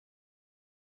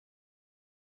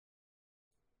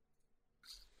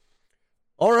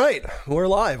All right, we're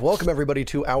live. Welcome everybody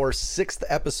to our sixth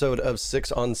episode of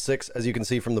 6 on 6. As you can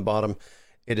see from the bottom,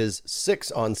 it is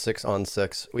 6 on 6 on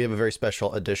 6. We have a very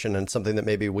special edition and something that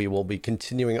maybe we will be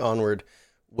continuing onward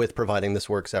with, providing this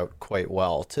works out quite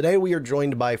well. Today we are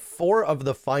joined by four of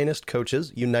the finest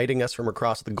coaches uniting us from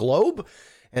across the globe.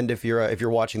 And if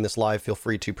you're watching this live, feel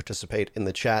free to participate in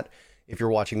the chat. If you're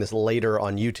watching this later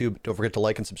on YouTube, don't forget to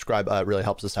like and subscribe. It really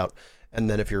helps us out. And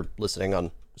then if you're listening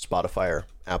on Spotify or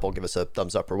Apple, give us a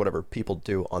thumbs up or whatever people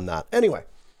do on that. Anyway,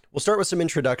 we'll start with some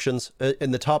introductions.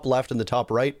 In the top left and the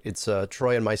top right, it's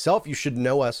Troy and myself. You should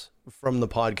know us from the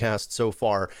podcast so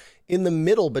far. In the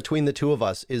middle between the two of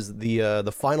us is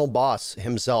the final boss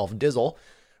himself, Dizzle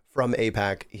from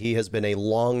APAC. He has been a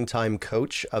longtime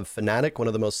coach of Fnatic, one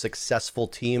of the most successful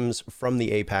teams from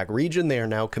the APAC region. They are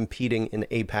now competing in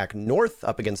APAC North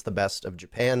up against the best of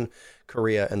Japan,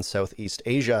 Korea, and Southeast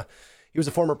Asia. He was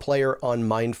a former player on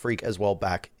Mindfreak as well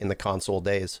back in the console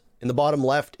days. In the bottom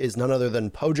left is none other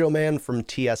than Pojo Man from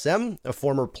TSM, a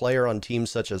former player on teams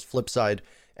such as Flipside,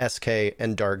 SK,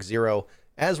 and Dark Zero,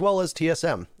 as well as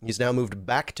TSM. He's now moved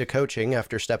back to coaching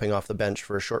after stepping off the bench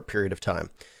for a short period of time.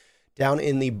 Down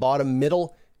in the bottom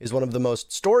middle is one of the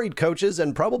most storied coaches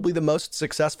and probably the most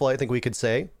successful, I think we could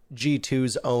say,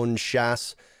 G2's own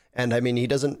Shas. And I mean, he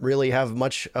doesn't really have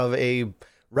much of a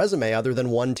resume other than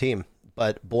one team,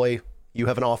 but boy, you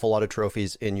have an awful lot of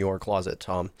trophies in your closet,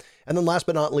 Tom. And then last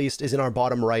but not least is in our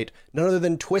bottom right, none other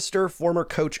than Twister, former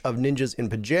coach of Ninjas in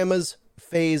Pajamas,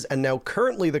 FaZe, and now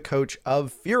currently the coach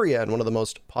of Furia, and one of the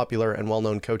most popular and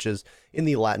well-known coaches in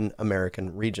the Latin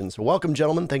American region. So welcome,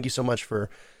 gentlemen. Thank you so much for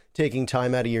taking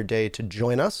time out of your day to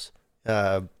join us.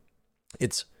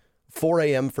 It's 4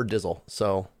 a.m. for Dizzle,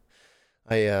 so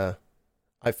I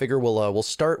figure we'll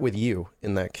start with you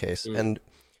in that case. And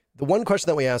the one question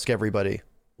that we ask everybody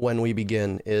when we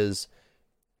begin is,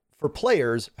 for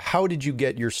players, how did you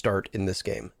get your start in this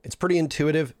game? It's pretty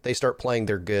intuitive. They start playing,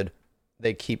 they're good,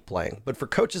 they keep playing. But for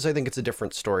coaches, I think it's a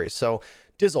different story. So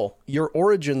Dizzle, your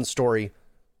origin story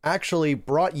actually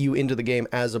brought you into the game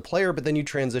as a player, but then you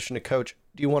transitioned to coach.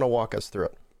 Do you want to walk us through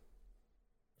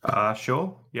it?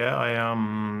 Sure. Yeah,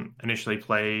 I initially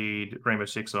played Rainbow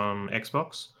Six on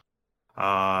Xbox.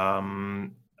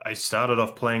 I started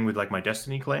off playing with like my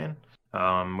Destiny clan.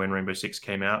 When Rainbow Six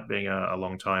came out, being a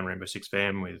long time Rainbow Six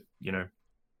fan with,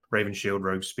 Raven Shield,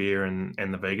 Rogue Spear,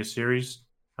 and the Vegas series.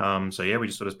 So yeah, we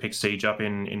just sort of picked Siege up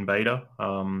in beta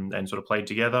and sort of played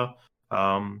together.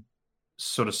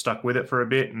 Sort of stuck with it for a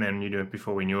bit, and then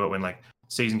before we knew it, when like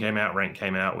season came out, rank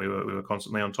came out, we were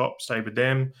constantly on top. Stayed with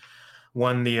them.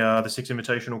 Won the Six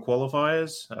Invitational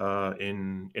qualifiers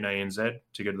in ANZ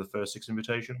to go to the first Six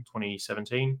Invitational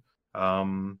 2017.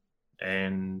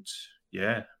 And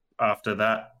yeah. After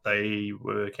that, they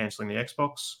were cancelling the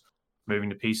Xbox,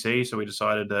 moving to PC. So we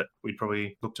decided that we'd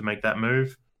probably look to make that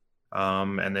move.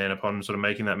 And then upon sort of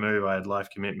making that move, I had life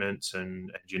commitments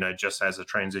and just as a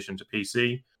transition to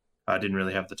PC, I didn't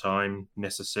really have the time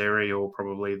necessary or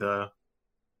probably the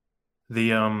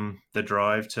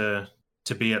drive to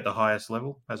be at the highest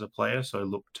level as a player. So I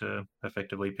looked to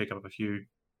effectively pick up a few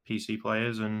PC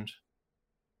players and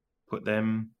put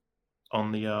them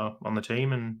on the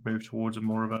team and move towards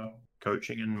more of a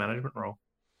coaching and management role.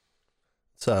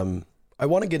 I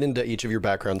want to get into each of your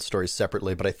background stories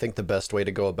separately, but I think the best way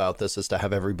to go about this is to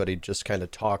have everybody just kind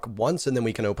of talk once, and then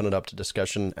we can open it up to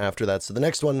discussion after that. So the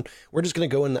next one, we're just going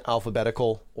to go in the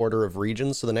alphabetical order of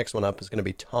regions. So the next one up is going to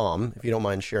be Tom, if you don't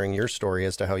mind sharing your story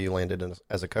as to how you landed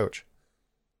as a coach.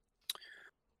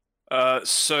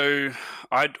 So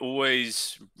I'd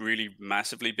always really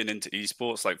massively been into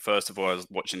esports. Like, first of all, I was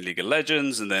watching League of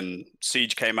Legends, and then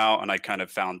Siege came out, and I kind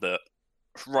of found that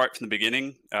right from the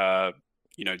beginning,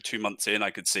 2 months in, I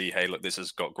could see, hey, look, this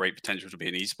has got great potential to be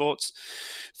in esports.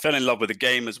 Fell in love with the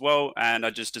game as well, and I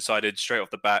just decided straight off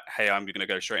the bat, hey, I'm going to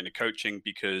go straight into coaching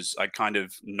because I kind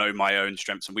of know my own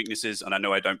strengths and weaknesses, and I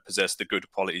know I don't possess the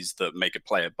good qualities that make a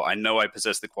player, but I know I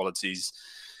possess the qualities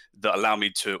that allow me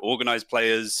to organize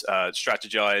players,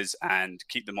 strategize, and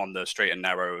keep them on the straight and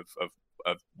narrow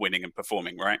of winning and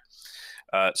performing, right?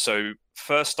 So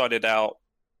first started out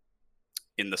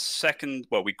in the second,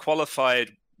 we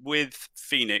qualified with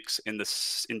Phoenix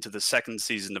into the second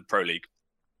season of Pro League.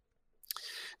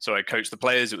 So I coached the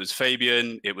players. It was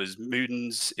Fabian, it was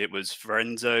Moodens, it was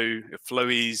Ferenzo,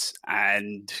 Floes,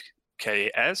 and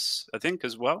KS, I think,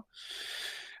 as well.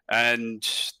 And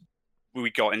we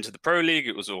got into the Pro League.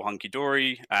 It was all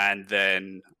hunky-dory. And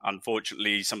then,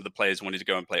 unfortunately, some of the players wanted to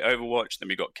go and play Overwatch. Then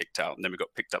we got kicked out. And then we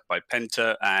got picked up by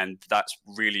Penta. And that's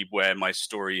really where my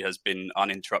story has been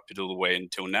uninterrupted all the way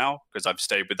until now, because I've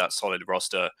stayed with that solid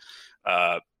roster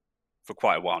for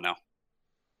quite a while now.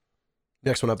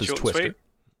 Next one up is Short and Twister. sweet.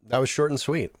 That was short and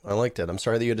sweet. I liked it. I'm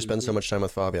sorry that you had to spend so much time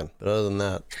with Fabian. But other than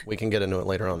that, we can get into it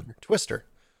later on. Twister.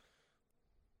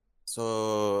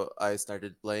 So I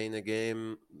started playing a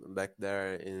game back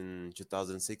there in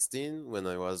 2016 when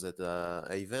I was at a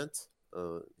event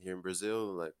here in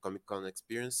Brazil, like Comic Con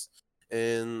experience,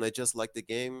 and I just liked the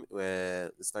game. Where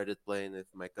I started playing with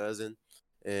my cousin,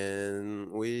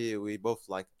 and we both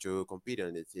liked to compete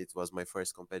on it. It was my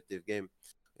first competitive game.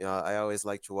 Yeah, I always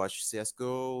like to watch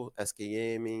CS:GO, SK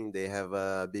Gaming. They have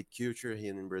a big culture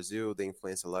here in Brazil. They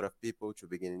influence a lot of people to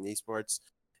begin in esports.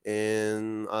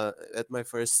 And at my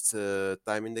first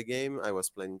time in the game, I was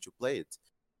planning to play it.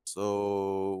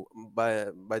 So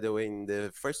by the way, in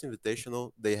the first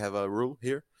invitational, they have a rule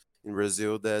here in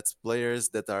Brazil that players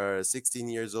that are 16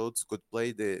 years old could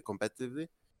play the competitively.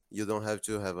 You don't have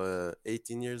to have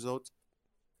 18 years old.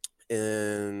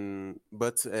 And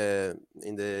but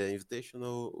in the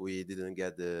invitational, we didn't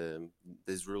get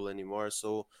this rule anymore.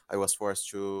 So I was forced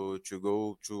to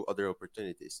go to other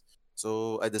opportunities.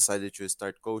 So I decided to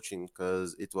start coaching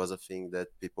because it was a thing that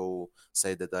people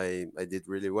say that I did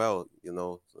really well. You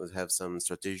know, have some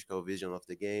strategical vision of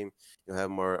the game. You have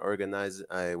more organized.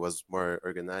 I was more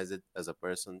organized as a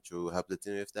person to help the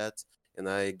team with that, and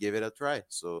I gave it a try.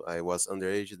 So I was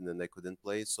underage and I couldn't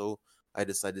play. So I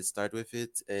decided to start with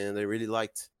it, and I really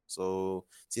liked. So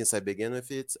since I began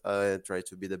with it, I try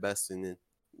to be the best in it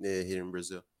here in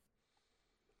Brazil.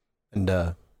 And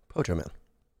Pojo Man.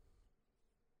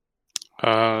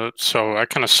 So I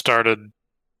kind of started.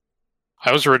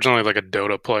 I was originally like a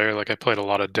Dota player. Like I played a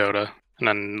lot of Dota, and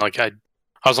then like I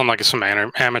was on like some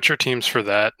amateur teams for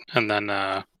that, and then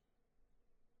I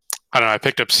don't know. I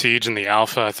picked up Siege in the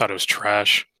alpha. I thought it was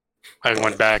trash. I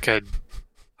went back.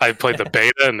 I played the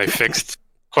beta, and they fixed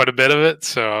quite a bit of it.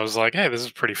 So I was like, hey, this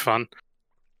is pretty fun.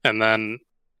 And then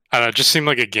I don't know, it just seemed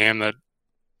like a game that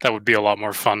would be a lot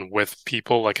more fun with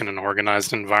people, like in an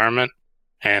organized environment.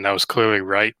 And I was clearly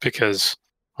right because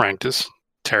ranked is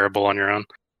terrible on your own,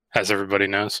 as everybody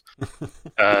knows.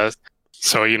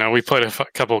 So, you know, we played a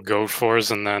couple of Go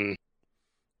 4s, and then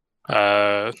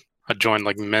I joined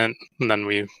like Mint, and then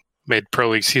we made Pro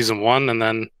League Season 1, and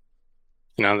then,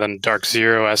 you know, then Dark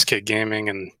Zero, SK Gaming,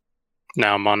 and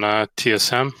now I'm on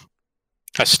TSM.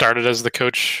 I started as the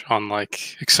coach on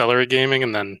like Accelerate Gaming,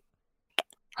 and then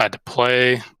I had to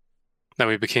play. Then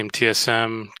we became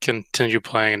TSM, continued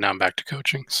playing, and now I'm back to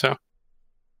coaching. So,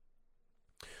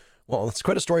 well, it's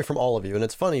quite a story from all of you, and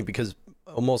it's funny because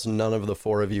almost none of the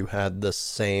four of you had the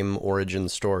same origin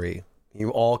story. You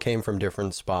all came from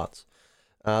different spots.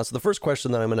 So the first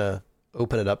question that I'm going to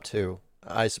open it up to,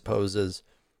 I suppose, is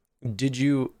did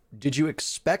you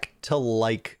expect to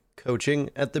like coaching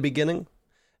at the beginning?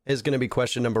 Is going to be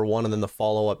question number one, and then the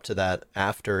follow-up to that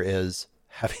after is,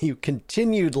 have you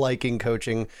continued liking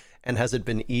coaching, and has it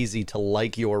been easy to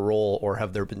like your role, or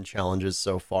have there been challenges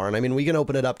so far? And I mean, we can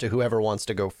open it up to whoever wants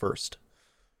to go first.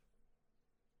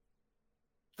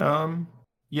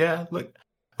 Yeah, look,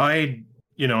 I'm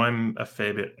a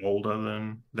fair bit older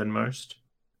than most.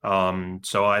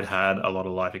 So I'd had a lot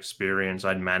of life experience.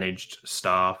 I'd managed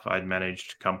staff, I'd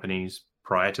managed companies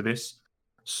prior to this.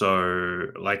 So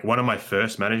like one of my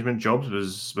first management jobs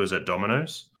was at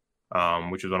Domino's,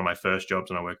 which was one of my first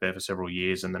jobs, and I worked there for several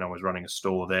years, and then I was running a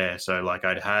store there. So like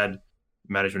I'd had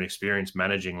management experience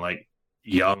managing like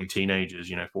young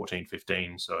teenagers, 14,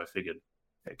 15. So I figured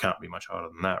it can't be much harder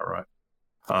than that, right?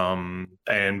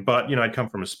 But I'd come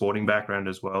from a sporting background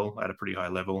as well at a pretty high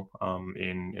level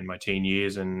in my teen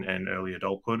years and early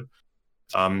adulthood.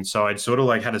 So I'd sort of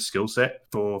like had a skill set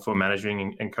for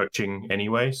managing and coaching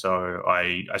anyway. So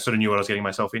I sort of knew what I was getting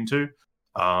myself into.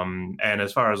 And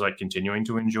as far as like continuing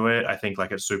to enjoy it, I think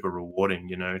like it's super rewarding,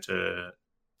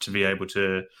 to be able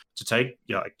to take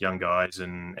young guys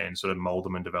and sort of mold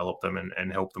them and develop them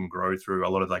and help them grow through a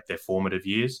lot of like their formative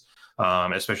years.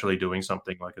 Especially doing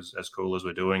something like as cool as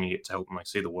we're doing, you get to help them like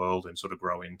see the world and sort of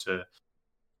grow into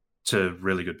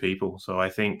really good people. So I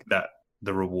think that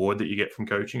the reward that you get from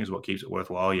coaching is what keeps it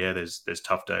worthwhile. Yeah, there's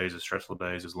tough days, there's stressful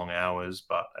days, there's long hours,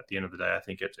 but at the end of the day, I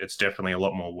think it's definitely a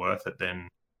lot more worth it than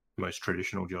most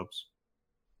traditional jobs.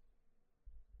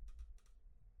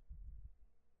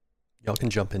 Y'all can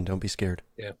jump in, don't be scared.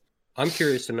 Yeah, I'm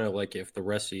curious to know, like, if the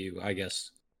rest of you, I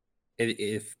guess,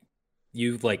 if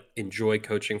you like enjoy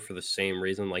coaching for the same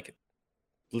reason, like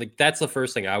that's the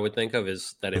first thing I would think of,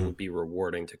 is that it would be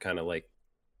rewarding to kind of like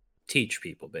teach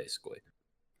people, basically.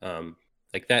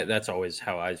 Like that's always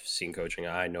how I've seen coaching.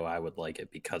 I know I would like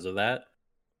it because of that.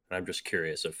 And I'm just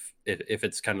curious if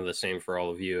it's kind of the same for all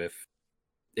of you,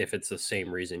 if it's the same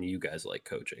reason you guys like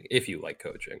coaching, if you like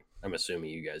coaching. I'm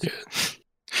assuming you guys do.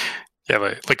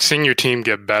 Yeah, like seeing your team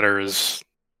get better is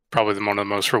probably one of the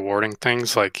most rewarding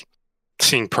things. Like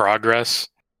seeing progress,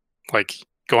 like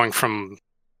going from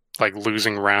like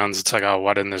losing rounds, it's like, oh,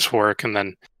 why didn't this work? And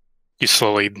then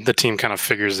the team kind of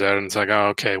figures it out, and it's like, oh,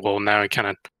 okay, well now we kind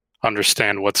of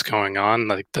understand what's going on.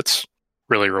 Like that's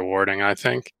really rewarding, I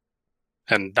think.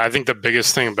 And I think the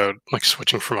biggest thing about like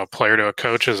switching from a player to a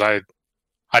coach is I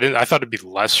thought it'd be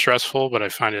less stressful, but I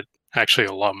find it actually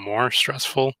a lot more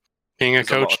stressful being a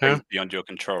coach now. Beyond your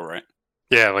control, right?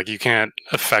 Yeah, like you can't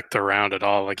affect the round at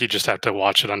all. Like you just have to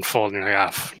watch it unfold, and you're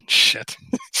like, ah, shit.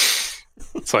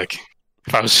 It's like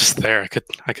if I was just there,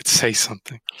 I could say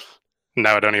something.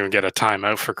 Now I don't even get a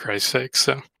timeout, for Christ's sake.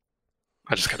 So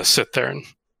I just got to sit there and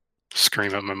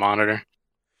scream at my monitor.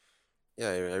 Yeah,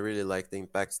 I really like the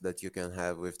impacts that you can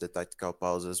have with the tactical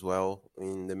pause as well.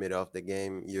 In the middle of the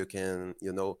game, you can,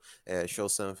 show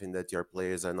something that your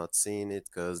players are not seeing it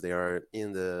because they are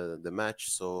in the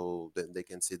match, so they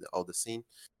can see all the scene.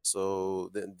 So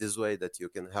this way that you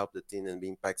can help the team and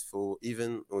be impactful,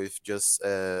 even with just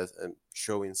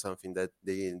showing something that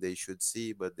they should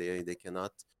see, but they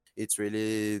cannot. It's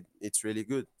really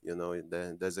good.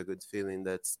 There's a good feeling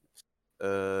that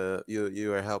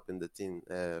you are helping the team,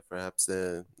 perhaps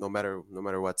no matter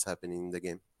what's happening in the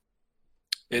game.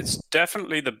 It's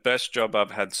definitely the best job I've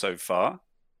had so far,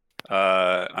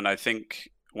 and I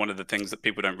think one of the things that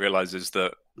people don't realize is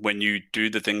that when you do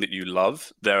the thing that you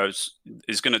love,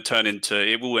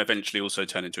 it will eventually also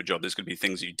turn into a job. There's going to be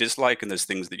things you dislike and there's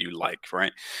things that you like,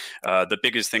 right? The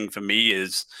biggest thing for me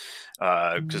is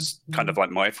because kind of like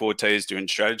my forte is doing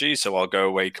strategy, so I'll go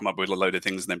away, come up with a load of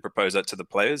things and then propose that to the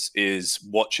players, is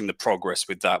watching the progress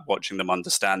with that, watching them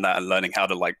understand that and learning how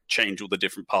to like change all the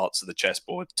different parts of the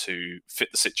chessboard to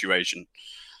fit the situation.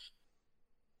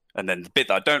 And then the bit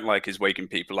that I don't like is waking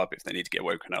people up if they need to get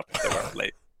woken up if they're up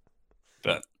late.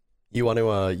 But you want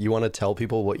to tell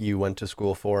people what you went to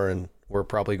school for and were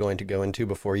probably going to go into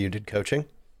before you did coaching?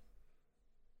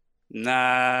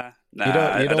 Nah.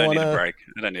 I don't need a break.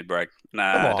 I don't need a break.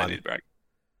 I don't need a break.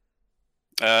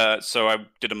 So I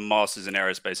did a master's in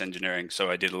aerospace engineering. So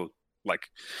I did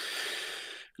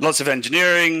lots of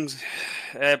engineering,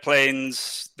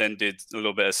 airplanes, then did a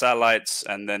little bit of satellites,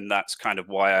 and then that's kind of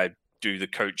why I do the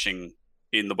coaching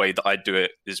in the way that I do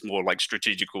it, is more like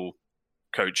strategical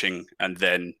coaching, and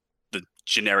then the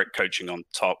generic coaching on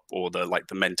top, or the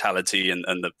mentality and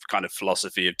the kind of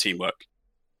philosophy of teamwork.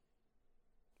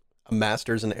 A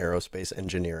master's in aerospace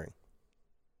engineering.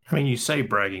 I mean, you say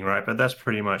bragging, right? But that's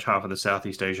pretty much half of the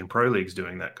Southeast Asian Pro Leagues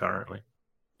doing that currently.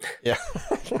 Yeah,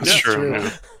 that's true.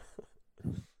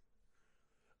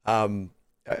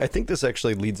 I think this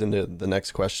actually leads into the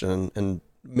next question, and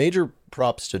major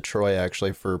props to Troy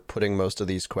actually for putting most of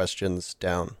these questions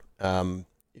down,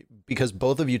 because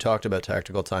both of you talked about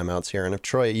tactical timeouts here, and if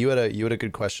Troy, you had a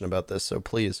good question about this, so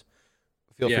please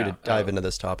feel free to dive into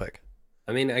this topic.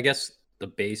 I mean, I guess the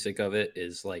basic of it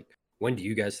is like, when do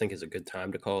you guys think is a good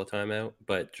time to call a timeout?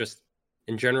 But just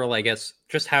in general, I guess,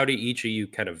 just how do each of you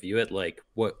kind of view it? Like,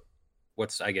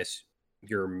 what's I guess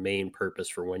your main purpose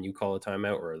for when you call a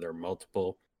timeout, or are there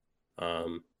multiple?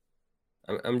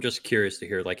 I'm just curious to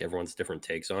hear like everyone's different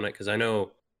takes on it, because I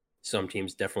know some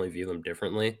teams definitely view them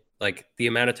differently. Like the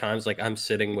amount of times like I'm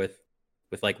sitting with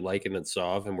like Lycan and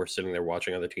Sov, and we're sitting there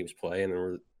watching other teams play, and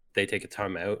then they take a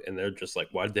timeout, and they're just like,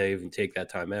 why did they even take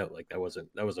that timeout? Like that wasn't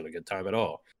a good time at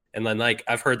all. And then like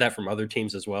I've heard that from other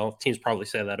teams as well. Teams probably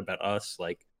say that about us.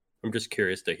 Like I'm just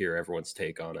curious to hear everyone's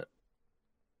take on it.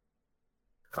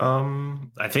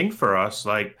 I think for us,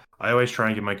 like I always try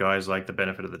and give my guys like the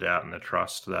benefit of the doubt and the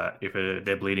trust that if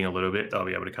they're bleeding a little bit, they'll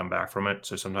be able to come back from it.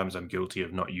 So sometimes I'm guilty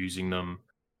of not using them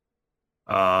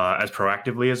as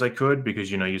proactively as I could,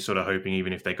 because you're sort of hoping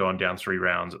even if they've gone down 3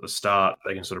 rounds at the start,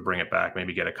 they can sort of bring it back,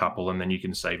 maybe get a couple, and then you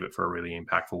can save it for a really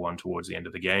impactful one towards the end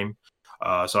of the game.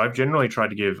 So I've generally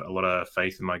tried to give a lot of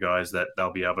faith in my guys that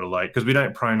they'll be able to because we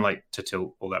don't prone to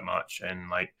tilt all that much, and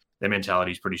like their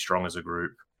mentality is pretty strong as a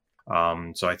group.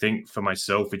 So I think for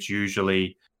myself, it's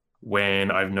usually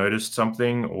when I've noticed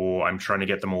something, or I'm trying to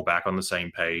get them all back on the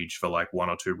same page for like 1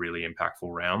 or 2 really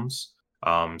impactful rounds.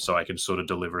 So I can sort of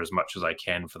deliver as much as I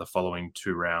can for the following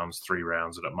 2 rounds, 3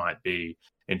 rounds that it might be,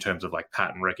 in terms of like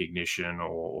pattern recognition,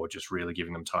 or just really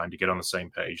giving them time to get on the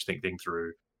same page, think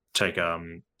through, take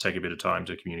a bit of time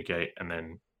to communicate, and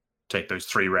then take those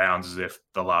 3 rounds as if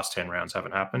the last 10 rounds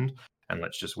haven't happened, and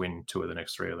let's just win 2 of the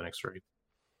next 3 or the next 3.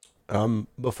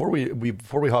 Before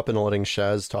we hop into letting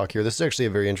Shaz talk here, this is actually a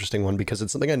very interesting one, because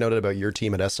it's something I noted about your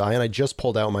team at SI, and I just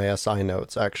pulled out my SI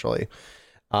notes actually.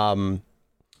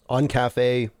 On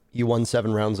Cafe, you won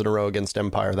 7 rounds in a row against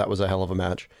Empire. That was a hell of a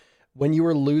match. when you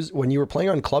were playing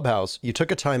on Clubhouse, you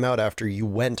took a timeout after you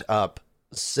went up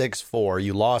 6-4.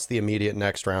 You lost the immediate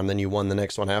next round, then you won the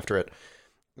next one after it.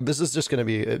 This is just going to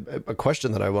be a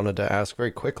question that I wanted to ask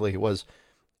very quickly. Was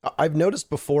I've noticed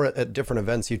before at different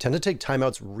events, you tend to take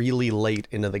timeouts really late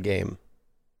into the game,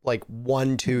 like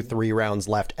 1, 2, 3 rounds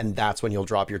left, and that's when you'll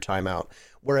drop your timeout.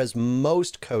 Whereas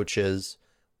most coaches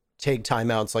take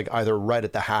timeouts like either right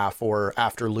at the half or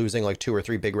after losing like 2 or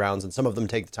 3 big rounds, and some of them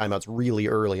take the timeouts really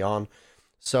early on.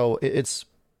 So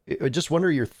I just wonder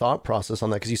your thought process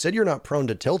on that, because you said you're not prone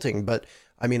to tilting, but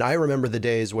I mean, I remember the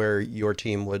days where your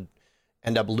team would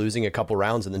end up losing a couple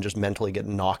rounds and then just mentally get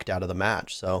knocked out of the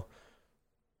match. So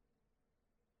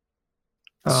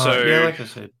yeah, like I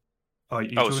said. Oh,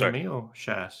 you talking sorry. to me or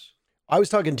Shas? I was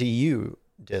talking to you,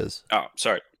 Diz. Oh,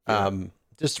 sorry.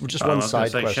 Just one side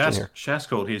question here. Shas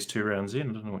called his 2 rounds in.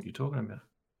 I don't know what you're talking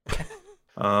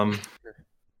about.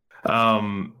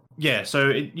 Yeah.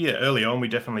 So early on we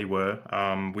definitely were.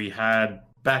 We had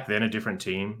back then a different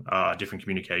team, different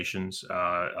communications,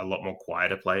 a lot more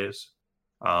quieter players.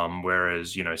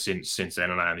 Whereas since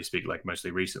then, and I only speak like mostly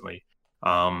recently.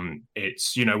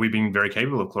 It's we've been very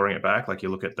capable of clawing it back. Like you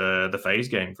look at the phase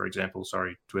game, for example.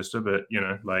 Sorry, Twister, but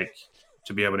like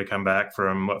to be able to come back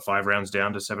from 5 rounds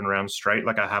down to 7 rounds straight.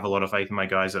 Like I have a lot of faith in my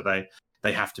guys that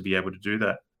they have to be able to do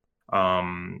that.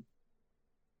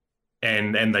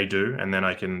 And they do, and then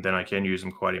I can use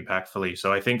them quite impactfully.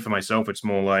 So I think for myself, it's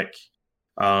more like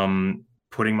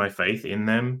putting my faith in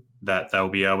them that they'll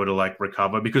be able to like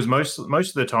recover, because most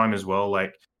of the time as well,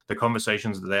 like the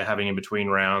conversations that they're having in between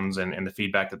rounds and the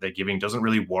feedback that they're giving doesn't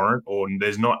really warrant, or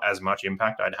there's not as much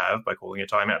impact I'd have by calling a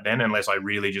timeout then, unless I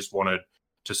really just wanted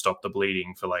to stop the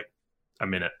bleeding for like a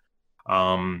minute.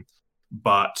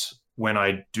 But when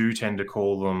I do tend to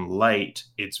call them late,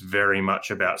 it's very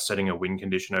much about setting a win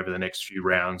condition over the next few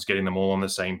rounds, getting them all on the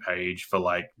same page for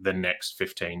like the next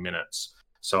 15 minutes.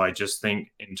 So I just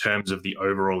think in terms of the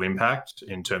overall impact,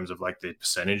 in terms of like the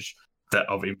percentage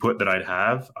of input that I'd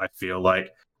have, I feel like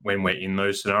when we're in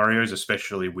those scenarios,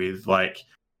 especially with like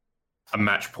a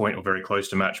match point or very close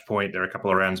to match point, they're a couple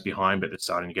of rounds behind, but they're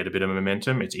starting to get a bit of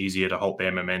momentum. It's easier to halt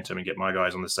their momentum and get my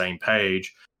guys on the same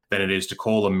page than it is to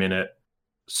call a minute,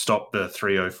 stop the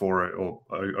 304 or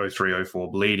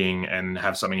 0304 bleeding, and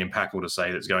have something impactful to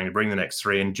say that's going to bring the next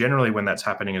 3. And generally when that's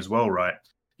happening as well, right,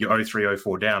 you're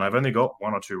 0304 down, I've only got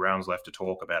 1 or 2 rounds left to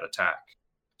talk about attack.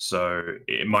 So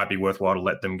it might be worthwhile to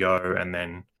let them go, and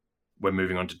then we're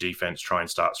moving on to defense, try and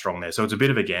start strong there. So it's a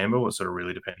bit of a gamble. It sort of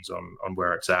really depends on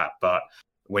where it's at. But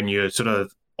when you're sort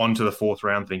of onto the 4th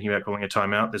round thinking about calling a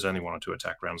timeout, there's only 1 or 2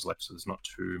 attack rounds left. So there's not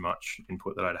too much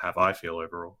input that I'd have, I feel,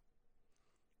 overall.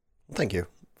 Thank you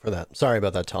for that. Sorry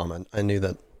about that, Tom. I knew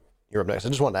that you're up next. I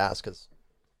just wanted to ask because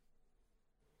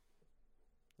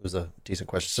it was a decent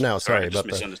question. So now, sorry about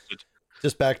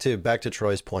just back to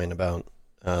Troy's point about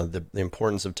the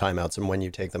importance of timeouts and when you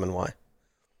take them and why.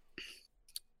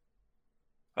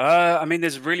 I mean,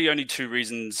 there's really only 2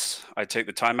 reasons I take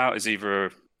the timeout. Is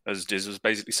either, as Diz was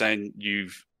basically saying,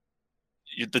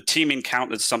 the team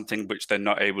encounters something which they're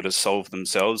not able to solve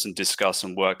themselves and discuss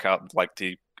and work out like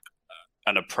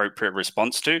an appropriate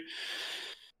response to.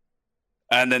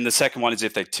 And then the second one is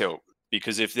if they tilt,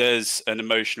 because if there's an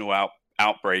emotional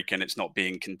outbreak and it's not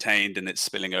being contained and it's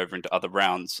spilling over into other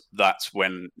rounds, that's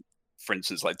when, for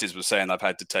instance, like Diz was saying,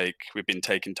 we've been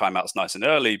taking timeouts nice and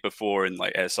early before in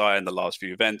like SI and the last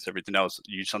few events, everything else.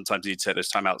 You sometimes need to take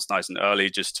those timeouts nice and early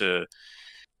just to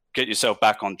get yourself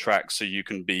back on track so you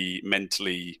can be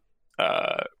mentally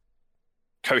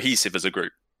cohesive as a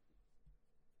group.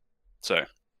 So.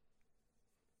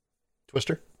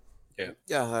 Twister?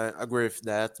 Yeah, I agree with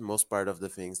that. Most part of the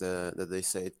things that they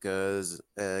said, because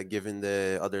given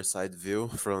the other side view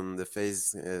from the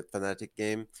FaZe Fnatic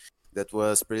game, that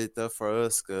was pretty tough for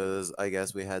us, because I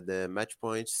guess we had the match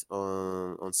points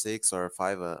on 6 or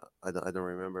 5. I don't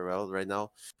remember well right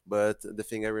now. But the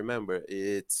thing I remember,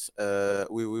 it's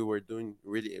we were doing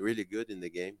really, really good in the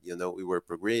game. We were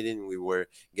progressing, we were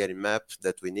getting maps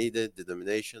that we needed, the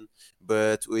domination,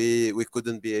 but we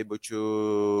couldn't be able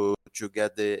to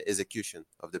get the execution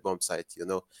of the bomb site.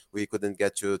 We couldn't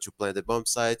get to plant the bomb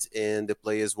site, and the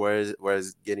players were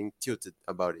getting tilted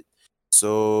about it.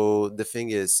 So the thing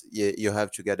is, you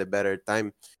have to get a better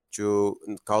time to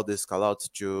call this call out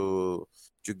to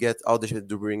get all the shit,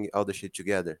 to bring all the shit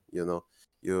together.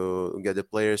 You get the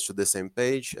players to the same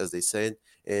page, as they said,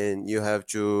 and you have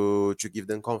to give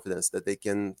them confidence that they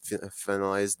can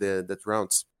finalize that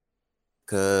rounds.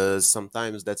 Because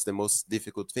sometimes that's the most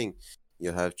difficult thing.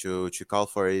 You have to call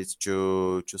for it,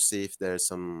 to see if there's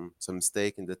some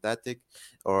mistake in the tactic,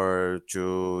 or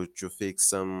to fix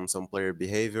some player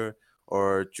behavior,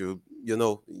 or to,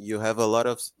 you have a lot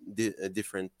of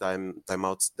different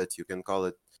timeouts that you can call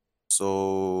it.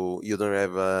 So you don't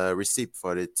have a receipt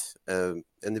for it.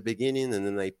 In the beginning, in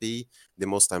an IP, the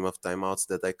most time of timeouts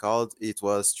that I called, it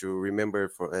was to remember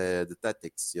for the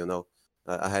tactics.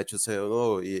 I had to say, oh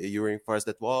no, you reinforce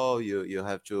that wall. You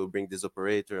have to bring this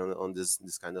operator on this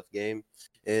kind of game,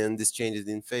 and this changed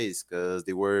in phase because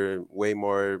they were way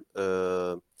more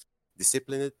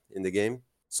disciplined in the game.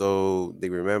 So they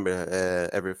remember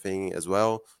everything as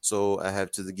well. So I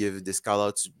have to give the call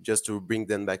outs just to bring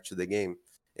them back to the game.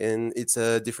 And it's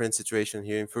a different situation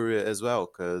here in Furia as well,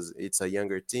 because it's a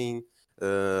younger team,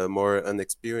 more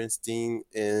unexperienced team,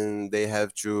 and they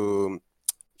have to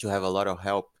have a lot of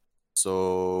help.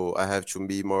 So I have to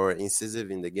be more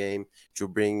incisive in the game, to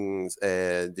bring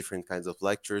different kinds of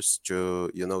lectures,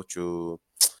 to to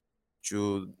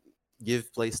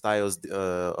give play styles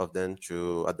of them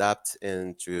to adapt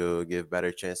and to give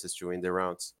better chances to win the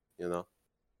rounds.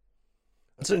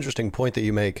 That's an interesting point that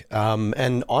you make.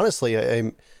 And honestly,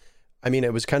 I mean,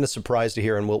 it was kind of surprised to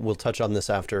hear, and we'll touch on this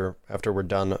after we're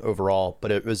done overall.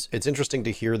 But it's interesting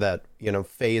to hear that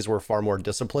FaZe were far more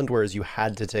disciplined, whereas you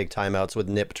had to take timeouts with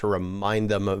Nip to remind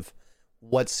them of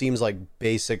what seems like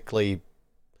basically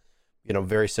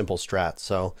very simple strats.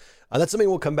 So that's something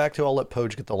we'll come back to. I'll let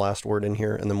Poge get the last word in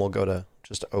here, and then we'll go to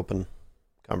just open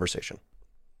conversation.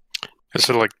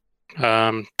 So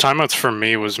timeouts for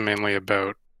me was mainly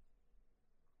about,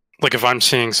 if I'm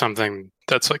seeing something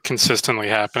that's consistently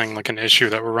happening, like an issue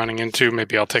that we're running into,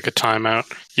 maybe I'll take a timeout,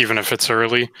 even if it's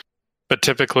early. But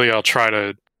typically I'll try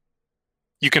to,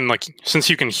 since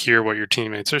you can hear what your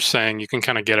teammates are saying, you can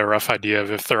kind of get a rough idea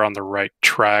of if they're on the right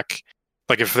track.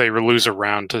 If they lose a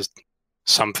round to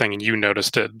something and you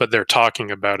noticed it, but they're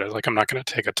talking about it, I'm not going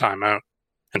to take a timeout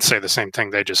and say the same thing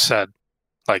they just said.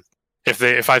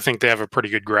 If I think they have a pretty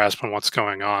good grasp on what's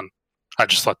going on, I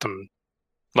just let them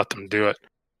do it.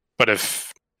 But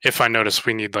if I notice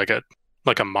we need a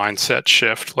mindset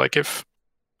shift,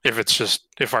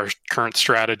 if our current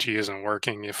strategy isn't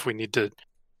working, if we need to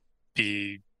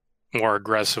be more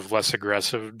aggressive, less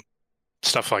aggressive,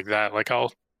 stuff like that,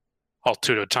 I'll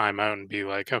toot a timeout and be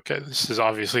like, okay, this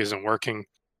obviously isn't working.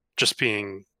 Just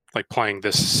being playing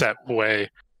this set way,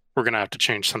 we're gonna have to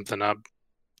change something up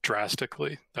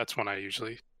drastically. That's when I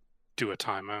usually do a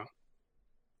timeout.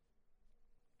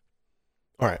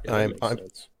 All right, Yeah,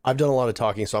 I've done a lot of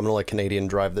talking, so I'm going to let Canadian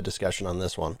drive the discussion on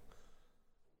this one.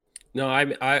 No,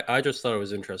 I just thought it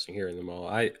was interesting hearing them all.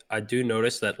 I do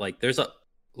notice that there's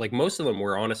most of them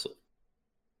were honestly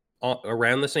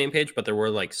around the same page, but there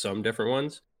were some different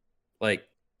ones.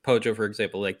 Pojo, for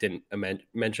example, didn't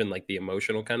mention the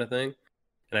emotional kind of thing,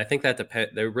 and I think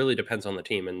that really depends on the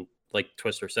team. And like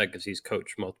Twister said, because he's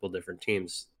coached multiple different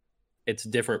teams, it's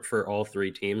different for all three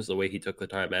teams the way he took the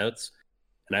timeouts.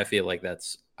 And I feel like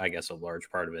that's, I guess, a large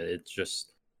part of it. It's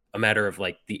just a matter of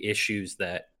the issues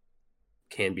that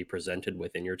can be presented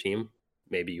within your team.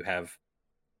 Maybe you have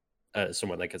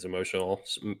someone that gets emotional.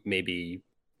 Maybe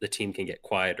the team can get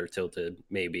quiet or tilted.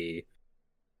 Maybe,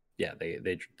 yeah,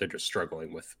 they're just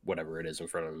struggling with whatever it is in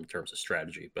front of them in terms of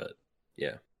strategy. But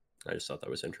yeah, I just thought that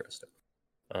was interesting.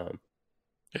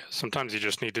 Yeah, sometimes you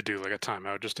just need to do a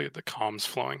timeout just to get the comms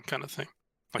flowing, kind of thing.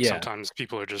 Yeah. Sometimes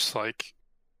people are just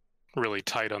really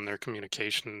tight on their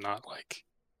communication, not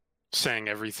saying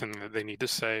everything that they need to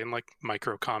say and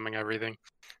micro calming everything.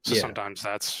 So Yeah. Sometimes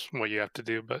that's what you have to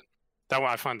do, but that one,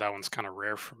 I find that one's kind of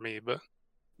rare for me, but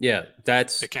Yeah,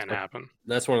 it can happen.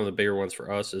 That's one of the bigger ones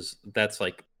for us. Is that's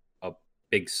a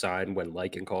big sign when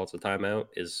Lycan calls a timeout.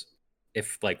 Is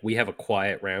if we have a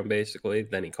quiet round, basically,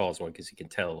 then he calls one because he can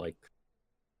tell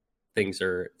things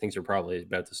are probably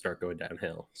about to start going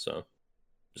downhill. So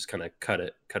just kind of cut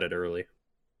it early.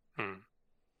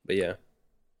 But yeah,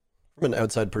 From an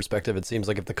outside perspective, it seems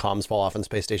like if the comms fall off in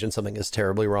Space Station, something is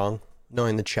terribly wrong,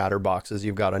 knowing the chatter boxes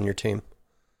you've got on your team.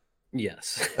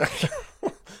 yes.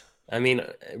 I mean,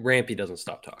 Rampy doesn't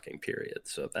stop talking, period.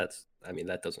 So that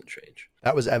doesn't change.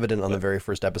 That was evident on the very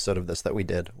first episode of this that we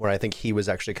did, where I think he was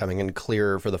actually coming in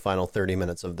clearer for the final 30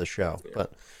 minutes of the show. Yeah.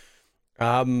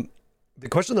 But the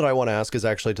question that I want to ask is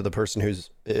actually to the person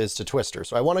is to Twister.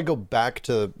 So I want to go back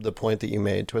to the point that you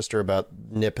made, Twister, about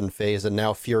Nip and FaZe, and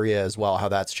now Furia as well, how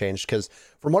that's changed. Because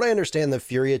from what I understand, the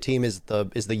Furia team is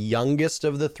the youngest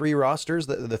of the three rosters,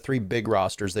 the three big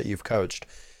rosters that you've coached.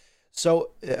 So,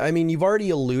 I mean, you've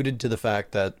already alluded to the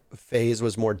fact that FaZe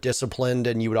was more disciplined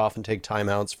and you would often take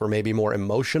timeouts for maybe more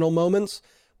emotional moments.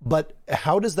 But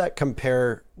how does that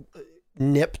compare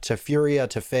Nip to Furia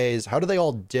to FaZe? How do they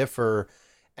all differ?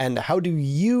 And how do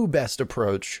you best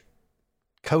approach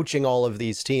coaching all of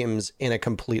these teams in a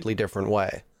completely different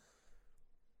way?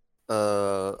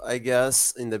 I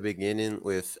guess in the beginning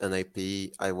with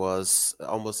NIP, I was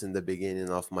almost in the beginning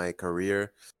of my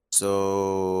career,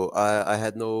 so I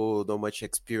had no much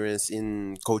experience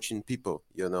in coaching people.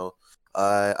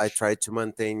 I tried to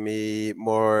maintain me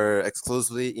more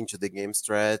exclusively into the game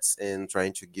strats and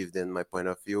trying to give them my point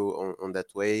of view on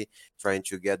that way, trying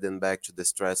to get them back to the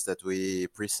strats that we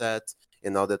preset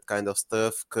and all that kind of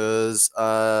stuff. Because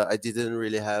I didn't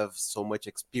really have so much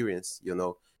experience,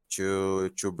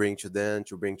 to bring to them,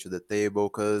 to bring to the table.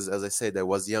 Because as I said, I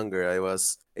was younger. I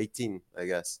was 18, I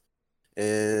guess,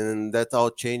 and that all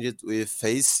changed with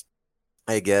Face.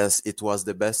 I guess it was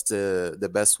the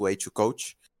best way to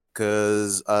coach,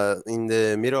 because in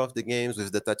the middle of the games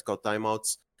with the tactical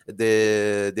timeouts,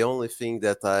 the only thing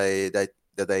that I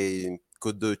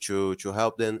could do to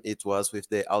help them, it was with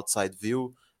the outside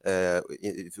view,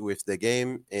 with the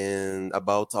game and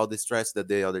about all the stress that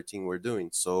the other team were doing.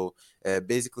 So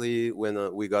basically,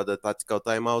 when we got the tactical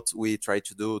timeout, we tried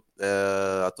to do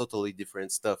a totally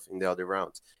different stuff in the other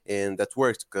round, and that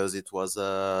worked because it was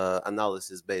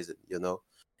analysis based.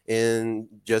 And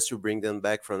just to bring them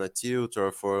back from a tilt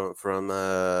or from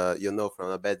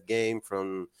a bad game,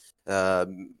 from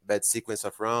bad sequence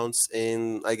of rounds.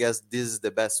 And I guess this is the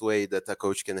best way that a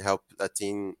coach can help a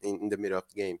team in the middle of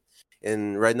the game.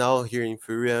 And right now here in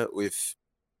Furia, with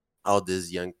all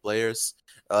these young players,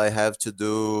 I have to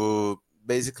do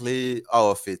basically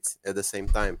all of it at the same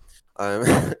time.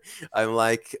 I'm, I'm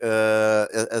like,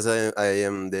 as I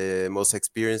am the most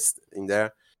experienced in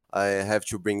there, I have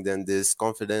to bring them this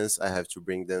confidence. I have to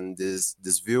bring them this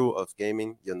view of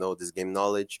gaming, this game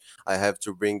knowledge. I have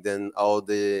to bring them all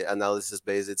the analysis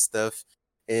based stuff.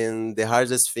 And the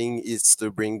hardest thing is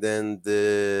to bring them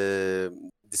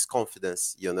this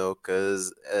confidence,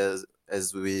 because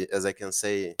as I can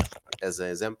say as an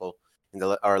example, in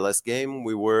our last game,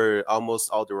 we were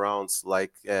almost all the rounds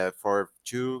like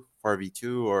 4-2,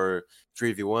 4v2, or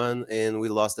 3v1, and we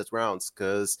lost that rounds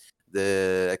because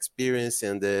the experience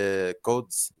and the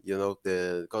codes,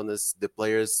 the codes, the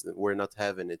players were not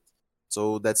having it.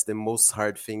 So that's the most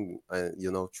hard thing,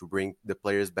 to bring the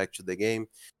players back to the game,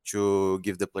 to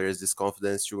give the players this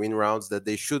confidence to win rounds that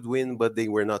they should win, but they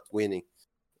were not winning.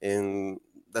 And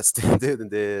that's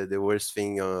the worst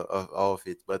thing of all of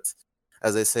it. But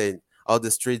as I said, all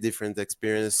these three different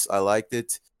experience, I liked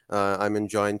it. I'm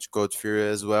enjoying Code Fury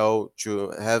as well,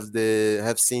 to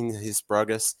have seen his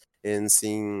progress and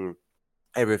seeing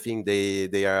everything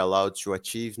they are allowed to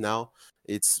achieve now.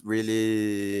 It's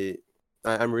really,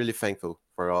 I'm really thankful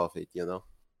for all of it.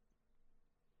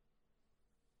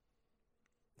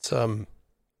 It's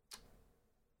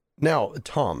now,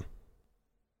 Tom,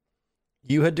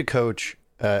 you had to coach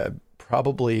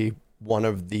probably one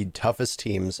of the toughest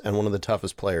teams and one of the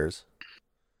toughest players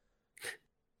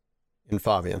in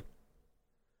Fabian.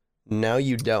 Now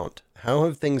you don't. How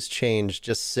have things changed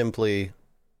just simply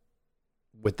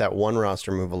with that one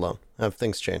roster move alone? How have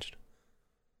things changed?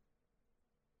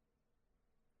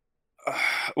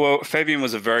 Well, Fabian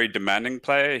was a very demanding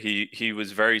player. He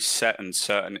was very set and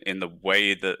certain in the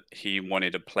way that he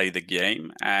wanted to play the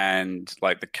game, and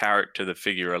like the character, the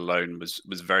figure alone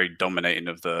was very dominating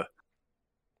of the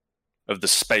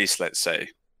space, let's say.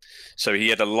 So he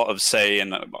had a lot of say,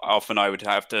 and often I'd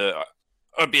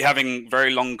be having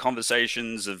very long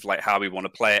conversations of like how we want to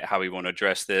play it, how we want to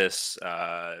address this,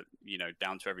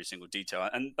 down to every single detail.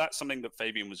 And that's something that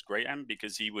Fabian was great at,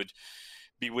 because he would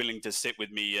be willing to sit with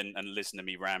me and listen to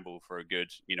me ramble for a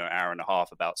good, hour and a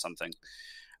half about something.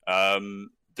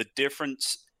 The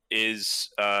difference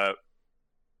is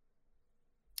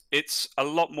it's a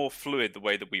lot more fluid the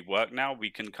way that we work now. We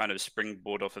can kind of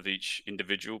springboard off of each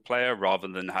individual player rather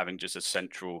than having just a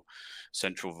central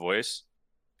voice.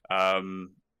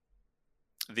 The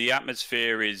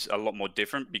atmosphere is a lot more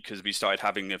different because we started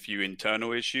having a few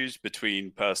internal issues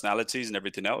between personalities and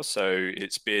everything else. So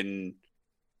it's been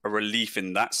a relief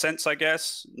in that sense, I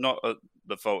guess. Not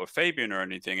the fault of Fabian or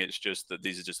anything. It's just that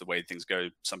these are just the way things go.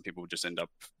 Some people just end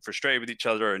up frustrated with each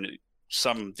other, and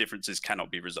some differences cannot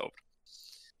be resolved.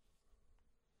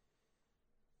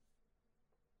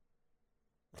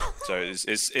 So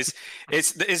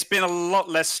it's been a lot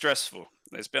less stressful.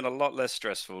 It's been a lot less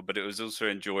stressful, but it was also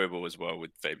enjoyable as well with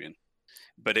Fabian.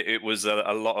 But it was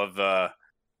a lot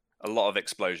of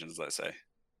explosions, let's say.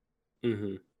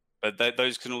 Mm-hmm. But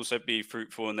those can also be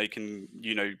fruitful, and they can,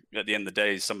 at the end of the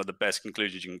day, some of the best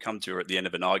conclusions you can come to are at the end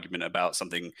of an argument about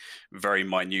something very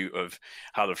minute of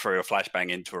how to throw a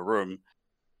flashbang into a room.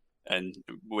 And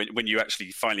when you actually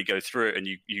finally go through it and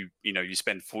you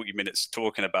spend 40 minutes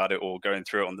talking about it or going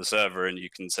through it on the server, and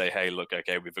you can say, hey, look,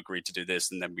 okay, we've agreed to do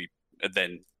this, and then we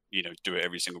do it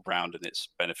every single round, and it's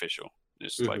beneficial.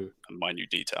 just like a minute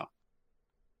detail.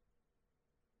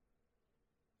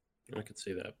 I could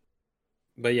see that.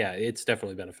 But yeah, it's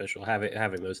definitely beneficial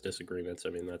having those disagreements. I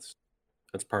mean, that's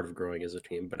part of growing as a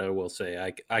team. But I will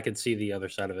say, I could see the other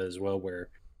side of it as well, where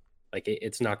like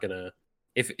it's not gonna,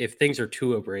 if things are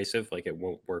too abrasive, like it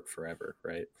won't work forever,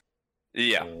 right?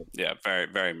 Yeah, very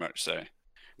very much so.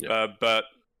 Yeah. But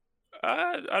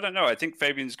I don't know. I think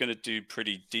Fabian's going to do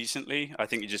pretty decently. I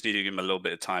think you just need to give him a little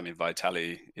bit of time in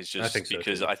Vitality. It's just think so,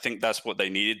 because too. I think that's what they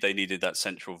needed. They needed that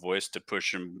central voice to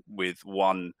push him with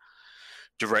one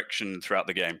direction throughout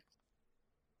the game.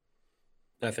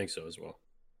 I think so as well.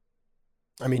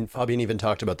 I mean, Fabian even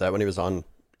talked about that when he was on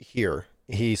here.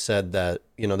 He said that,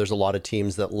 there's a lot of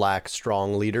teams that lack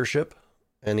strong leadership,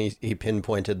 and he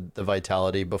pinpointed the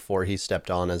Vitality before he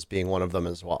stepped on as being one of them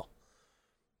as well.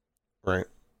 Right?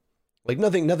 Like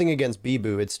nothing against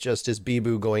Bibu. It's just, is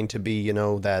Bibu going to be,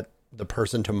 that the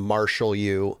person to marshal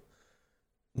you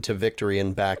to victory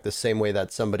and back the same way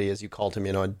that somebody, as you called him,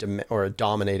 a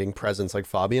dominating presence like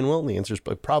Fabian will? And the answer is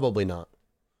probably not.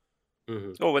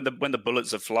 Mm-hmm. Or when the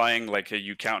bullets are flying, like, are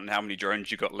you counting how many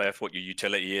drones you got left, what your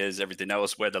utility is, everything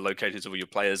else, where the locations of all your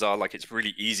players are? Like, it's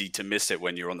really easy to miss it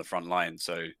when you're on the front line.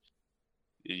 So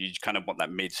you kind of want that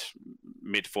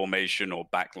mid formation or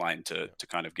back line to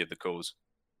kind of give the calls.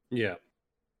 Yeah,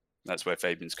 that's where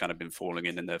Fabian's kind of been falling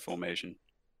in their formation.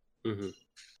 Mm-hmm.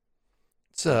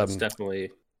 It's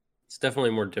definitely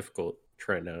more difficult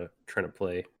trying to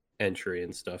play entry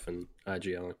and stuff in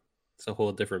IGL. It's a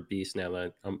whole different beast now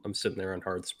that I'm sitting there on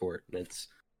hard sport, and it's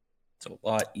a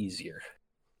lot easier.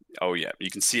 Oh yeah, you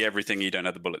can see everything. You don't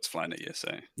have the bullets flying at you.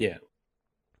 So yeah.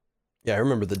 I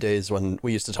remember the days when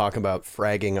we used to talk about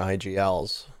fragging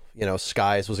IGLs.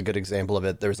 Skies was a good example of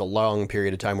it. There was a long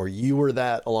period of time where you were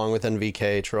that, along with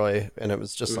NVK, Troy, and it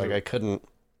was just like I couldn't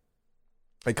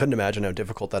imagine how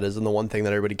difficult that is. And the one thing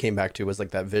that everybody came back to was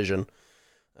like that vision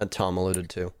that Tom alluded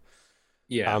to.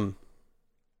 Yeah.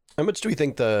 How much do we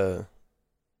think the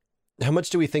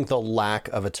lack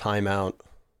of a timeout,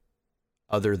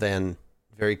 other than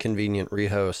very convenient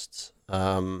rehosts,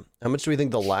 how much do we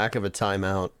think the lack of a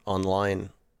timeout online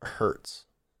hurts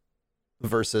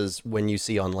versus when you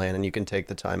see on LAN and you can take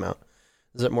the timeout?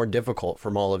 Is it more difficult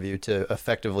from all of you to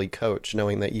effectively coach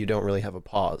knowing that you don't really have a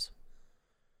pause?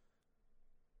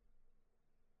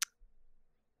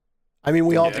 I mean,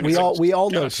 we all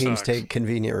know teams take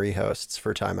convenient rehosts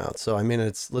for timeouts. So I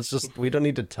mean, we don't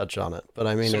need to touch on it. But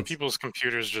I mean, some people's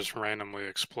computers just randomly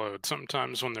explode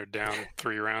sometimes when they're down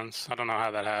 3 rounds. I don't know how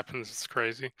that happens. It's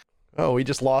crazy. Oh, we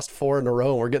just lost 4 in a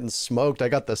row. We're getting smoked. I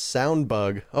got the sound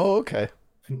bug. Oh, okay.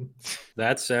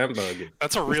 That sound bug.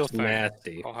 That's a real thing.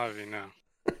 Nasty. I'll have you know.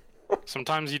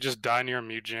 Sometimes you just die near a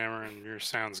mute jammer and your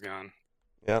sound's gone.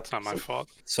 Yeah, it's not my fault.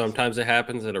 Sometimes it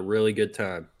happens at a really good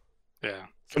time. Yeah.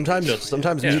 Sometimes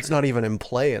mute's not even in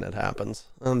play and it happens,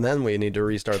 and then we need to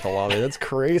restart the lobby. That's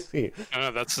crazy. No,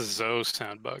 that's a Zoe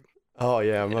sound bug. Oh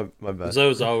yeah, my bad.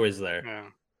 Zoe's always there.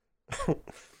 Yeah.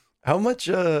 How much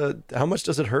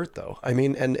does it hurt though? I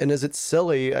mean, and is it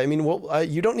silly? I mean,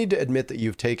 you don't need to admit that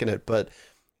you've taken it, but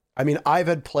I mean, I've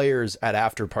had players at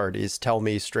after parties tell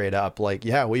me straight up, like,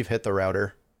 yeah, we've hit the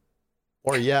router,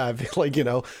 or yeah, I feel like,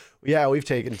 yeah, we've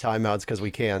taken timeouts because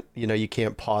we can't, you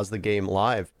can't pause the game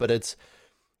live. But it's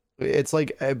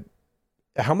like,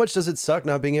 how much does it suck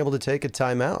not being able to take a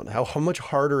timeout? How much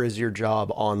harder is your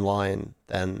job online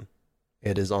than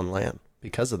it is on LAN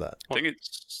because of that? I think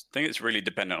it's really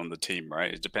dependent on the team,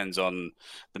 right? It depends on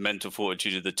the mental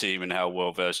fortitude of the team and how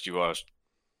well versed you are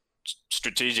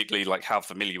strategically, like how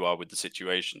familiar you are with the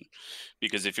situation.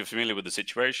 Because if you're familiar with the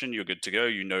situation, you're good to go.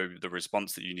 You know the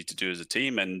response that you need to do as a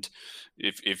team, and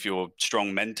if you're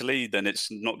strong mentally, then it's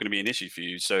not going to be an issue for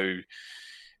you. So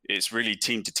it's really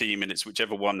team to team, and it's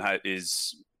whichever one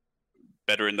is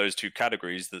better in those 2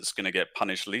 categories that's going to get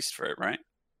punished least for it, right?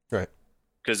 Right.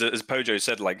 Because as Pojo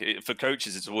said, like for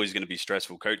coaches, it's always going to be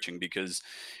stressful coaching because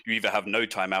you either have no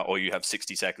timeout or you have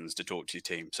 60 seconds to talk to your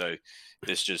team. So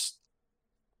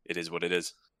it is what it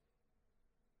is.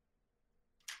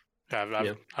 Yeah,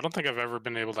 I don't think I've ever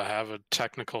been able to have a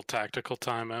technical tactical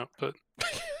timeout, but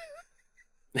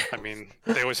I mean,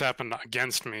 they always happen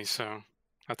against me, so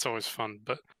that's always fun.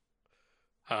 But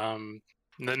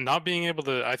not being able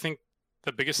to, I think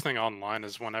the biggest thing online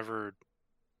is whenever,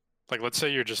 like, let's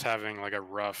say you're just having like a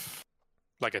rough,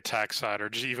 like attack side, or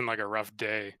just even like a rough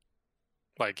day,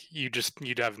 like you'd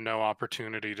have no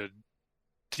opportunity to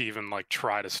even like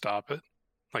try to stop it.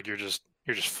 Like you're just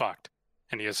fucked.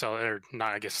 And ESL, or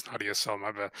not, I guess not ESL,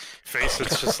 my bad. Face,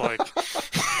 it's just like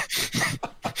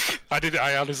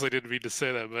I honestly didn't mean to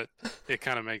say that, but it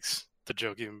kind of makes the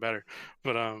joke even better.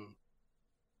 But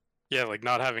yeah, like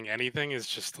not having anything is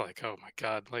just like, oh my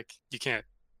god, like you can't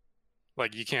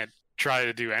try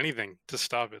to do anything to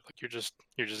stop it. Like you're just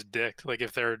dicked. Like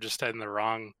if they're just in the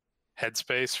wrong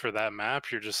headspace for that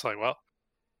map, you're just like, well,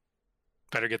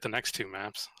 better get the next 2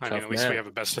 maps. I mean, Tough at least we map. have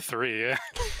a best of 3. Yeah,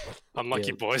 unlucky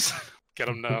Yeah. boys. Get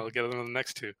them to the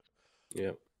next 2.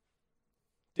 Yeah.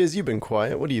 Diz, you've been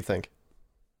quiet. What do you think?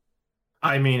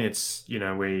 I mean, it's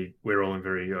we're all in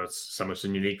very somewhat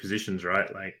in unique positions,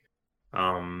 right? Like,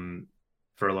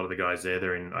 for a lot of the guys there,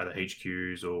 they're in either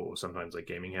HQs or sometimes like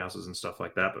gaming houses and stuff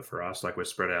like that. But for us, like we're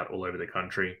spread out all over the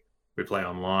country. We play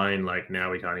online. Like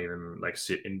now we can't even like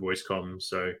sit in voice comms,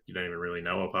 so you don't even really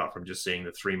know apart from just seeing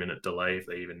the 3-minute delay if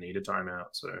they even need a timeout.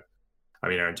 So I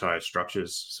mean, our entire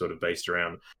structure's sort of based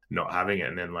around not having it,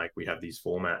 and then like we have these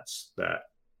formats that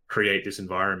create this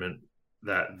environment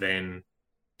that then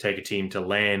take a team to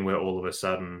LAN where all of a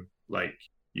sudden like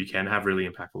you can have really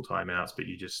impactful timeouts, but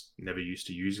you just never used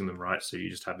to using them, right? So you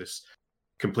just have this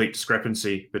complete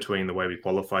discrepancy between the way we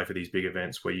qualify for these big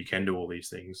events where you can do all these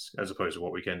things as opposed to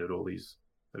what we can do at all these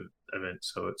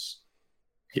events. So it's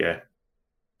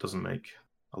doesn't make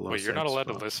a lot of Wait, sense. you're not allowed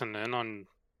to listen in on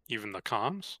even the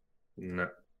comms? No,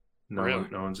 Really?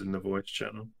 no one's in the voice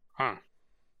channel. Huh?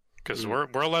 Because we're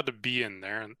allowed to be in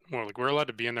there, and we're allowed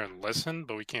to be in there and listen,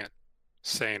 but we can't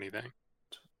say anything.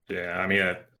 Yeah, I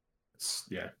mean,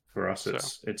 for us,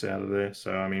 it's out of there.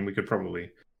 So I mean, we could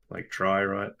probably like try,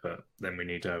 right? But then we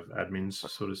need to have admins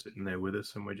sort of sitting there with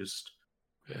us, and we're just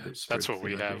That's what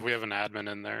we have. We have an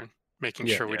admin in there making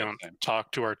sure we don't same.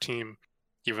 talk to our team,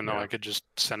 even though Yeah. I could just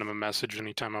send them a message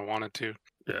anytime I wanted to.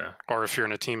 Yeah, Or if you're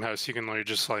in a team house, you can literally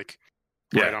just like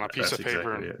yeah, write on a piece of that's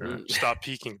paper exactly and it, right? stop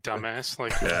peeking, dumbass.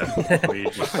 Like, Yeah, we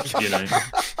just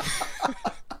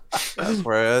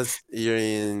For us here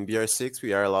in BR6,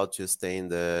 we are allowed to stay in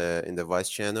the voice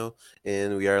channel,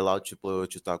 and we are allowed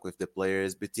to talk with the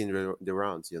players between the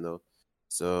rounds.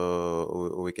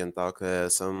 So we can talk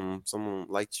some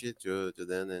light shit to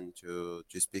them and to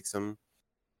speak some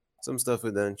stuff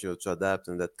with them to adapt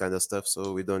and that kind of stuff.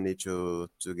 So we don't need to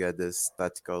get this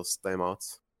tactical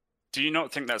timeouts. Do you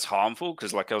not think that's harmful?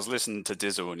 Because like I was listening to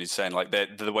Dizzle and he's saying like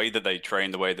the way that they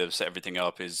train, the way they've set everything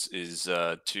up is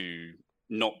to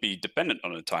not be dependent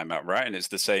on a timeout, right? And it's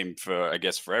the same for, I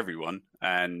guess, for everyone.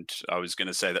 And I was going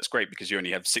to say that's great because you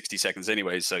only have 60 seconds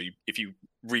anyway. So if you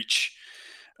reach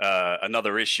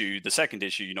another issue, the second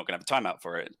issue, you're not going to have a timeout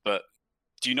for it. But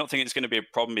do you not think it's going to be a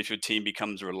problem if your team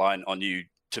becomes reliant on you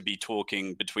to be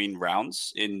talking between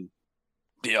rounds in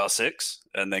BR6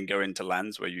 and then go into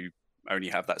LANs where you only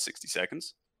have that 60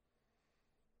 seconds?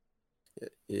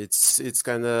 It's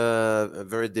kind of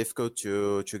very difficult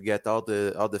to get all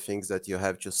the things that you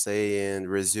have to say and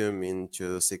resume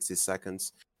into 60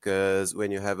 seconds, because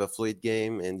when you have a fluid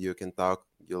game and you can talk,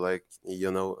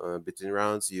 between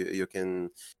rounds, you can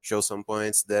show some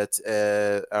points that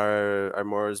are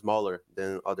more smaller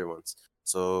than other ones.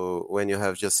 So when you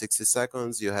have just 60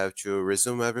 seconds, you have to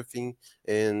resume everything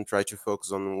and try to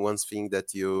focus on one thing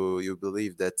that you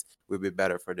believe that will be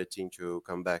better for the team to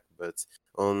come back. But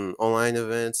on online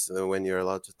events, when you're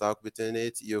allowed to talk between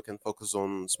it, you can focus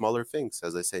on smaller things,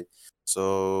 as I said.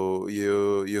 So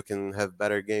you can have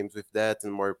better games with that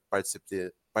and more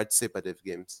participative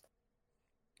games.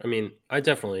 I mean, I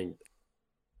definitely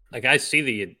I see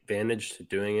the advantage to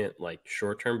doing it like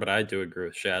short term, but I do agree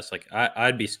with Shas. Like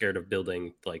I'd be scared of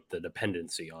building like the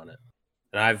dependency on it.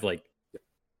 And I've like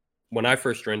when I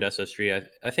first joined SSG,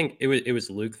 I think it was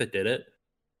Luke that did it,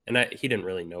 and he didn't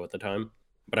really know at the time.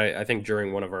 But I think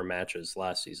during one of our matches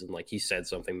last season, like he said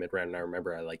something mid round, and I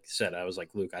remember I was like,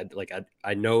 Luke,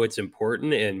 I know it's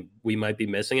important and we might be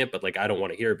missing it, but like I don't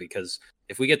want to hear it because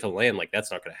if we get to LAN, like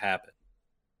that's not going to happen.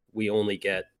 We only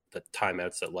get the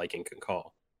timeouts that Lycan can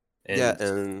call.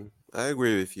 And I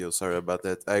agree with you. Sorry about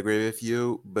that. I agree with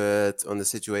you, but on the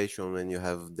situation when you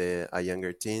have a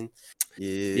younger team,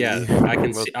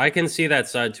 I can see that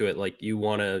side to it. Like you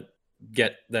want to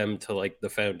get them to like the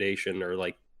foundation or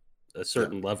like a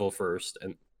certain level first,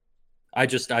 and I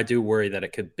do worry that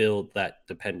it could build that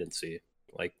dependency,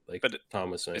 like but Tom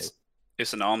was saying.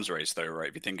 It's an arms race, though, right?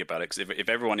 If you think about it, because if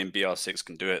everyone in BR6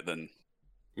 can do it, then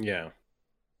yeah,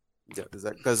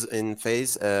 because in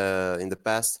FaZe, in the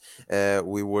past,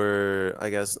 we were, I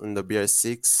guess, in the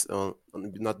BR6,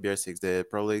 not BR6,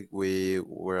 probably we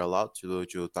were allowed to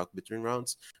talk between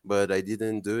rounds, but I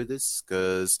didn't do this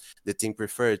because the team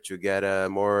preferred to get a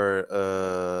more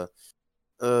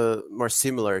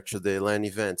similar to the LAN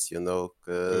events,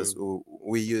 because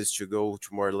we used to go to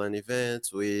more LAN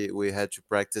events. We had to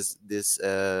practice this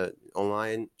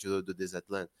online to do this at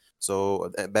LAN.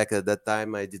 So back at that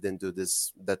time, I didn't do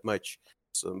this that much.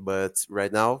 So, but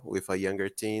right now with a younger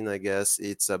team, I guess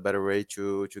it's a better way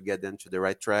to get them to the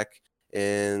right track,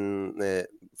 and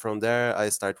from there I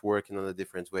start working on a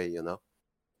different way.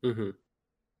 Mm-hmm.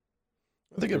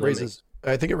 I think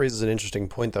it raises an interesting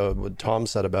point though, what Tom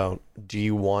said about, do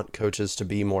you want coaches to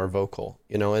be more vocal?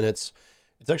 And it's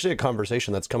actually a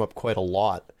conversation that's come up quite a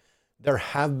lot. There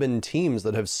have been teams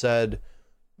that have said,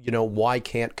 why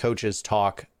can't coaches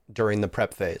talk during the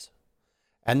prep phase?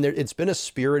 And it's been a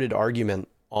spirited argument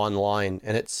online,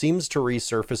 and it seems to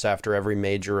resurface after every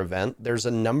major event. There's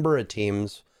a number of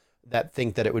teams that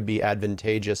think that it would be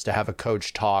advantageous to have a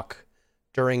coach talk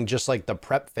during just like the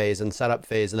prep phase and setup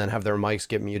phase, and then have their mics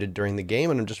get muted during the game.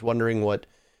 And I'm just wondering what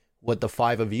the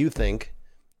five of you think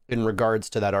in regards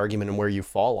to that argument and where you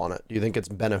fall on it. Do you think it's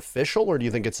beneficial, or do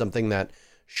you think it's something that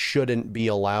shouldn't be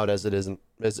allowed as it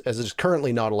is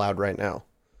currently not allowed right now?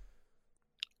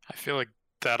 I feel like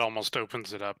that almost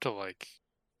opens it up to like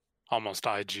almost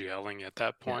IGLing at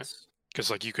that point, because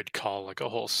like you could call like a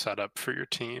whole setup for your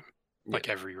team like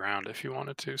every round if you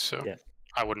wanted to. So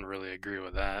I wouldn't really agree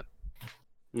with that.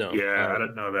 No. Yeah, I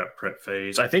don't know about prep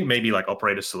phase. I think maybe like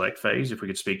operator select phase, if we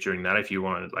could speak during that, if you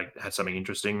wanted like had something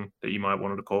interesting that you might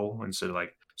wanted to call, instead of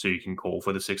like, so you can call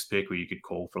for the sixth pick, or you could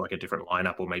call for like a different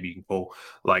lineup, or maybe you can call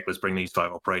like, let's bring these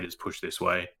 5 operators, push this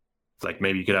way. Like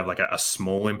maybe you could have like a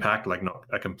small impact, like not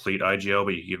a complete IGL,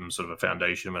 but you give them sort of a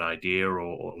foundation of an idea,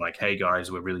 or like, hey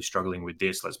guys, we're really struggling with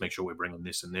this. Let's make sure we're bringing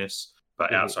this and this.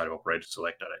 But outside of operator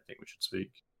select, I don't think we should speak.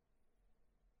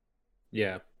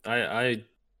 Yeah, I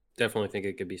definitely think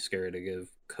it could be scary to give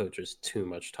coaches too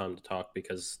much time to talk,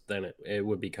 because then it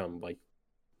would become like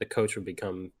the coach would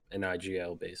become an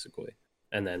IGL basically.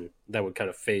 And then that would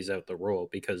kind of phase out the role,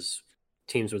 because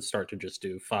teams would start to just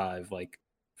do five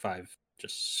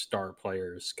just star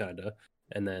players kind of.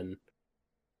 And then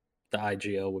the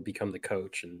IGL would become the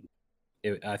coach, and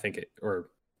or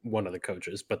one of the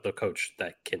coaches, but the coach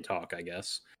that can talk, I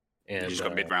guess. And you just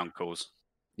got mid-round calls.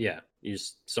 Yeah,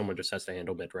 someone just has to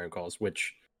handle mid-round calls,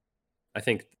 which I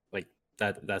think like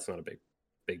that's not a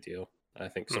big deal. I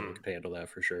think someone could handle that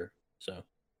for sure. So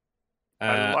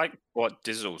I like what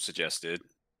Dizzle suggested,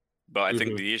 but I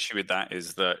think the issue with that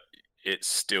is that it's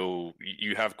still,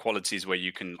 you have qualities where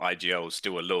you can IGL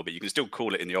still a little bit. You can still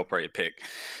call it in the operator pick.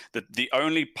 The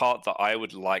only part that I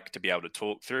would like to be able to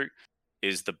talk through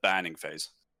is the banning phase,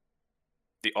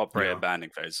 the operator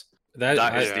banning phase.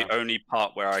 That is the only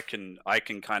part where I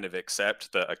can kind of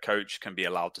accept that a coach can be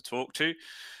allowed to talk to.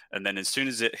 And then as soon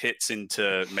as it hits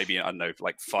into maybe, I don't know,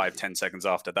 like 5-10 seconds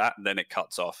after that, then it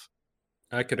cuts off.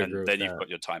 I could agree with that. Then you've got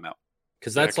your timeout.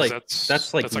 Because that's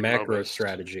like macro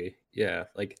strategy. Yeah,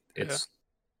 like it's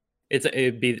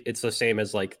the same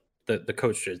as like the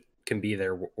coach can be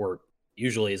there, or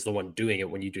usually is the one doing it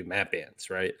when you do map bans,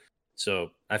 right?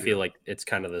 So I feel like it's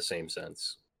kind of the same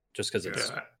sense, just because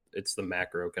it's the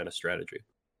macro kind of strategy.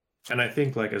 And I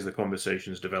think like as the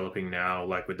conversation is developing now,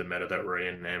 like with the meta that we're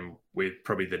in, and with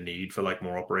probably the need for like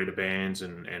more operator bans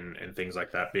and things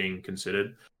like that being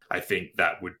considered, I think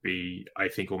that would be,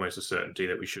 almost a certainty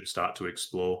that we should start to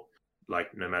explore,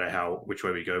 like no matter which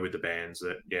way we go with the bans,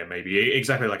 that maybe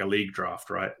exactly like a league draft,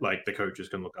 right? Like the coaches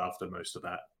can look after most of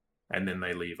that, and then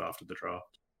they leave after the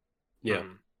draft. Yeah.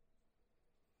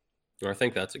 I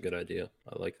think that's a good idea.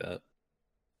 I like that.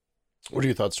 What are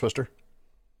your thoughts, Twister?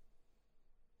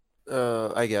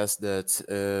 I guess that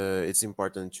it's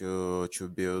important to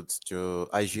build to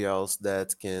IGLs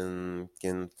that can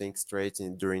think straight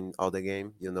during all the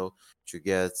game, to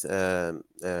get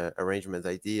arrangement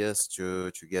ideas,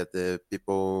 to get the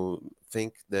people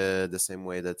think the same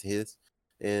way that he is,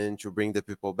 and to bring the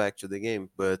people back to the game.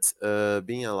 But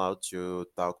being allowed to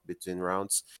talk between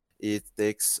rounds, it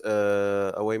takes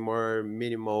away more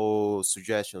minimal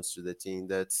suggestions to the team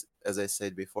that, as I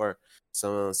said before,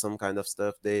 some kind of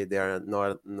stuff they are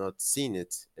not seeing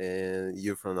it, and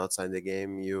you from outside the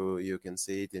game you can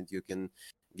see it, and you can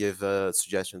give a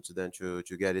suggestion to them to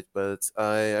get it. But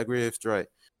I agree with Troy.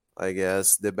 I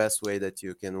guess the best way that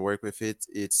you can work with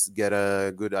it's get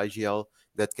a good IGL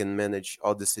that can manage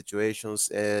all the situations,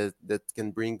 that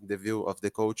can bring the view of the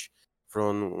coach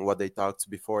from what they talked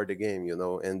before the game,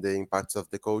 and the impacts of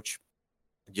the coach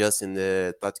just in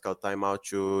the tactical timeout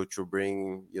to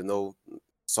bring,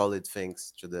 solid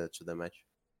things to the match.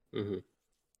 Mm-hmm.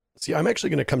 See, I'm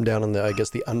actually going to come down on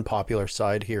the unpopular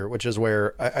side here, which is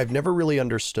where I've never really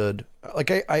understood.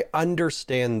 Like, I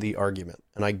understand the argument,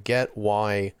 and I get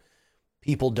why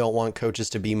people don't want coaches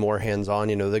to be more hands-on.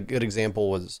 The good example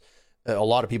was, a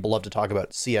lot of people love to talk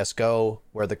about CSGO,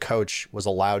 where the coach was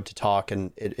allowed to talk,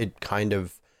 and it kind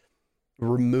of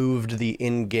removed the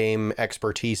in-game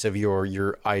expertise of your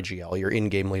IGL, your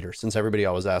in-game leader. Since everybody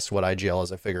always asks what IGL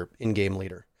is, I figure in-game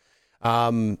leader.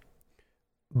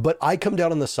 But I come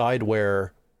down on the side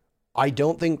where I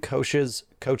don't think coaches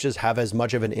have as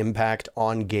much of an impact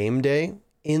on game day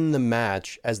in the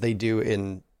match as they do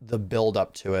in the build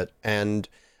up to it. And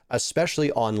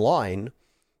especially online,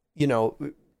 you know,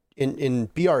 in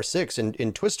BR6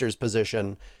 in Twister's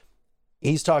position,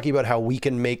 he's talking about how we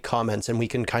can make comments and we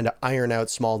can kind of iron out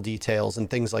small details and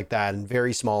things like that in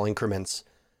very small increments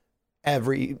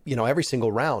every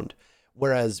single round.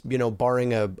 Whereas, you know,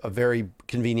 barring a very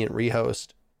convenient rehost,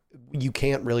 you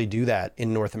can't really do that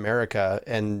in North America.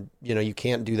 And, you know, you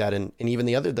can't do that in even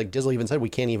the other, like Dizzle even said, we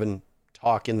can't even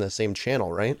talk in the same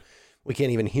channel, right? We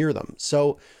can't even hear them.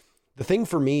 So the thing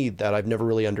for me that I've never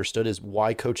really understood is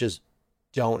why coaches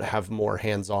don't have more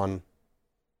hands-on,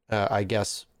 I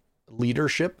guess,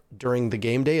 leadership during the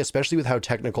game day, especially with how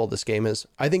technical this game is.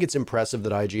 I think it's impressive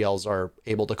that IGLs are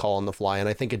able to call on the fly. And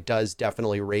I think it does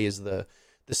definitely raise the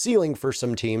ceiling for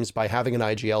some teams by having an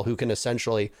IGL who can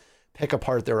essentially pick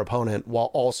apart their opponent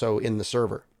while also in the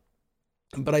server.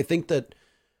 But I think that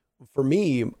for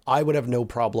me, I would have no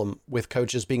problem with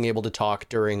coaches being able to talk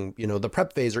during, you know, the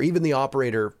prep phase or even the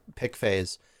operator pick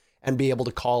phase and be able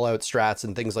to call out strats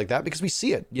and things like that, because we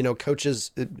see it, you know,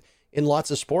 coaches in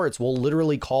lots of sports will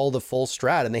literally call the full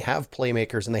strat, and they have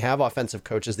playmakers and they have offensive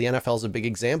coaches. The NFL is a big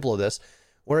example of this,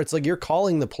 where it's like you're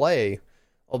calling the play,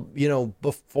 you know,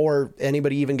 before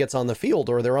anybody even gets on the field,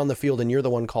 or they're on the field and you're the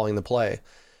one calling the play.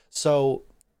 So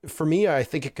for me, I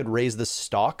think it could raise the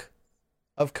stock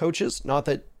of coaches. Not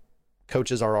that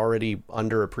coaches are already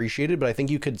underappreciated, but I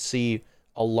think you could see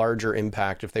a larger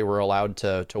impact if they were allowed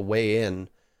to weigh in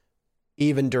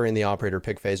even during the operator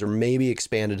pick phase, or maybe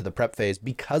expanded to the prep phase,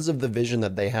 because of the vision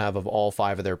that they have of all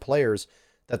 5 of their players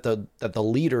that the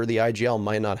leader, the IGL,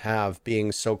 might not have,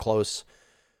 being so close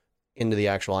into the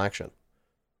actual action.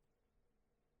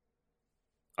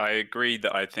 I agree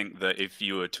that I think that if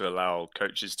you were to allow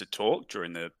coaches to talk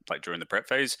during the prep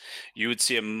phase, you would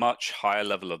see a much higher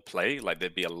level of play. Like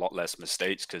there'd be a lot less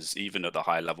mistakes, because even at the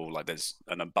high level, like there's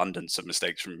an abundance of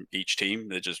mistakes from each team.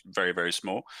 They're just very, very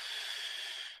small.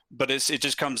 But it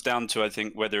just comes down to, I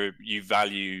think, whether you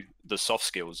value the soft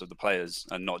skills of the players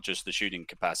and not just the shooting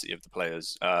capacity of the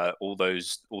players. All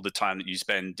the time that you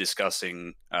spend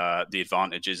discussing the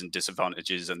advantages and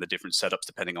disadvantages and the different setups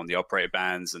depending on the operator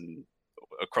bands and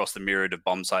across the myriad of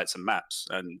bomb sites and maps.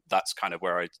 And that's kind of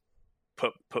where I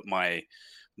put my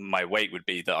weight would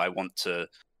be, that I want to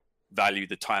value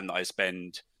the time that I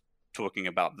spend talking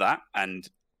about that and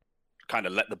kind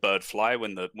of let the bird fly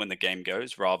when the game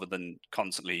goes, rather than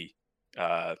constantly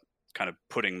kind of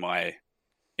putting my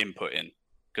input in.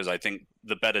 Because I think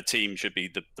the better team should be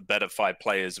the better 5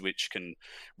 players which can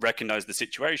recognize the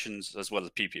situations as well as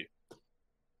PPU.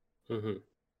 Mm-hmm.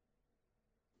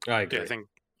 I agree. Yeah, I think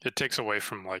it takes away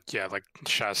from, like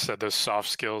Shaz said, those soft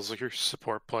skills, like your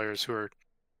support players who are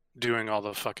doing all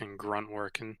the fucking grunt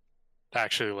work and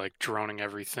actually like droning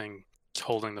everything,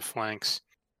 holding the flanks,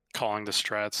 calling the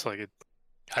strats.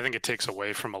 I think it takes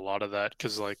away from a lot of that,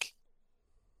 because like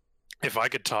if I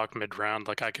could talk mid-round,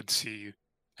 like I could see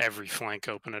every flank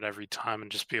open at every time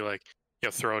and just be like, yo,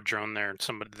 throw a drone there,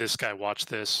 and this guy watch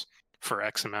this for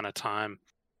X amount of time,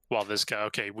 while this guy,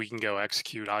 okay, we can go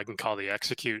execute, I can call the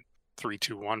execute, 3,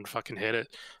 2, 1, fucking hit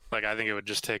it. Like I think it would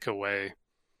just take away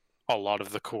a lot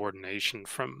of the coordination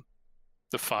from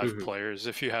the 5 players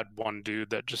if you had one dude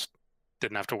that just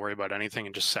didn't have to worry about anything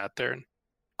and just sat there and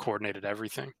coordinated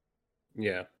everything.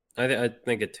 Yeah, I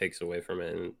think it takes away from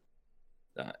it,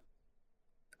 and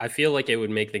I feel like it would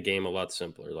make the game a lot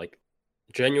simpler. Like,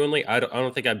 genuinely, I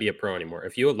don't think I'd be a pro anymore.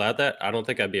 If you allowed that, I don't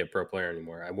think I'd be a pro player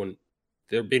anymore. I wouldn't.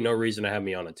 There'd be no reason to have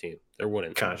me on a team. There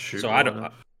wouldn't. Can't shoot. So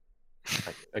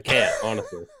I can't,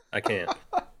 honestly. I can't.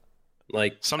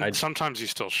 Like sometimes you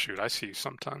still shoot. I see you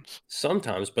sometimes.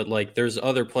 Sometimes, but like there's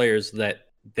other players that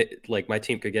like my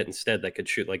team could get instead that could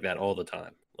shoot like that all the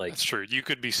time. Like that's true. You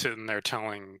could be sitting there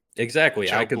telling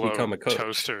exactly. I could become a coach.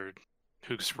 Toaster,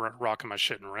 who's rocking my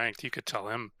shit in ranked. You could tell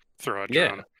him throw a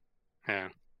drone. Yeah,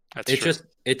 that's true.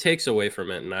 It takes away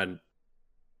from it, and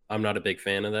I'm not a big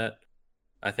fan of that.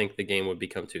 I think the game would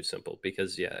become too simple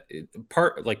because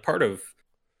part of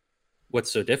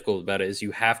what's so difficult about it is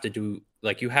you have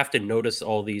to notice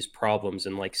all these problems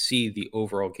and like see the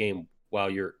overall game while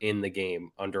you're in the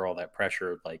game under all that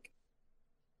pressure. Like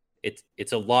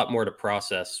it's a lot more to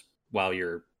process while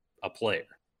you're a player.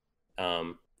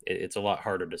 It's a lot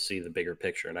harder to see the bigger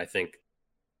picture. And I think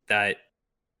that,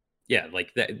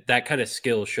 that kind of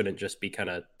skill shouldn't just be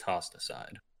kind of tossed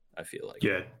aside. I feel like.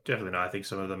 Yeah, definitely not. I think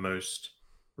some of the most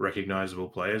recognizable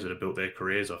players that have built their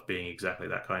careers off being exactly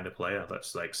that kind of player.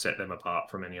 That's like set them apart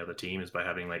from any other team, is by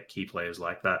having like key players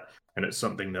like that. And it's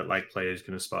something that like players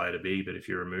can aspire to be. But if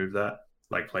you remove that,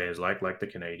 like players like the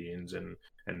Canadians and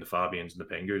the Fabians and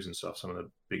the Pengus and stuff, some of the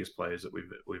biggest players that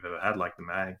we've ever had, like the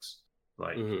Mags,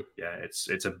 like yeah,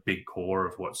 it's a big core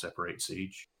of what separates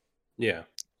Siege. Yeah,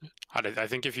 I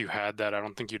think if you had that, I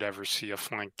don't think you'd ever see a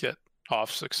flank get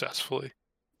off successfully.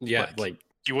 yeah, like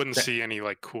you wouldn't see any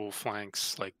like cool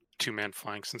flanks, like 2-man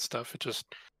flanks and stuff.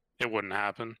 It wouldn't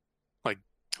happen. Like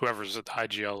whoever's at the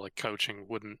IGL like coaching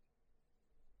wouldn't.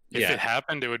 If it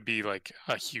happened, it would be like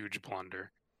a huge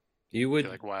blunder. You would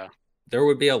be like, wow. There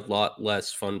would be a lot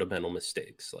less fundamental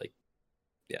mistakes. Like,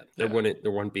 there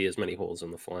wouldn't be as many holes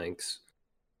in the flanks.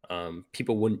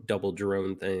 People wouldn't double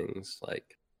drone things.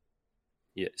 Like,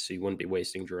 so you wouldn't be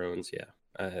wasting drones.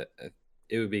 Yeah,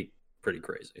 it would be pretty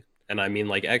crazy. And I mean,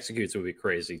 like, executes would be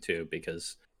crazy too,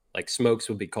 because like smokes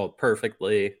would be called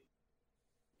perfectly.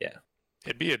 Yeah,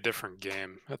 it'd be a different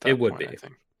game at that point. It would be. I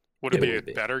think. Would it be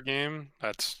a better game?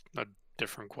 That's a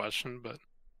different question, but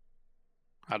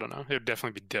I don't know. It would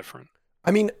definitely be different. I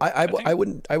mean, I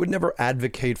would never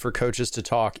advocate for coaches to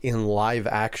talk in live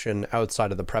action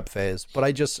outside of the prep phase, but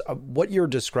I just what you're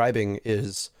describing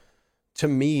is, to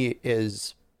me,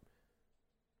 is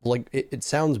like it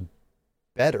sounds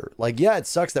better. Like, yeah, it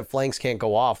sucks that flanks can't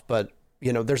go off, but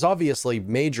you know, there's obviously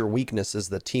major weaknesses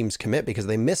that teams commit because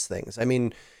they miss things. I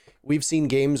mean, we've seen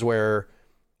games where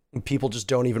people just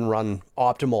don't even run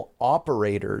optimal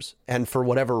operators, and for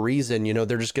whatever reason, you know,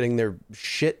 they're just getting their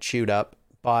shit chewed up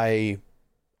by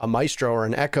a Maestro or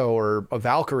an Echo or a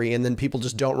Valkyrie, and then people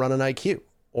just don't run an IQ,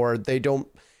 or they don't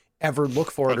ever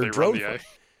look for it or drone for it.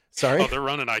 Sorry? Oh, they're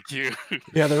running IQ.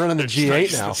 Yeah, they're running the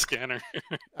G8 now. The scanner.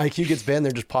 IQ gets banned,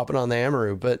 they're just popping on the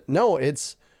Amaru. But no,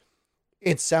 it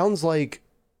sounds like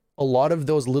a lot of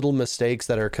those little mistakes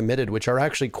that are committed, which are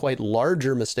actually quite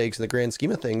larger mistakes in the grand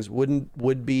scheme of things,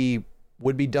 would be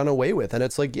done away with. And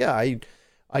it's like, yeah,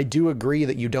 I do agree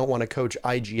that you don't want to coach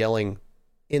IGLing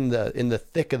in the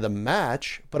thick of the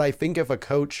match, but I think if a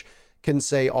coach can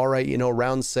say, all right, you know,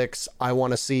 round 6, I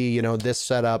want to see, you know, this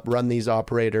setup, run these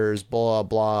operators, blah,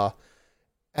 blah,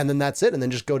 and then that's it, and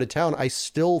then just go to town, I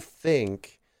still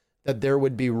think that there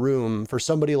would be room for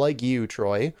somebody like you,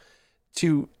 Troy,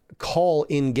 to call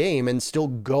in game and still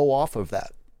go off of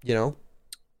that, you know?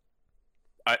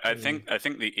 I think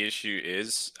the issue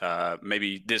is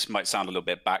maybe this might sound a little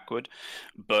bit backward,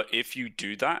 but if you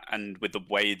do that, and with the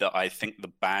way that I think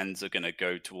the bans are going to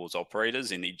go towards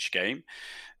operators in each game,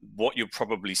 what you'll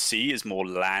probably see is more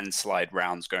landslide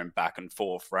rounds going back and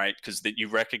forth, right? Because you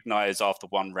recognize after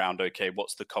one round, okay,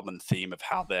 what's the common theme of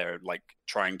how they're like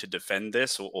trying to defend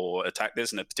this or attack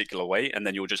this in a particular way, and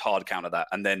then you'll just hard counter that,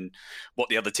 and then what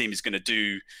the other team is going to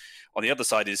do on the other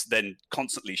side is then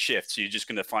constantly shift. So you're just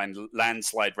going to find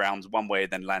landslide rounds one way,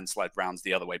 then landslide rounds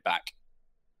the other way back,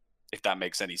 if that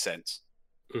makes any sense.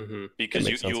 Mm-hmm. Because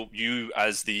you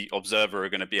as the observer are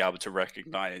going to be able to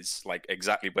recognize like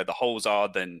exactly where the holes are.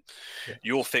 Then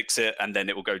you'll fix it, and then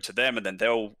it will go to them, and then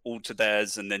they'll alter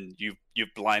theirs, and then you're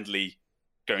blindly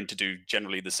going to do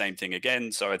generally the same thing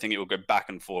again. So I think it will go back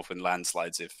and forth in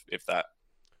landslides if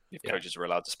coaches are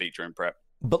allowed to speak during prep.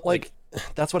 But like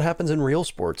that's what happens in real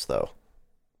sports, though.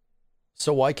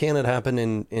 So why can't it happen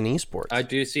in esports? I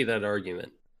do see that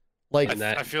argument. Like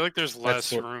I feel like there's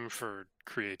less room for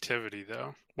creativity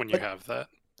though when you have that.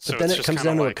 So but then it comes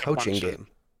down to a coaching game,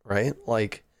 right?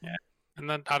 Like, yeah. And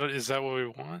then is that what we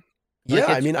want? Yeah,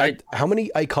 I mean, how many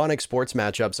iconic sports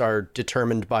matchups are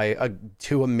determined by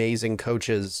two amazing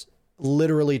coaches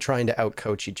literally trying to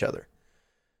outcoach each other?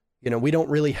 You know, we don't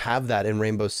really have that in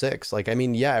Rainbow Six. Like, I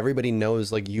mean, yeah, everybody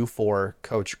knows like U4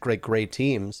 coach great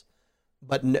teams,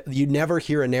 but you never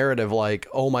hear a narrative like,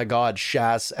 oh my God,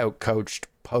 Shas outcoached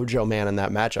Pojo Man in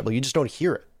that matchup. Like, you just don't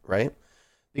hear it, right?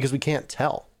 Because we can't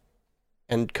tell.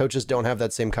 And coaches don't have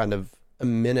that same kind of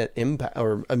immediate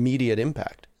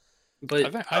impact.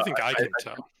 But I think I can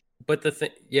tell. But the thing,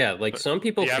 like some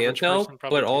people can tell,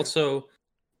 but also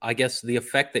I guess the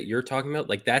effect that you're talking about,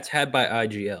 like that's had by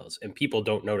IGLs, and people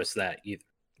don't notice that either.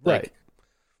 Right.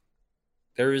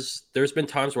 There's been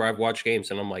times where I've watched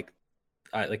games and I'm like,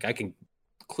 I can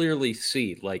clearly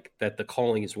see like that the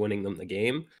calling is winning them the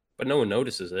game, but no one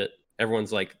notices it.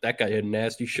 Everyone's like, that guy had a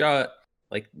nasty shot.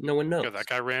 Like no one knows. Yeah, that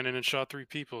guy ran in and shot 3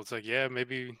 people. It's like, yeah,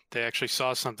 maybe they actually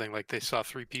saw something. Like they saw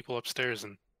 3 people upstairs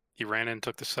and he ran in and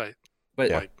took the site. But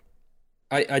like,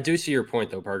 I do see your point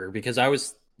though, Parker, because I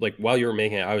was like, while you were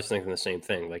making it, I was thinking the same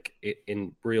thing. Like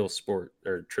in real sport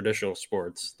or traditional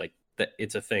sports, like that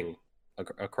it's a thing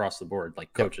across the board.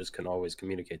 Like coaches can always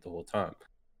communicate the whole time.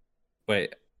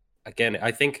 But again,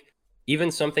 I think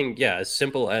even something, yeah, as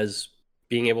simple as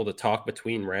being able to talk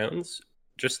between rounds,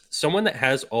 just someone that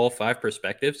has all 5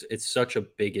 perspectives, it's such a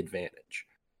big advantage.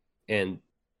 And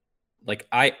like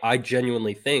I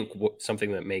genuinely think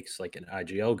something that makes like an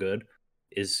IGL good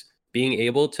is being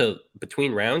able to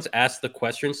between rounds ask the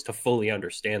questions to fully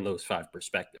understand those 5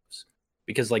 perspectives.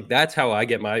 Because like that's how I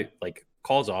get my like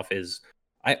calls off is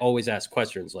I always ask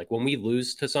questions. Like when we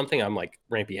lose to something, I'm like,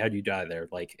 Rampy, how'd you die there?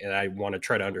 Like, and I want to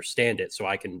try to understand it so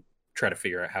I can try to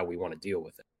figure out how we want to deal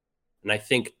with it. And I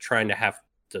think trying to have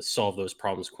to solve those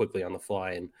problems quickly on the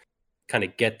fly and kind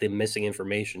of get the missing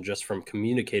information just from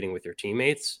communicating with your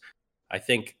teammates, I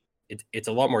think it's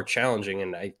a lot more challenging,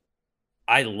 and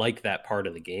I like that part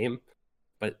of the game.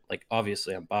 But like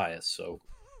obviously I'm biased, so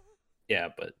yeah.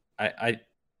 But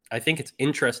I think it's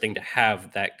interesting to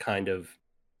have that kind of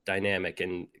dynamic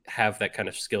and have that kind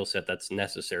of skill set that's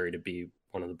necessary to be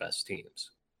one of the best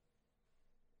teams.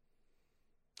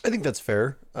 I think that's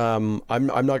fair. I'm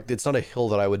not. It's not a hill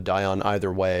that I would die on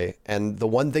either way. And the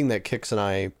one thing that Kix and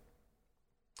I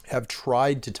have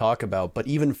tried to talk about, but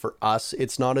even for us,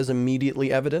 it's not as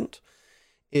immediately evident,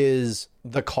 is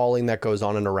the calling that goes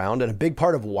on and around. And a big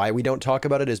part of why we don't talk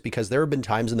about it is because there have been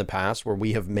times in the past where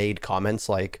we have made comments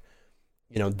like,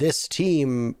 you know, this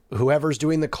team, whoever's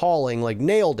doing the calling, like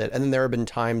nailed it. And then there have been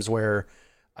times where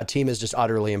a team has just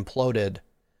utterly imploded,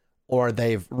 or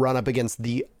they've run up against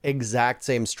the exact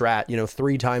same strat, you know,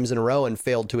 3 times in a row and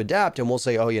failed to adapt. And we'll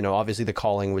say, oh, you know, obviously the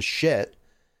calling was shit.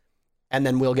 And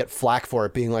then we'll get flack for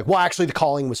it being like, well, actually the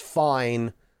calling was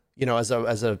fine. You know, as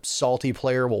a salty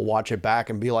player, we'll watch it back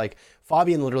and be like,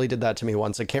 Fabian literally did that to me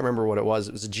once. I can't remember what it was.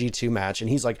 It was a G2 match. And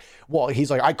he's like,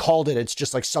 I called it. It's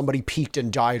just like somebody peaked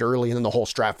and died early and then the whole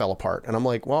strat fell apart. And I'm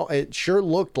like, well, it sure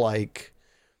looked like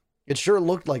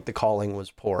the calling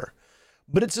was poor.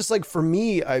 But it's just like, for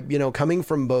me, coming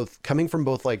from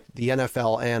both like the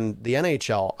NFL and the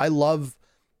NHL, I love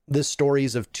the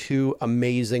stories of 2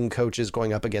 amazing coaches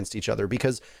going up against each other,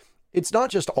 because it's not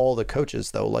just all the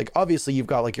coaches though. Like obviously you've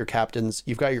got like your captains,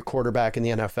 you've got your quarterback in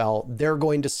the NFL. They're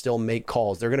going to still make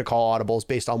calls. They're going to call audibles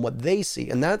based on what they see.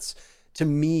 And that's, to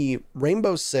me,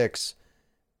 Rainbow Six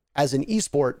as an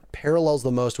esport parallels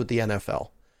the most with the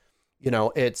NFL. You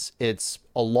know, it's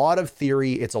a lot of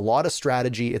theory, it's a lot of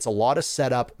strategy, it's a lot of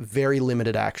setup, very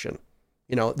limited action.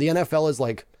 You know, the NFL is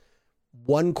like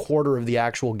 1/4 of the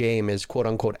actual game is quote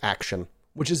unquote action,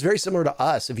 which is very similar to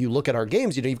us. If you look at our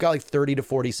games, you know, you've got like 30 to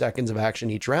 40 seconds of action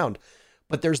each round,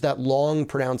 but there's that long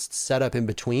pronounced setup in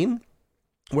between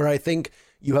where I think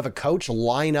you have a coach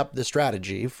line up the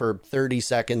strategy for 30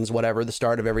 seconds, whatever, the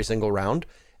start of every single round.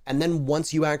 And then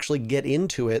once you actually get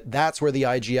into it, that's where the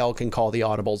IGL can call the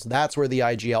audibles. That's where the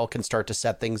IGL can start to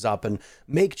set things up and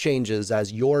make changes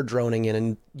as you're droning in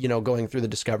and, you know, going through the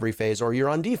discovery phase, or you're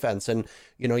on defense and,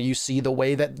 you know, you see the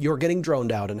way that you're getting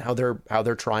droned out and how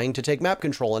they're trying to take map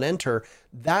control and enter.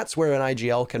 That's where an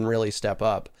IGL can really step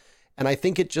up. And I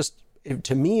think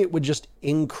to me, it would just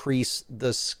increase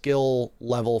the skill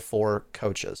level for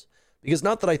coaches. Because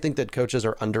not that I think that coaches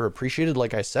are underappreciated,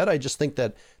 like I said, I just think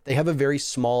that they have a very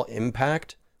small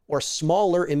impact, or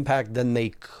smaller impact than they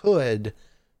could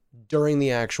during the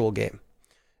actual game.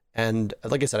 And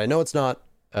like I said, I know it's not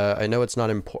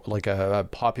like a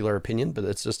popular opinion, but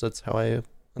it's just that's how I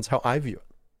view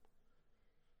it.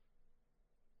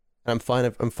 And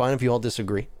I'm fine if you all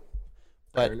disagree.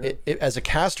 But as a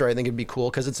caster, I think it'd be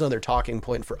cool because it's another talking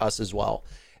point for us as well,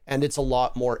 and it's a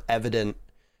lot more evident.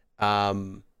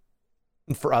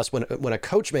 For us when a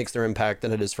coach makes their impact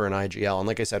than it is for an IGL. And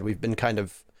like I said, we've been kind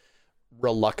of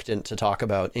reluctant to talk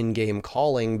about in-game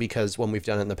calling because when we've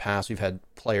done it in the past, we've had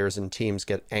players and teams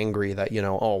get angry that, you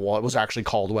know, oh, well, it was actually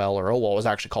called well, or, oh, well, it was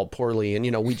actually called poorly. And,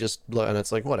 you know, and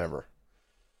it's like, whatever.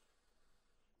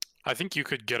 I think you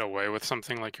could get away with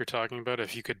something like you're talking about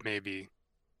if you could maybe,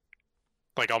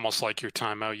 like almost like your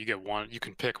timeout, you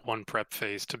can pick one prep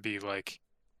phase to be like,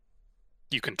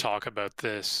 you can talk about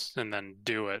this and then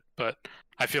do it. But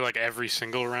I feel like every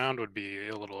single round would be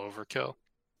a little overkill.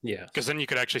 Yeah. Because then you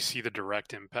could actually see the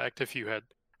direct impact. If you had,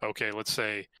 okay, let's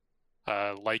say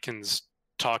Lycan's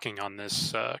talking on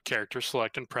this character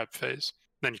select and prep phase,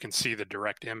 then you can see the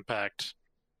direct impact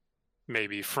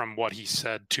maybe from what he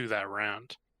said to that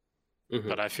round. Mm-hmm.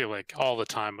 But I feel like all the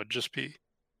time would just be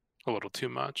a little too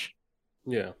much.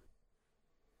 Yeah.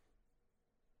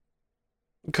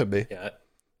 It could be. Yeah.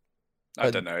 I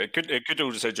don't know. It could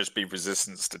also just be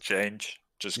resistance to change,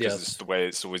 just because it's the way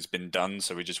it's always been done.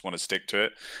 So we just want to stick to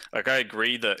it. Like I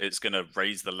agree that it's going to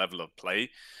raise the level of play,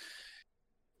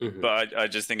 but I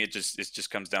just think it just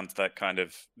comes down to that kind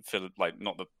of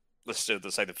let's say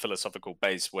the philosophical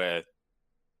base where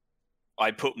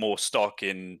I put more stock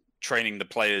in training the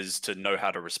players to know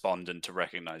how to respond and to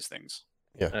recognize things.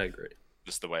 Yeah, I agree.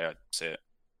 Just the way I see it.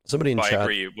 somebody in But I chat.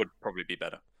 agree, it would probably be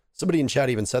better. Somebody in chat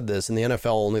even said this. In the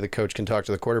NFL, only the coach can talk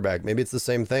to the quarterback. Maybe it's the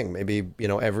same thing. Maybe,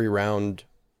 every round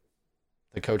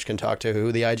the coach can talk to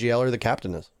who the IGL or the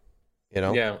captain is.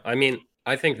 Yeah, I mean,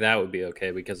 I think that would be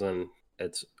okay because then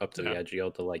it's up to the Yeah.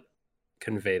 IGL to like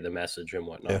convey the message and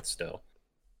whatnot. Yeah. Still,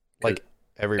 Like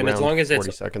every and round, as long as 40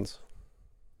 it's seconds.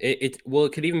 it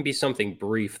could even be something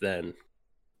brief then.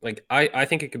 Like I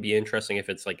think it could be interesting if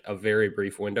it's like a very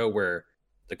brief window where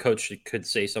the coach could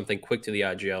say something quick to the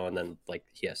IGL and then like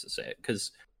he has to say it.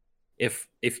 Because if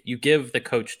you give the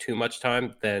coach too much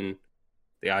time, then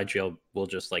the IGL will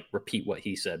just like repeat what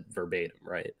he said verbatim,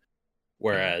 right?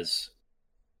 Whereas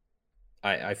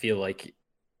I feel like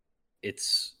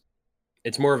it's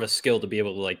more of a skill to be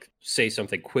able to like say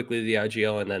something quickly to the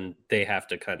IGL and then they have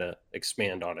to kind of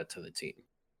expand on it to the team.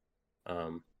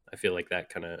 I feel like that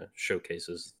kind of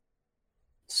showcases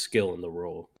skill in the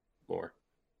role more.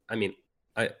 I mean,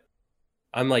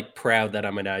 I'm like proud that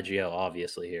I'm an IGL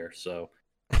obviously here, so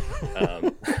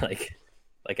like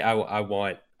I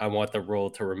want the role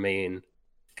to remain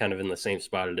kind of in the same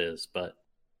spot it is, but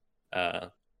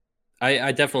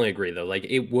I definitely agree though. Like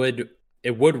it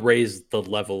would raise the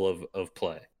level of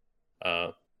play.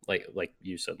 Like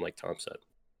you said, like Tom said.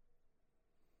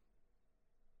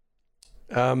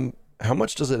 How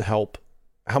much does it help?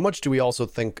 How much do we also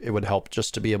think it would help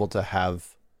just to be able to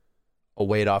have a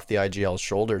weight off the IGL's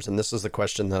shoulders? And this is the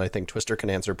question that I think Twister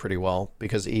can answer pretty well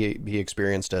because he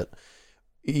experienced it.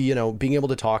 Being able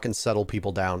to talk and settle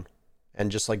people down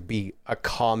and just like be a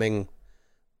calming,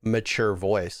 mature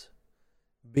voice.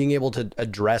 Being able to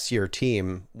address your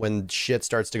team when shit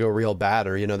starts to go real bad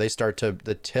or, they start to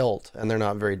the tilt and they're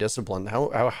not very disciplined.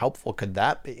 How helpful could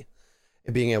that be?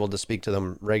 Being able to speak to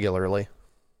them regularly.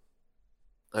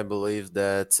 I believe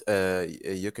that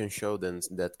you can show them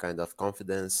that kind of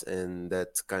confidence and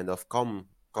that kind of calm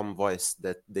voice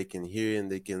that they can hear and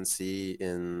they can see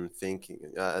and think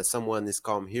someone is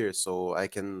calm here, so I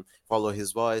can follow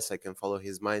his voice, I can follow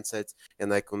his mindset,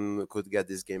 and I could get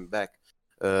this game back.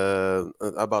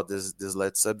 About this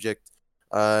last subject,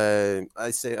 I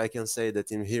can say that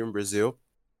here in Brazil,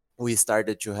 we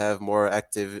started to have more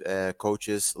active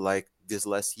coaches like this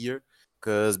last year.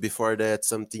 Because before that,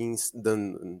 some teams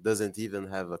doesn't even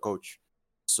have a coach.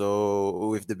 So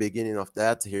with the beginning of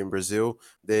that here in Brazil,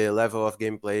 the level of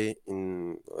gameplay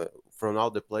from all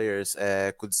the players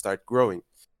could start growing.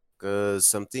 Because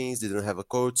some teams didn't have a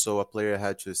coach, so a player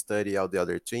had to study all the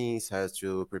other teams, had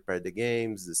to prepare the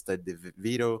games, study the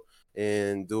video,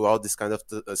 and do all this kind of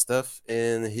stuff,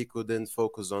 and he couldn't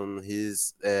focus on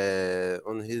his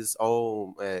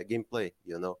own gameplay.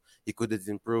 He couldn't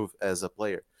improve as a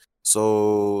player.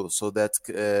 So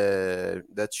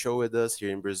that showed us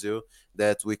here in Brazil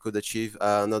that we could achieve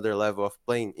another level of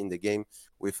playing in the game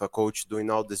with a coach doing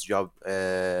all this job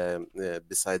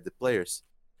beside the players.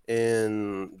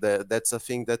 And that's a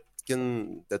thing that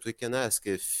we can ask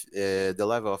if the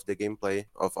level of the gameplay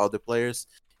of all the players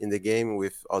in the game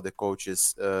with all the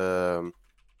coaches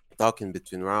talking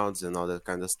between rounds and all that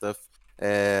kind of stuff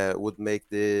would make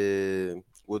the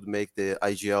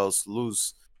IGLs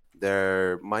lose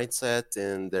their mindset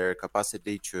and their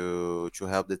capacity to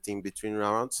help the team between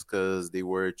rounds because they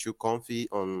were too comfy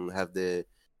on have the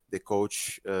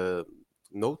coach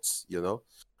notes,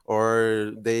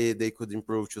 or they could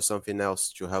improve to something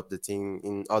else to help the team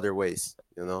in other ways,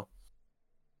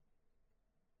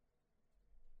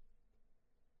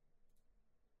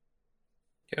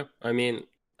 Yeah, I mean,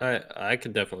 I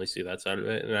could definitely see that side of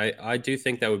it, and I do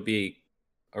think that would be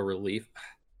a relief.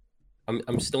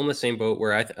 I'm still in the same boat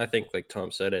where I think like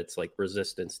Tom said, it's like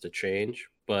resistance to change,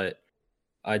 but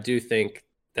I do think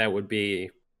that would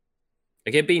be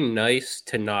like it'd be nice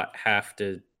to not have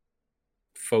to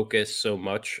focus so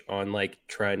much on like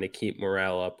trying to keep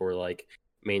morale up or like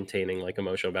maintaining like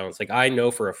emotional balance. Like I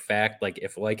know for a fact, like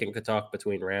if Lycan could talk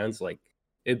between rounds, like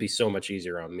it'd be so much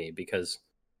easier on me because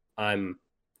I'm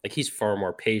like he's far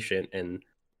more patient and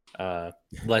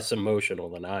less emotional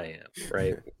than I am,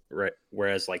 right? Right.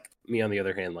 Whereas like me on the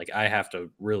other hand, like I have to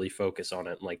really focus on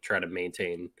it and like try to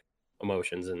maintain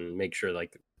emotions and make sure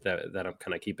like that I'm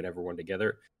kind of keeping everyone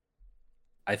together.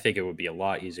 I think it would be a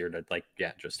lot easier to like,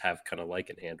 yeah, just have kind of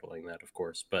Lycan handling that, of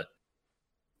course. But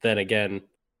then again,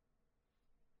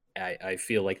 I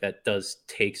feel like that does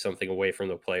take something away from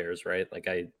the players, right? Like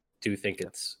I do think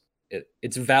it's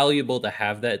valuable to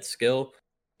have that skill.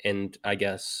 And I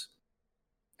guess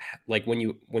like when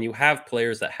you have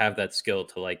players that have that skill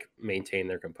to like maintain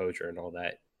their composure and all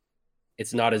that,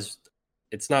 it's not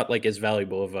like as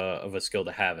valuable of a skill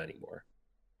to have anymore.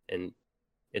 And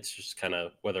It's just kind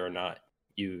of whether or not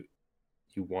you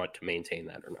want to maintain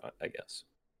that or not, I guess.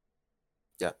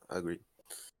 Yeah, I agree.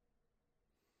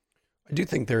 I do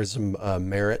think there's some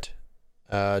merit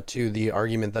to the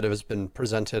argument that has been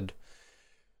presented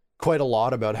quite a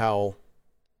lot about how,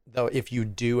 though, if you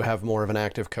do have more of an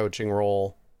active coaching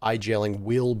role, IGLing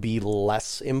will be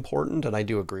less important, and I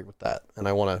do agree with that. And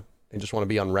I just want to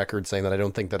be on record saying that I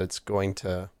don't think that it's going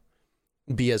to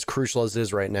be as crucial as it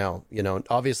is right now. You know,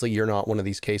 obviously you're not one of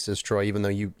these cases, Troy, even though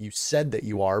you said that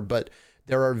you are, but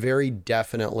there are very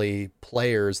definitely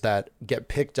players that get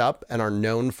picked up and are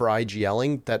known for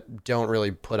IGLing that don't really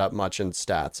put up much in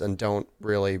stats and don't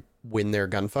really win their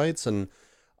gunfights. And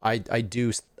I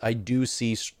do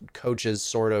see coaches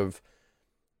sort of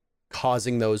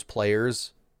causing those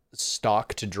players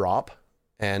stock to drop,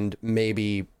 and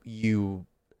maybe you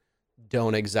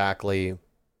don't exactly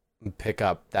pick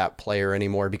up that player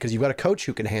anymore because you've got a coach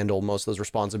who can handle most of those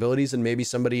responsibilities, and maybe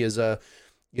somebody is a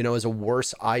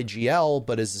worse IGL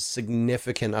but is a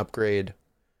significant upgrade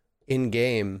in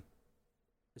game,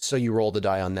 so you roll the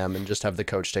die on them and just have the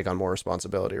coach take on more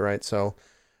responsibility, right? So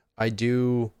I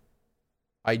do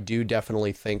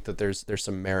definitely think that there's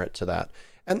some merit to that.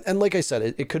 And like I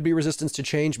said, it could be resistance to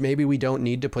change. Maybe we don't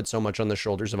need to put so much on the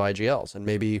shoulders of IGLs, and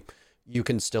maybe you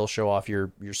can still show off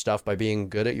your stuff by being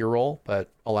good at your role, but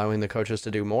allowing the coaches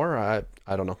to do more, I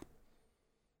don't know.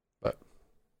 But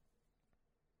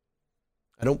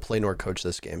I don't play nor coach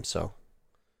this game, so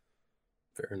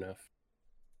Fair enough.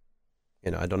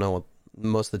 you know, I don't know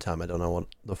most of the time I don't know what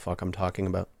the fuck I'm talking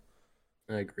about.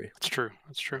 I agree. It's true.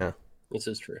 It's true. Yeah. This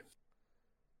is true.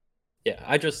 Yeah,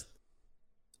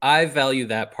 I value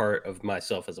that part of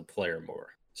myself as a player more.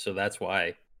 So that's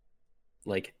why,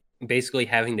 like, basically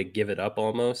having to give it up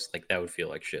almost, like, that would feel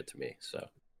like shit to me. So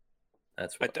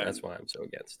that's why I'm so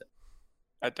against it.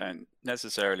 I don't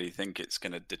necessarily think it's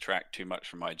going to detract too much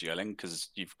from IGLing, because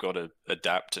you've got to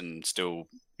adapt and still,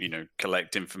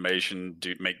 collect information,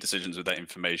 make decisions with that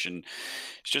information.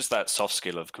 It's just that soft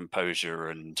skill of composure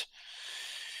and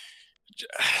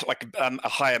like a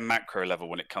higher macro level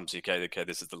when it comes to, okay,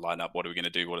 this is the lineup. What are we going to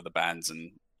do? What are the bans?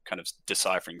 And kind of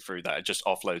deciphering through that. It just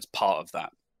offloads part of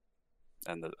that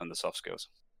and the soft skills.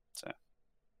 So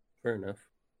Fair enough.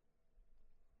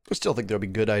 I still think there'll be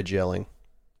good IGLing,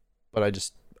 but I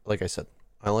just, like I said,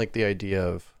 I like the idea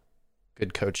of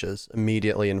good coaches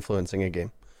immediately influencing a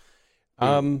game.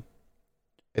 I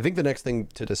think the next thing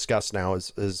to discuss now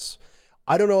is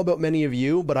I don't know about many of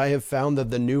you, but I have found that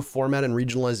the new format and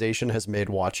regionalization has made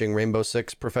watching Rainbow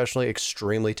Six professionally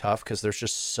extremely tough because there's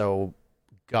just so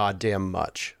goddamn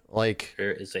much. Like,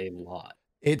 There is a lot.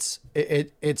 it's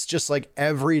just like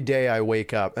every day I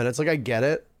wake up and it's like I get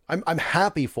it. I'm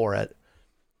happy for it.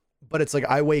 But it's like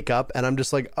I wake up and I'm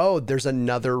just like, oh, there's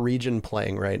another region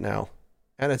playing right now.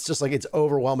 And it's just like, it's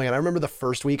overwhelming. And I remember the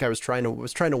first week I was trying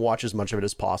to watch as much of it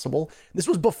as possible. This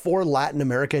was before Latin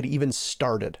America had even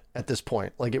started at this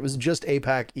point. Like, it was just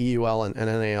APAC, EUL, and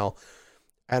NAL.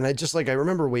 And I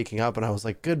remember waking up and I was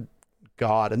like, good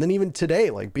God. And then even today,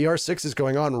 like, BR6 is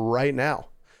going on right now.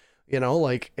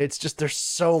 Like, it's just, there's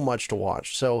so much to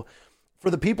watch. So for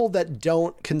the people that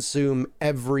don't consume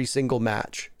every single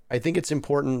match, I think it's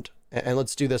important, and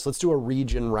let's do this. Let's do a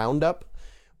region roundup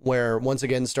where, once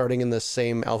again, starting in the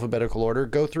same alphabetical order,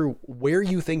 go through where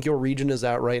you think your region is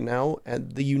at right now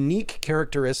and the unique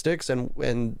characteristics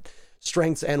and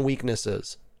strengths and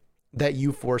weaknesses that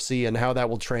you foresee and how that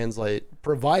will translate,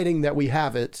 providing that we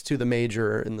have it, to the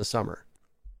major in the summer.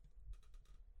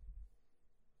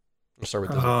 We'll start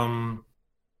with this.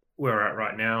 Where we're at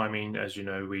right now, I mean, as you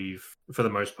know, we've, for the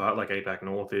most part, like APAC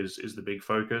North is the big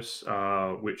focus,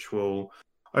 which will,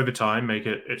 over time, make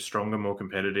it stronger, more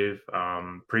competitive.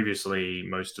 Previously,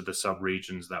 most of the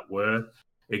sub-regions that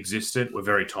existed were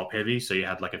very top-heavy, so you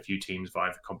had like a few teams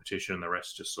vying for competition and the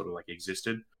rest just sort of like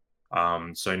existed.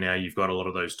 So now you've got a lot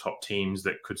of those top teams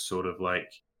that could sort of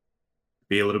like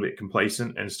be a little bit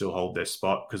complacent and still hold their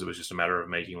spot because it was just a matter of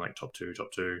making like top two.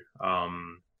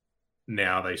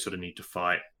 Now they sort of need to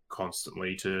fight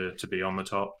constantly to be on the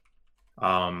top.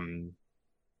 I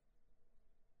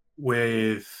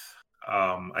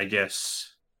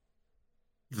guess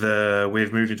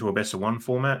we've moved into a best of one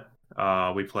format.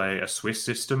 We play a Swiss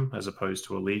system as opposed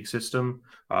to a league system,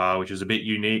 which is a bit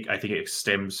unique. I think it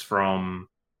stems from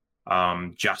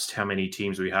just how many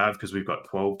teams we have, because we've got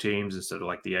 12 teams instead of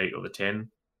like the 8 or the 10.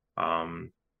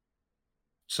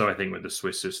 So I think with the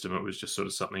Swiss system, it was just sort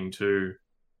of something to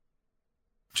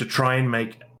try and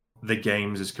make the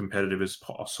games as competitive as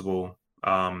possible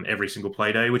every single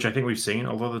play day, which I think we've seen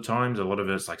a lot of the times. A lot of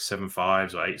it's like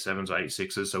 7-5s or 8-7s or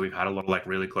 8-6s. So we've had a lot of like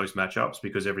really close matchups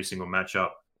because every single matchup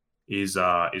is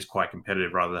quite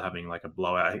competitive rather than having like a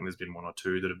blowout. I think there's been one or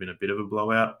two that have been a bit of a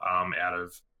blowout out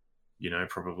of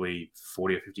probably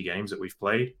 40 or 50 games that we've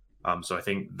played. So I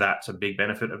think that's a big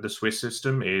benefit of the Swiss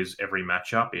system is every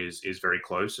matchup is very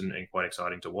close and quite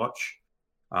exciting to watch.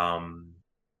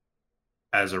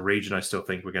 As a region, I still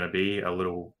think we're going to be a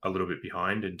little bit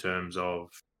behind in terms of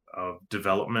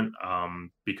development,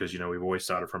 because we've always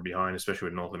started from behind, especially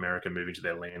with North America moving to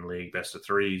their LAN league best of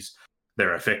threes.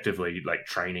 They're effectively like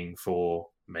training for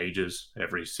majors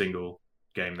every single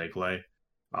game they play.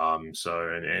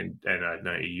 So and I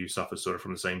know EU suffers sort of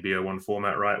from the same BO1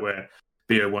 format, right, where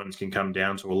BO1s can come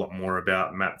down to a lot more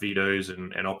about map vetoes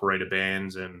and operator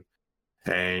bans and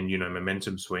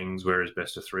momentum swings, whereas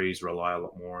best of threes rely a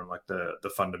lot more on like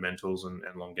the fundamentals and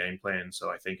long game plans. So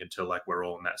I think until like we're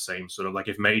all in that same sort of like,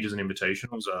 if majors and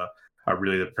invitationals are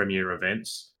really the premier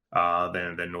events,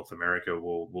 then North America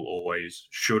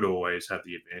should always have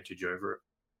the advantage over it.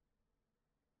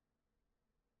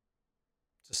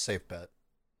 It's a safe bet.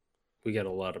 We got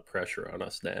a lot of pressure on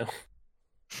us now.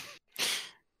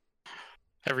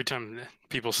 Every time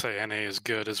people say NA is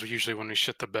good is usually when we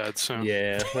shit the bed. So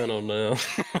yeah, I don't know.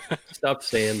 Stop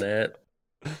saying that.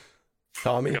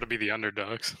 Tommy, got to be the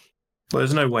underdogs. Well,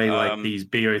 there's no way like these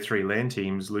BO3 LAN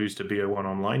teams lose to BO1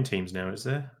 online teams now, is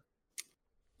there?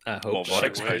 I hope so.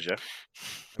 Exposure.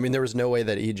 I mean, there was no way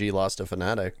that EG lost to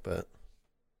Fnatic, but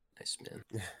nice,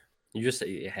 man. You just said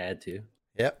you had to.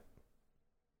 Yep.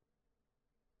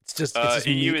 It's just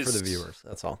EU meat for the viewers.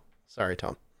 That's all. Sorry,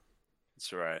 Tom.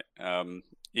 That's right.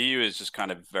 EU is just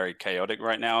kind of very chaotic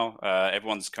right now.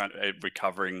 Everyone's kind of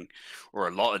recovering, or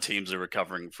a lot of teams are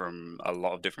recovering from a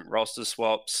lot of different roster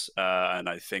swaps. And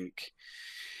I think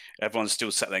everyone's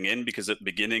still settling in, because at the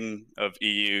beginning of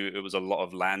EU, it was a lot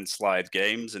of landslide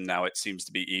games, and now it seems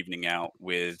to be evening out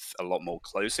with a lot more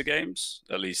closer games,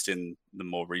 at least in the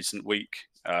more recent week.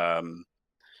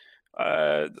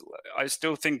 I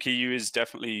still think EU has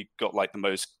definitely got like the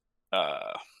most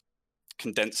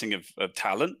condensing of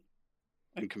talent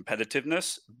and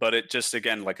competitiveness, but it just,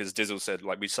 again, like as Dizzle said,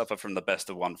 like we suffer from the best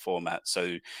of one format.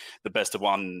 So the best of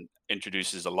one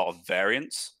introduces a lot of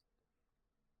variance.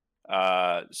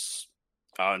 I'm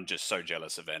just so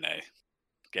jealous of NA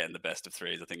getting the best of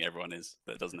threes. I think everyone is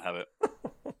that doesn't have it.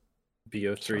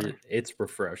 BO3, it's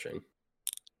refreshing.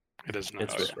 It is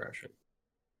nice. It's refreshing.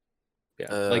 Yeah,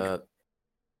 I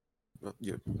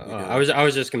I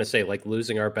was just gonna say, like,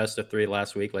 losing our best of three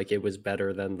last week, like it was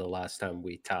better than the last time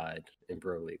we tied in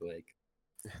Pro League. Like,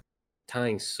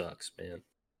 tying sucks, man.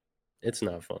 It's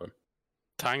not fun.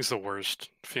 Tying's the worst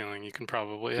feeling you can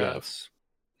probably have. Yes.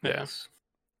 Yeah. Yes.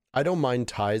 I don't mind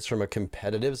ties from a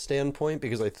competitive standpoint,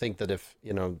 because I think that if,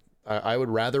 I would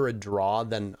rather a draw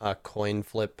than a coin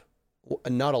flip,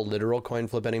 not a literal coin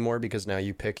flip anymore, because now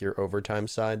you pick your overtime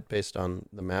side based on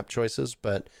the map choices.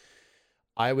 But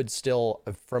I would still,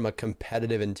 from a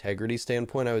competitive integrity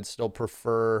standpoint, I would still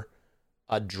prefer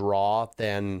a draw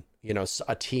than,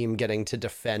 a team getting to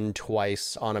defend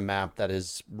twice on a map that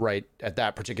is right at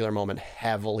that particular moment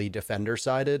heavily defender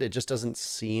sided. It just doesn't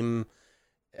seem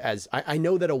as, I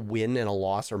know that a win and a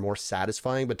loss are more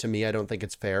satisfying, but to me, I don't think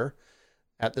it's fair.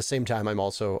 At the same time, I'm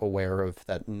also aware of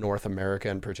that North America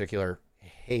in particular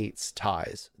hates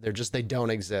ties. They don't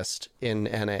exist in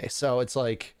NA. So it's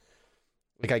like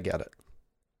I get it.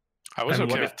 I was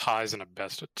okay with ties in a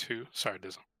best of two. Sorry,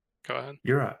 Dizzle. Go ahead.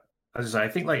 You're right. I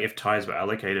think like if ties were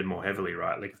allocated more heavily,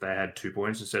 right? Like if they had 2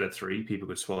 points instead of 3, people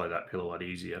could swallow that pill a lot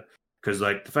easier. Because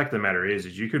like the fact of the matter is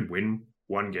you could win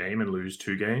 1 game and lose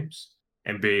 2 games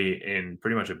and be in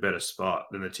pretty much a better spot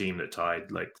than the team that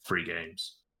tied like 3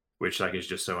 games, which like is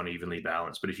just so unevenly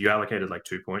balanced. But if you allocated like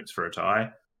 2 points for a tie,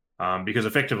 because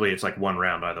effectively it's like 1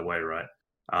 round either way, right?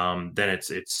 Then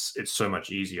it's so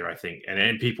much easier, I think,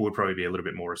 and people would probably be a little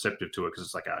bit more receptive to it, because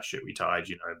it's like, shit, we tied,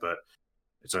 but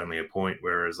it's only a point.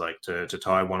 Whereas like to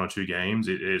tie 1 or 2 games,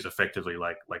 it is effectively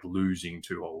like losing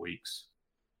 2 whole weeks.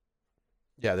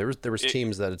 Yeah, there was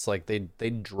teams that it's like they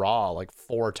draw like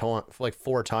 4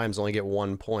 times, only get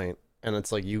 1 point, and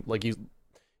it's like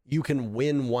you can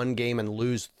win 1 game and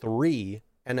lose 3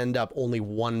 and end up only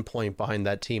 1 point behind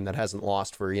that team that hasn't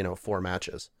lost for 4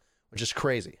 matches, which is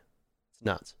crazy. It's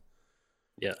nuts.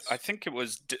 Yes, I think it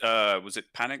was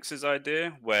it Panix's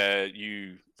idea where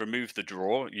you remove the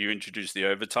draw, you introduce the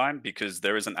overtime, because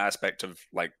there is an aspect of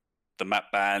like the map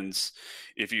bans.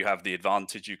 If you have the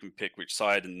advantage, you can pick which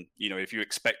side, and if you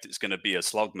expect it's going to be a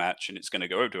slog match and it's going to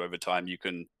go to overtime, you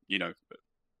can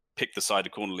pick the side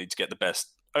accordingly to get the best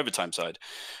overtime side.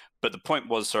 But the point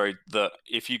was, that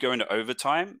if you go into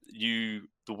overtime, the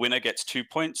winner gets 2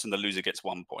 points and the loser gets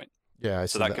 1 point. Yeah, I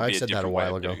said that a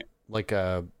while ago. Like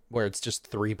where it's just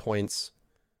 3 points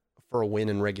for a win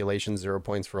in regulation, 0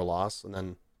 points for a loss, and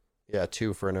then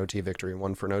 2 for an OT victory and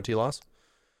 1 for an OT loss.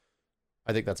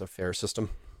 I think that's a fair system.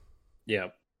 Yeah.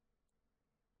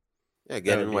 Yeah,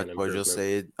 getting be what an Bojo improvement.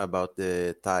 said about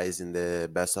the ties in the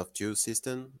best of two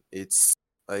system, it's,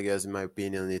 I guess, in my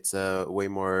opinion, it's way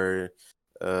more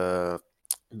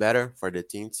better for the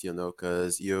teams,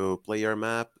 because you play your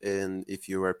map, and if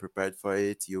you are prepared for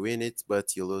it, you win it,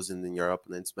 but you lose in your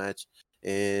opponent's match,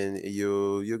 and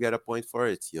you get a point for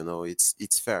it.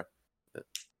 It's fair.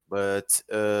 But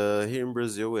here in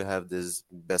Brazil, we have this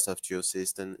best of two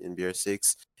system in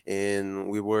BR6, and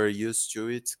we were used to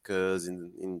it because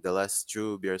in the last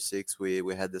two BR6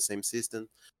 we had the same system,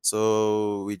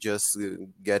 so we just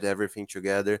get everything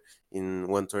together in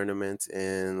one tournament,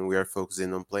 and we are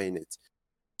focusing on playing it.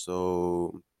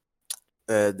 So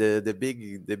the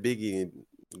big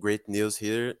great news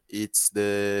here, it's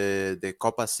the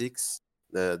Copa 6,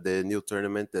 the new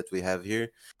tournament that we have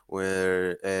here,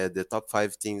 where the top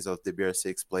 5 teams of the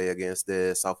BR6 play against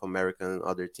the South American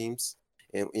other teams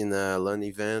in a LAN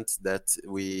event that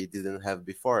we didn't have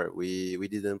before. We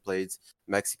didn't play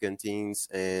Mexican teams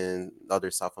and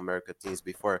other South America teams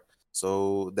before.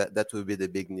 So that will be the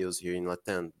big news here in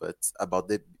Latam. But about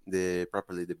the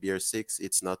BR6,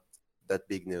 it's not that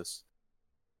big news.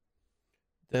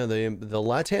 Yeah, the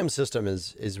LATAM system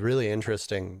is really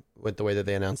interesting with the way that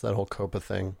they announced that whole Copa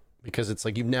thing, because it's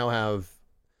like you now have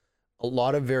a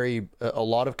lot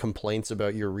of complaints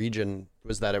about your region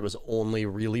was that it was only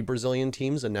really Brazilian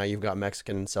teams, and now you've got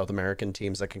Mexican and South American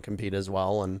teams that can compete as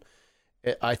well. And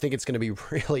I think it's going to be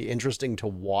really interesting to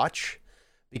watch,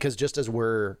 because just as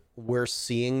we're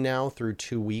seeing now through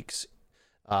 2 weeks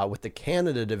with the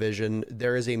Canada division,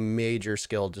 there is a major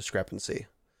skill discrepancy.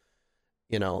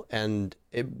 And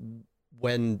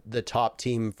when the top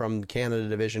team from the Canada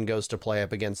division goes to play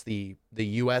up against the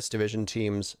US division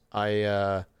teams,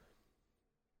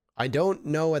 I don't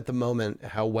know at the moment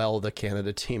how well the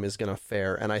Canada team is going to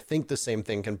fare. And I think the same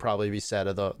thing can probably be said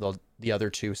of the other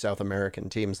 2 South American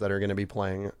teams that are going to be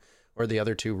playing, or the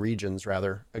other 2 regions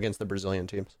rather, against the Brazilian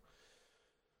teams.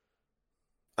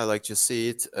 I like to see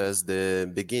it as the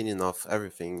beginning of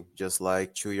everything, just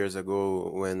like 2 years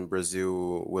ago when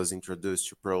Brazil was introduced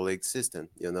to Pro League system.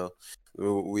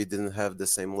 We didn't have the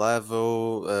same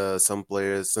level. Some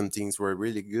players, some teams were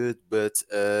really good, but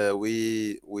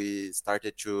we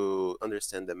started to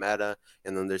understand the meta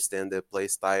and understand the play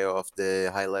style of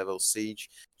the high level Siege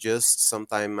just some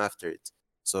time after it.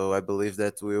 So I believe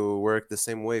that we will work the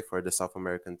same way for the South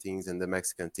American teams and the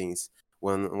Mexican teams.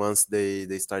 Once they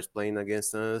start playing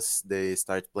against us, they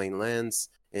start playing lands,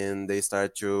 and they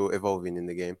start to evolving in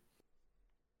the game.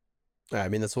 I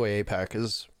mean, that's the way APAC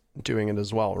is doing it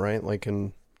as well, right? Like,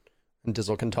 and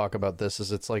Dizzle can talk about this,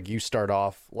 is it's like you start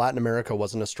off, Latin America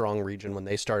wasn't a strong region when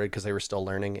they started because they were still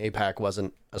learning. APAC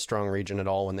wasn't a strong region at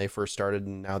all when they first started,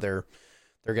 and now they're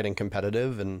getting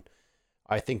competitive. And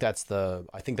I think that's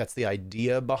the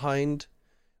idea behind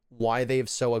why they've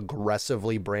so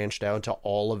aggressively branched out to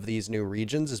all of these new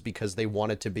regions, is because they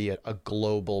want it to be a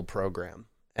global program.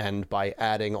 And by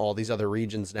adding all these other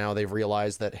regions now, they've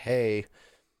realized that, hey,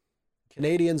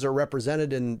 Canadians are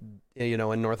represented in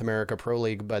North America Pro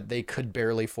League, but they could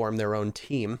barely form their own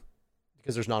team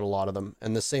because there's not a lot of them.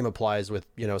 And the same applies with,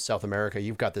 South America.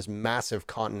 You've got this massive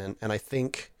continent, and I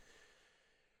think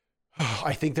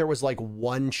there was like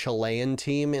one Chilean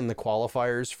team in the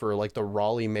qualifiers for like the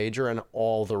Raleigh Major, and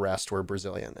all the rest were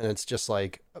Brazilian. And it's just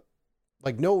like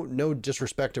no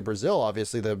disrespect to Brazil.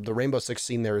 Obviously the Rainbow Six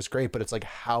scene there is great, but it's like,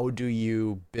 how do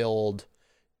you build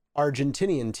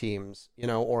Argentinian teams,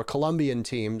 or Colombian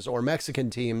teams or Mexican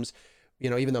teams,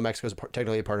 even though Mexico is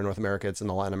technically a part of North America, it's in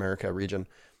the Latin America region.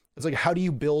 It's like, how do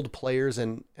you build players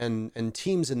and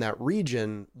teams in that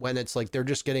region when it's like they're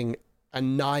just getting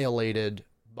annihilated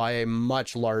by a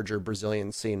much larger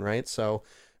Brazilian scene, right? So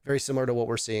very similar to what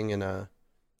we're seeing in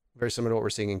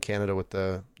Canada with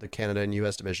the Canada and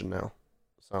US division now.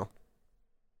 So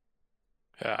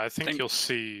yeah, I think you'll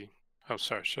see. Oh,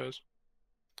 sorry, Shows.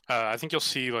 I think you'll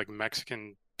see like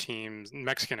Mexican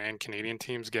and Canadian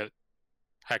teams get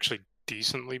actually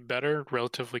decently better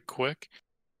relatively quick.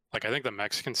 Like, I think the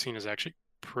Mexican scene is actually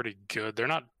pretty good. They're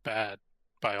not bad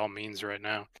by all means right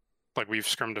now. Like, we've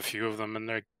scrimmed a few of them, and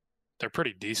they're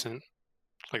pretty decent.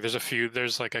 Like,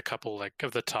 there's like a couple like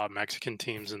of the top Mexican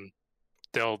teams, and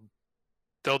they'll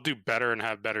do better and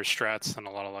have better strats than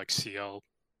a lot of like CL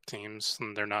teams.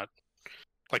 And they're not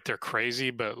like they're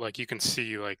crazy, but like you can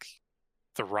see like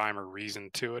the rhyme or reason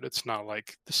to it. It's not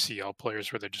like the CL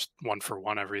players where they're just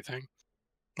 1-for-1 everything.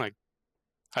 Like,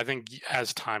 I think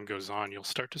as time goes on, you'll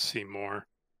start to see more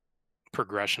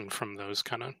progression from those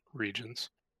kind of regions.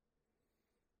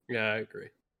 Yeah, I agree.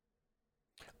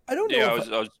 I don't know. Yeah,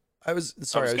 If I was I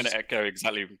sorry. was I going was to echo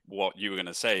exactly what you were going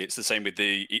to say. It's the same with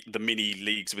the mini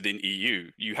leagues within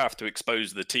EU. You have to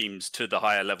expose the teams to the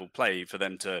higher level play for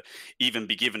them to even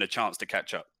be given a chance to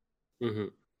catch up. Mm-hmm.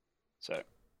 So,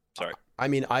 sorry. I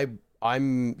mean,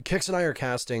 I'm Kix and I are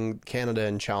casting Canada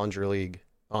and Challenger League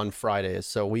on Fridays,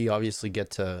 so we obviously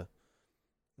get to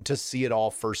see it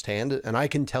all firsthand. And I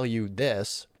can tell you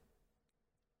this: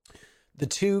 the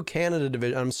two Canada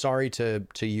division. I'm sorry to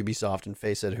Ubisoft and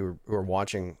Faceit who are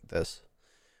watching this,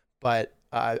 but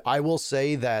I will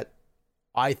say that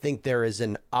I think there is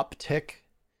an uptick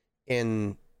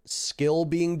in skill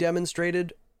being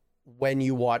demonstrated when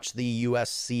you watch the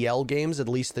USCL games, at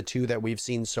least the two that we've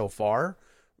seen so far,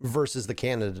 versus the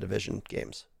Canada division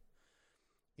games.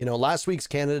 You know, last week's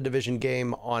Canada division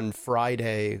game on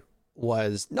Friday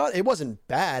was not, it wasn't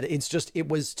bad. It's just, it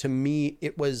was, to me,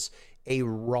 it was a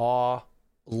raw,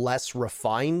 less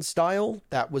refined style.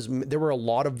 There were a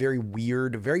lot of very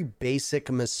weird, very basic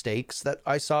mistakes that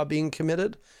I saw being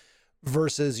committed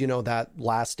versus, you know, that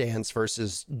Last Dance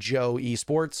versus Joe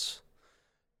Esports,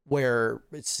 where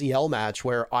it's CL match,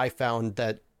 where I found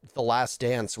that the Last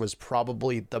Dance was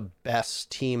probably the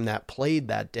best team that played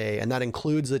that day. And that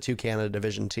includes the two Canada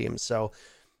division teams. So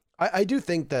I do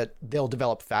think that they'll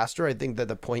develop faster. I think that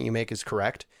the point you make is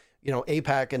correct. You know,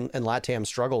 APAC and LATAM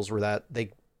struggles were that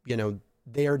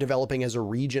they are developing as a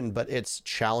region, but it's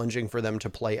challenging for them to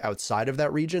play outside of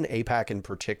that region, APAC in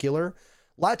particular.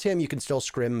 LATAM, you can still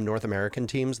scrim North American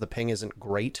teams. The ping isn't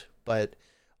great, but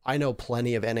I know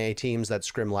plenty of NA teams that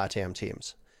scrim LATAM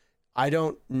teams. I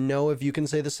don't know if you can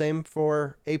say the same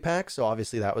for APAC, so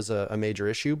obviously that was a major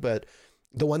issue, but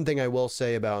the one thing I will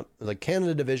say about the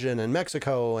Canada division and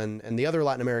Mexico and the other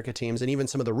Latin America teams and even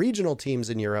some of the regional teams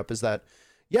in Europe is that,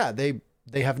 yeah, they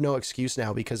have no excuse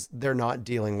now because they're not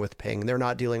dealing with ping. They're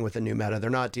not dealing with a new meta. They're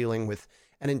not dealing with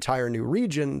an entire new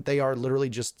region. They are literally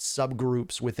just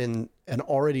subgroups within an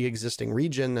already existing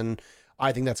region, and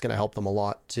I think that's going to help them a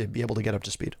lot to be able to get up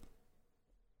to speed.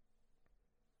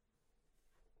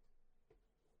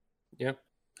 Yeah,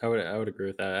 I would agree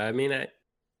with that. I mean, I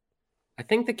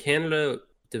think the Canada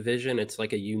division, it's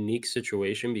like a unique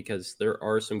situation because there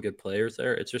are some good players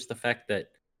there. It's just the fact that,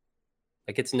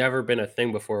 like, it's never been a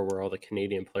thing before where all the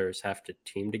Canadian players have to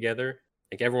team together.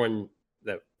 Like, everyone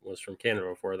that was from Canada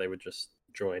before, they would just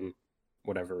join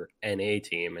whatever NA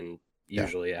team, and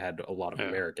usually it had a lot of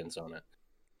Americans on it.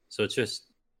 So it's just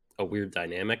a weird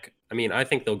dynamic. I mean, I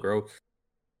think they'll grow.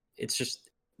 It's just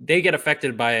they get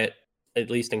affected by it, at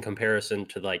least in comparison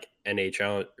to like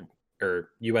NHL or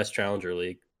US Challenger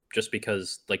League, just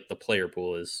because like the player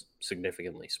pool is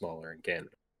significantly smaller in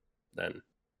Canada than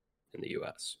in the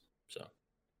US. So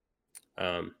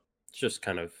it's just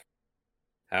kind of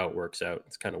how it works out.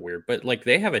 It's kind of weird, but like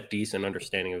they have a decent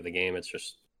understanding of the game. It's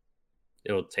just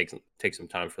it'll take some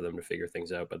time for them to figure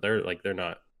things out, but they're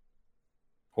not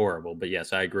horrible. But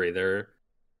yes, I agree.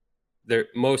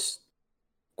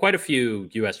 Quite a few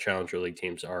US Challenger League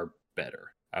teams are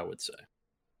better, I would say.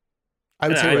 I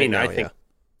would say I right mean, now, I think,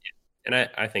 and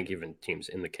I think even teams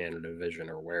in the Canada division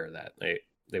are aware of that.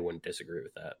 They wouldn't disagree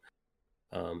with that.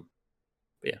 But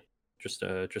yeah, just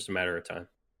a matter of time.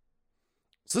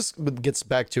 So this gets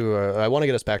back to, I want to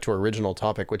get us back to our original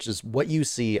topic, which is what you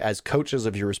see as coaches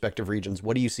of your respective regions.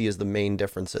 What do you see as the main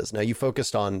differences? Now, you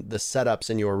focused on the setups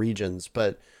in your regions,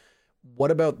 but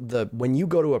what about when you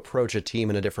go to approach a team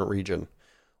in a different region,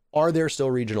 are there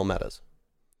still regional metas?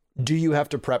 Do you have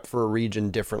to prep for a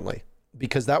region differently?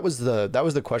 Because that was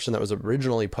the question that was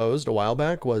originally posed a while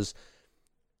back, was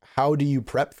how do you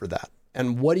prep for that?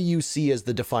 And what do you see as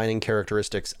the defining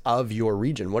characteristics of your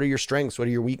region? What are your strengths? What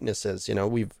are your weaknesses? You know,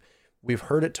 we've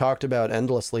heard it talked about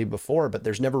endlessly before, but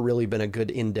there's never really been a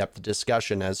good in-depth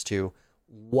discussion as to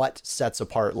what sets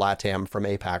apart LATAM from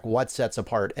APAC, what sets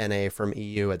apart NA from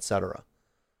EU, etc.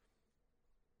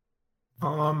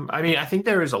 I mean, I think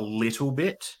there is a little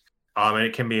bit, and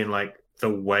it can be in like the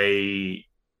way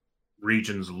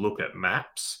regions look at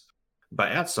maps.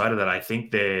 But outside of that, I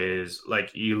think there's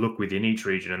like you look within each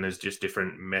region and there's just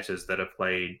different metas that are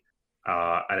played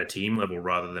at a team level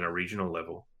rather than a regional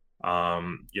level.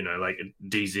 You know, like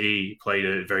DZ played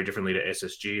it very differently to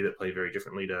SSG, that played very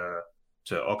differently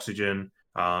to Oxygen.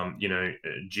 You know,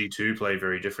 G2 play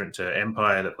very different to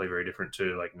Empire, that play very different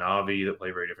to like Na'Vi, that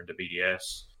play very different to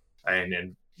BDS.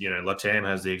 And you know, LATAM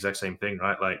has the exact same thing,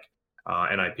 right? Like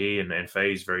NIP and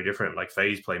FaZe very different. Like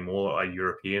FaZe play more a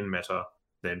European meta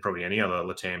than probably any other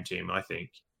LATAM team, I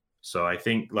think. So I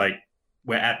think like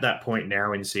we're at that point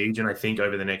now in Siege, and I think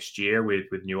over the next year with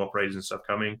new operators and stuff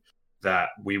coming, that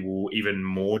we will even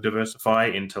more diversify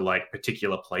into like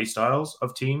particular play styles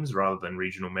of teams rather than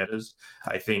regional metas.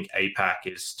 I think APAC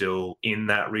is still in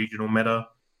that regional meta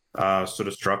sort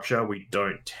of structure. We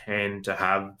don't tend to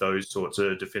have those sorts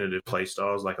of definitive play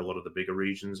styles like a lot of the bigger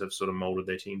regions have sort of molded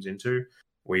their teams into.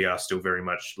 We are still very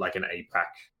much like an APAC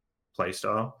play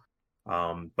style.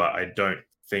 But I don't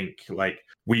think like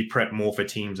we prep more for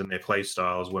teams and their play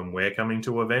styles when we're coming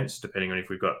to events, depending on if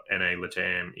we've got NA,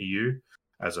 LATAM, EU,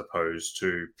 as opposed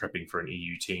to prepping for an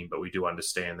EU team. But we do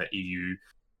understand that EU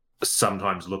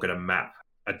sometimes look at a map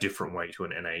a different way to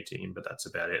an NA team, but that's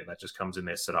about it. And that just comes in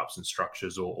their setups and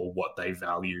structures or what they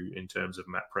value in terms of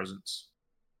map presence.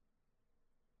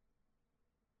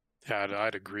 Yeah,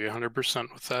 I'd agree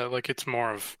 100% with that. Like, it's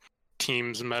more of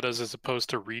teams metas as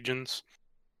opposed to regions.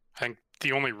 I think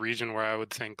the only region where I would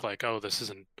think like, oh, this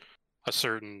isn't a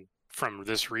certain from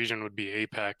this region would be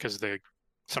APAC, because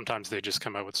sometimes they just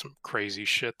come out with some crazy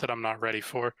shit that I'm not ready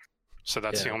for. So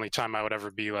that's the only time I would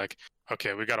ever be like,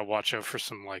 okay, we got to watch out for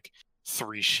some like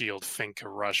 3 shield Finka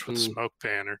rush with smoke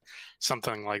ban or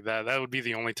something like that. That would be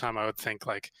the only time I would think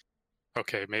like,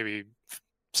 okay, maybe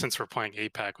since we're playing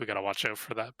APAC, we got to watch out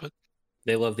for that. But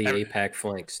they love the APAC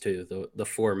flanks too. The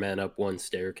 4 men up one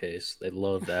staircase. They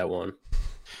love that one.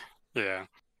 Yeah,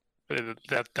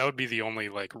 that would be the only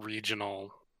like regional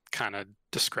kind of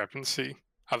discrepancy.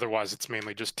 Otherwise, it's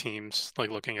mainly just teams, like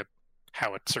looking at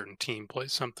how a certain team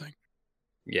plays something.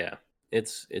 Yeah,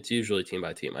 it's usually team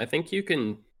by team. I think you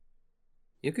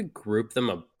could group them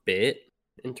a bit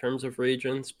in terms of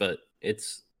regions, but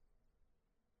it's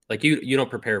like you don't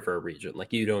prepare for a region.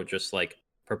 Like you don't just like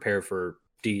prepare for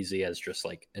DZ as just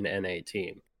like an NA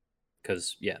team.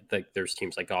 Because there's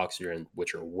teams like Oxygen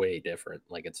which are way different.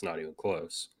 Like it's not even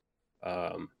close.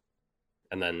 And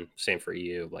then same for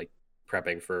EU. Like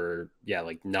prepping for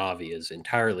like Navi is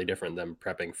entirely different than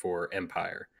prepping for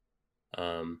Empire.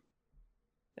 And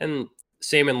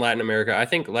same in Latin America. I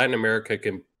think Latin America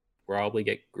can probably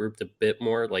get grouped a bit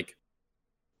more. Like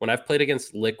when I've played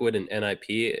against Liquid and NIP,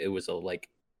 it was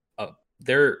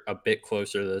they're a bit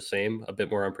closer to the same, a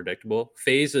bit more unpredictable.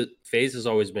 FaZe has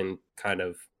always been kind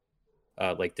of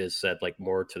like Diz said, like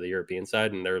more to the European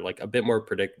side, and they're like a bit more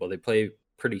predictable. They play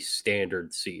pretty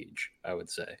standard Siege, I would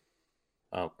say,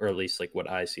 or at least like what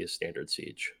I see as standard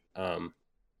Siege. But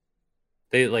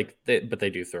they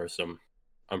do throw some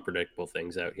unpredictable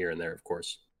things out here and there, of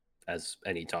course, as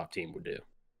any top team would do.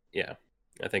 Yeah,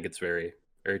 I think it's very,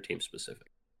 very team specific.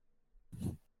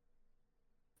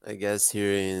 I guess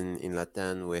here in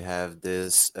Latam we have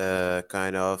this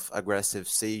kind of aggressive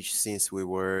Siege since we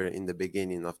were in the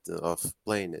beginning of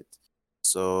playing it.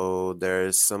 So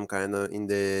there's some kind of in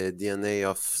the DNA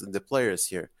of the players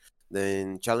here.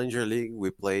 Then Challenger League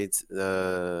we played.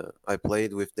 I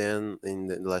played with them in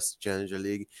the last Challenger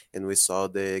League, and we saw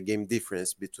the game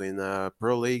difference between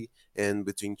Pro League and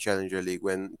between Challenger League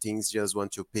when things just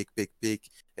want to pick,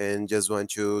 and just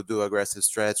want to do aggressive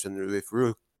strats and with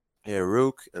Rook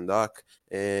and Doc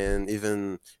and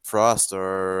even Frost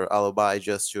or Alibi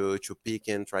just to pick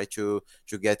and try to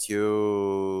get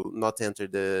you not enter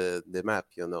the map,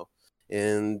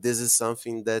 And this is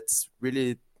something that's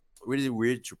really, really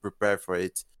weird to prepare for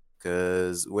it,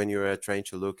 because when you are trying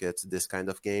to look at this kind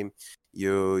of game,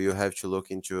 you have to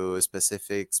look into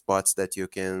specific spots that you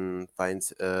can find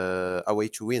a way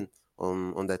to win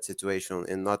on that situation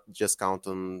and not just count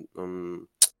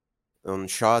on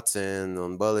shots and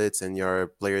on bullets and your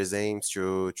players' aims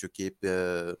to keep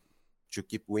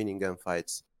winning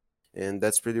gunfights. And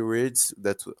that's pretty weird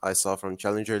that I saw from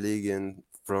Challenger League and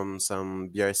from some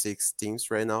BR6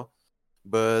 teams right now.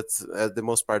 But at the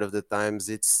most part of the times,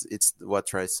 it's what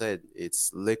Troy said. It's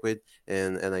Liquid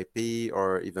and NIP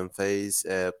or even FaZe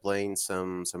playing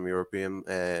some European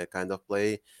kind of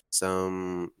play,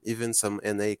 even some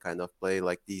NA kind of play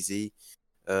like DZ.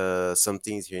 Some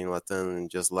teams here in Latam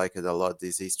just like it a lot,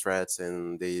 these strats,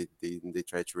 and they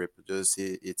try to reproduce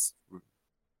it. It's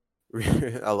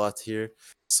a lot here.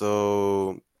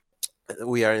 So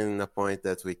we are in a point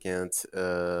that we can't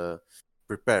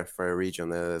prepare for a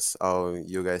region. As all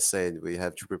you guys said, we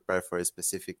have to prepare for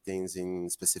specific things in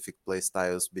specific play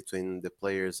styles between the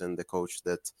players and the coach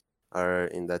that are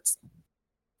in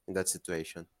that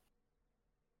situation.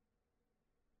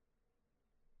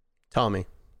 Tommy.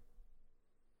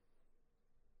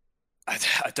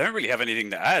 I don't really have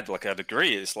anything to add. Like I'd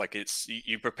agree. It's like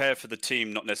you prepare for the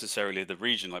team, not necessarily the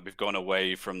region. Like we've gone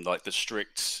away from like the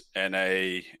strict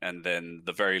NA and then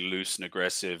the very loose and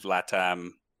aggressive LATAM,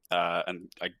 and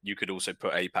you could also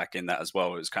put APAC in that as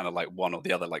well. It was kind of like one or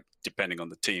the other, like depending on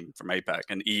the team from APAC.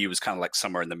 And EU was kind of like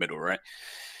somewhere in the middle, right?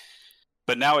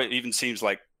 But now it even seems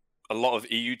like a lot of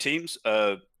EU teams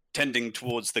are tending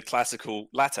towards the classical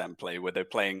LATAM play, where they're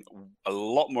playing a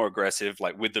lot more aggressive,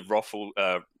 like with the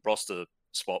roster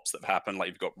swaps that happen. Like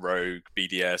you've got Rogue,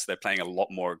 BDS, they're playing a lot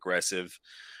more aggressive,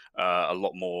 a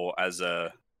lot more as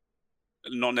a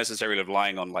not necessarily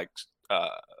relying on like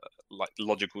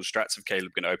logical strats of, okay, we're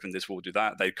going to open this, we'll do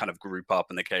that. They kind of group up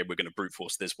and okay, we're going to brute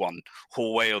force this one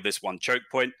hallway or this one choke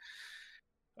point.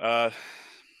 So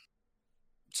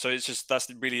it's just, that's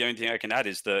really the only thing I can add,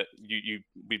 is that we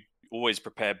always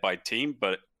prepared by team,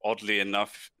 but oddly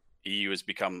enough, EU has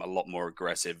become a lot more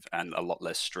aggressive and a lot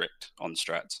less strict on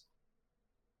strats.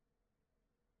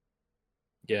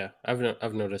 Yeah, I've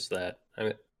noticed that.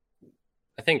 I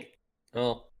think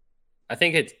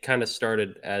it kind of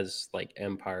started as like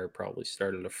Empire probably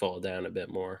started to fall down a bit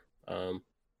more,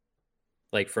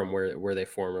 like from where they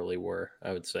formerly were,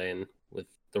 I would say, and with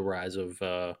the rise of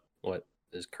what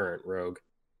is current Rogue.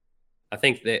 I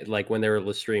think that like when they were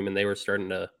Lestream and they were starting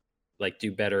to like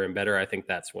do better and better, I think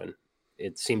that's when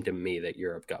it seemed to me that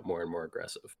Europe got more and more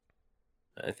aggressive.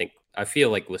 I feel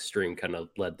like Lestream kind of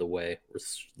led the way.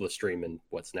 Lestream and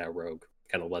what's now Rogue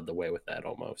kind of led the way with that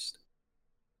almost.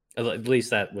 At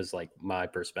least that was like my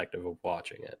perspective of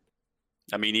watching it.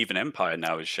 I mean, even Empire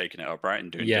now is shaking it up, right,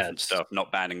 and doing different stuff,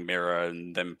 not banning Mirror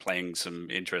and then playing some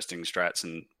interesting strats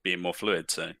and being more fluid.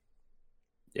 So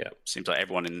yeah, seems like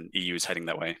everyone in EU is heading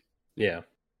that way. Yeah.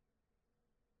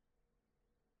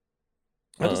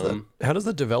 How does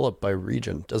that develop by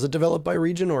region? Does it develop by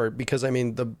region, or because I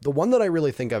mean the one that I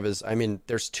really think of is, I mean,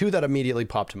 there's two that immediately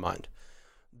pop to mind.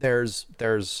 There's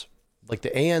like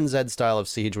the ANZ style of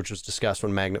Siege, which was discussed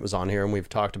when Magnet was on here, and we've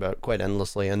talked about quite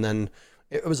endlessly. And then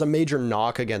it was a major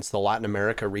knock against the Latin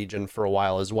America region for a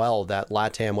while as well, that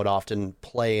LATAM would often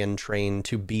play and train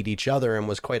to beat each other and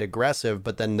was quite aggressive,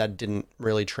 but then that didn't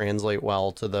really translate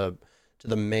well to the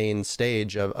main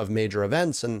stage of major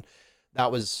events. And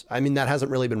that was, I mean, that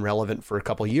hasn't really been relevant for a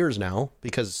couple of years now,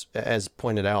 because as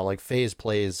pointed out, like FaZe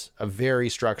plays a very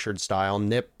structured style.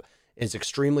 NiP is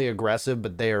extremely aggressive,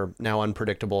 but they are now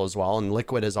unpredictable as well. And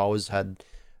Liquid has always had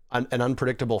an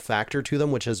unpredictable factor to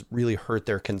them, which has really hurt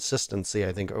their consistency,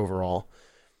 I think, overall.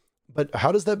 But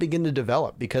how does that begin to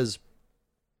develop? Because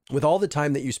with all the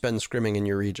time that you spend scrimming in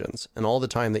your regions and all the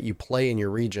time that you play in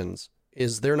your regions,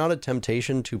 is there not a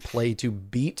temptation to play to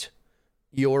beat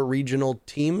your regional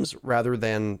teams rather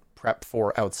than prep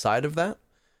for outside of that?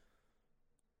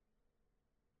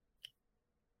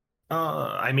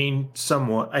 I mean,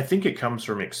 somewhat. I think it comes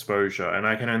from exposure, and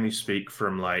I can only speak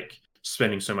from like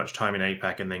spending so much time in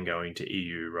APAC and then going to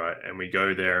EU, right? And we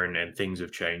go there and things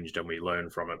have changed and we learn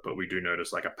from it, but we do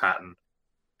notice like a pattern.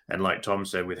 And like Tom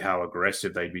said, with how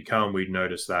aggressive they'd become, we'd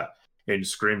notice that in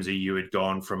scrims, EU had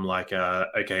gone from like,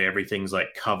 okay, everything's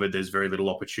like covered. There's very little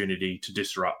opportunity to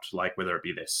disrupt, like whether it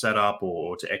be their setup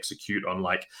or to execute on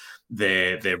like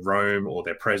their roam or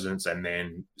their presence. And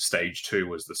then stage 2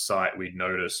 was the site. We'd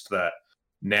noticed that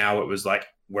now it was like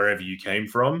wherever you came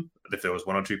from, if there was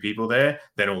 1 or 2 people there,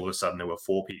 then all of a sudden there were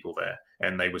 4 people there,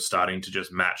 and they were starting to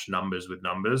just match numbers with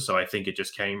numbers. So I think it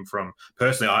just came from,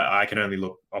 personally, I can only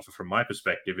offer from my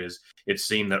perspective, is it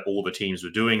seemed that all the teams were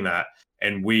doing that,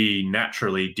 and we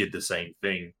naturally did the same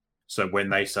thing. So when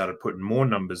they started putting more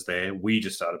numbers there, we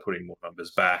just started putting more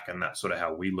numbers back, and that's sort of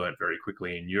how we learned very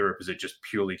quickly in Europe, is it just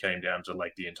purely came down to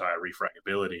like the entire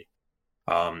refragability.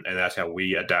 And that's how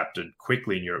we adapted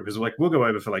quickly in Europe, because like we'll go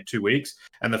over for like 2 weeks,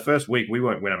 and the first week we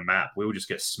won't win a map. We will just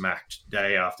get smacked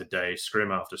day after day,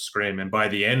 scrim after scrim. And by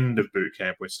the end of boot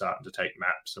camp, we're starting to take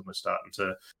maps, and we're starting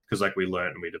to, because like we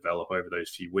learn and we develop over those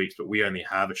few weeks, but we only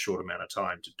have a short amount of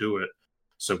time to do it.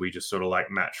 So we just sort of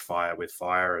like match fire with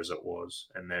fire, as it was.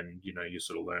 And then, you know, you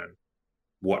sort of learn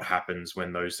what happens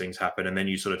when those things happen. And then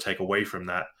you sort of take away from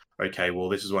that, okay, well,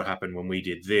 this is what happened when we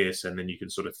did this. And then you can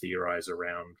sort of theorize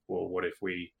around, well, what if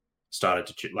we started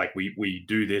to, like, we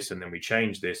do this and then we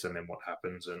change this, and then what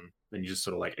happens? And then you just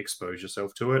sort of like expose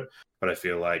yourself to it. But I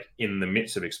feel like in the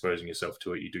midst of exposing yourself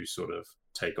to it, you do sort of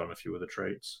take on a few of the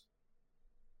traits.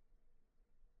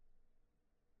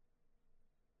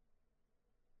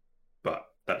 But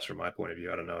that's from my point of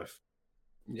view. I don't know if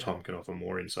Tom can offer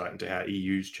more insight into how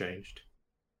EU's changed.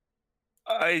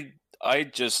 I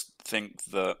just think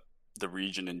that the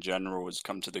region in general has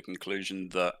come to the conclusion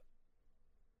that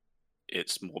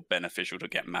it's more beneficial to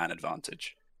get man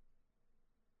advantage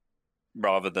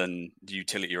rather than the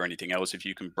utility or anything else. If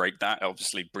you can break that,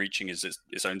 obviously breaching is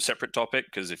its own separate topic,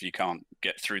 because if you can't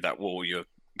get through that wall, you're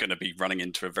going to be running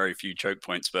into a very few choke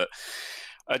points. But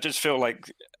I just feel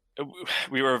like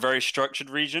we were a very structured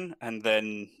region, and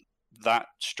then that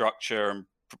structure and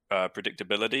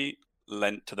predictability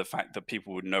lent to the fact that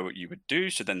people would know what you would do,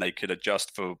 so then they could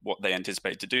adjust for what they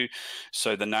anticipate to do.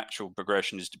 So the natural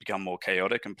progression is to become more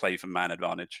chaotic and play for man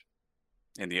advantage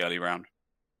in the early round.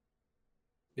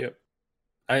 Yep.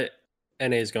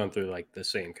 NA's gone through like the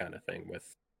same kind of thing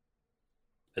with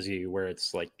as you, where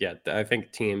it's like, yeah, I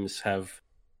think teams have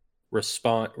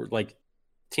like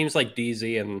teams like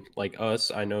DZ and like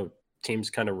us. I know teams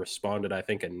kind of responded, I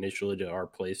think, initially to our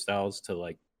play styles to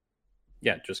like,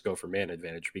 yeah, just go for man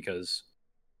advantage, because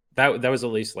that was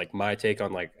at least like my take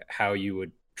on like how you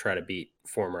would try to beat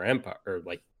former Empire, or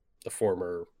like the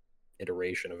former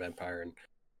iteration of Empire, and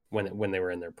when they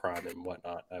were in their prime and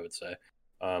whatnot. I would say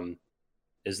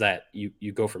is that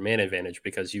you go for man advantage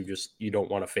because you don't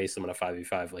want to face them in a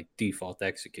 5v5 like default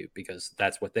execute, because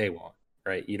that's what they want,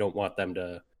 right? You don't want them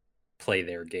to play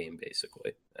their game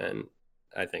basically. And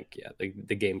I think, yeah,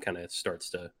 the game kind of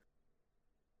starts to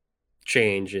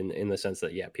change in the sense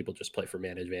that, yeah, people just play for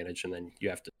man advantage, and then you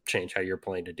have to change how you're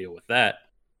playing to deal with that,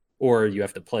 or you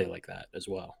have to play like that as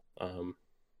well.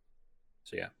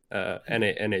 So yeah,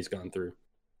 NA's gone through,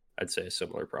 I'd say, a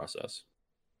similar process.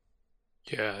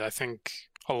 Yeah, I think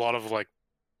a lot of like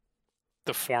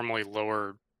the formerly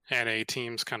lower NA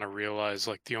teams kind of realize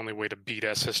like the only way to beat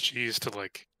SSG is to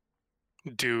like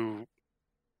don't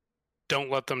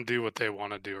let them do what they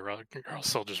want to do, or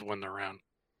else they'll just win the round.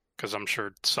 Because I'm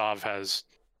sure Sav has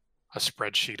a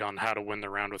spreadsheet on how to win the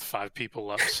round with 5 people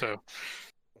up. So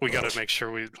we got to make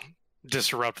sure we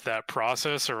disrupt that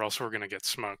process, or else we're going to get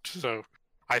smoked. So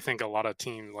I think a lot of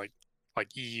teams like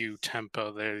EU,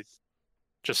 Tempo, they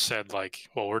just said like,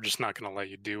 well, we're just not going to let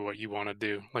you do what you want to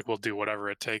do. Like, we'll do whatever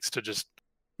it takes to just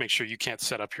make sure you can't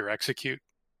set up your execute,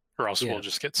 or else we'll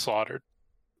just get slaughtered.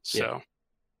 So,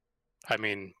 I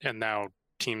mean, and now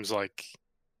teams like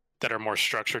that are more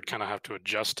structured kind of have to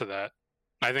adjust to that.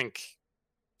 I think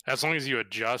as long as you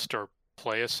adjust or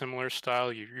play a similar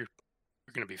style, you're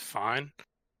going to be fine.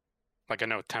 Like, I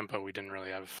know Tempo, we didn't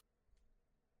really have,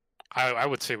 I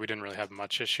would say we didn't really have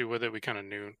much issue with it. We kind of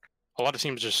knew a lot of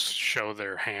teams just show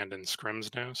their hand in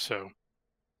scrims now. So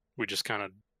we just kind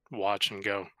of watch and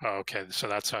go, oh, okay, so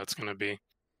that's how it's going to be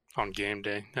on game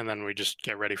day. And then we just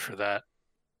get ready for that.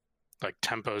 Like,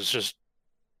 Tempo's just,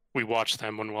 we watch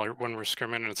them when we're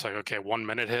scrimming, and it's like, okay, 1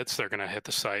 minute hits, they're going to hit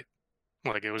the site.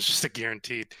 Like, it was just a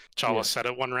guaranteed. Chala said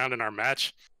it one round in our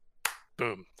match.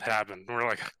 Boom, it happened. We're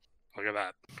like, look at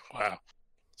that. Wow.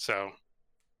 So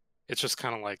it's just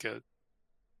kind of like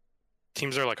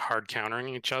teams are like hard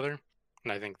countering each other.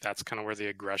 And I think that's kind of where the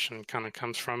aggression kind of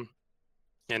comes from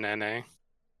in NA.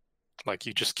 Like,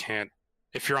 you just can't,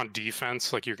 if you're on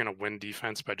defense, like, you're going to win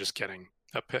defense by just getting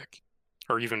a pick,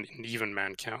 or even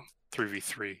man count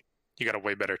 3v3. You got a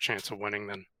way better chance of winning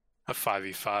than a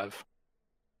 5v5.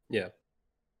 Yeah.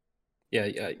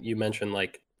 You mentioned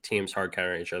like teams hard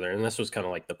countering each other, and this was kind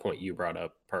of like the point you brought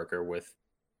up, Parker, with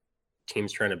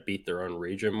teams trying to beat their own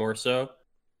region more so.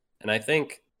 And I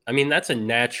think, I mean, that's a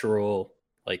natural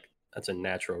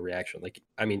reaction. Like,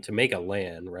 I mean, to make a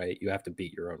LAN, right, you have to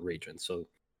beat your own region. So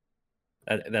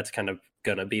that's kind of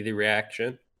gonna be the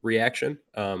reaction.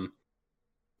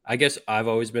 I guess I've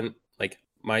always been like,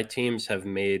 my teams have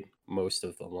made most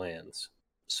of the LANs,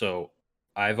 so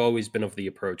I've always been of the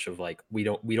approach of like, we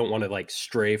don't want to like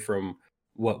stray from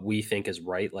what we think is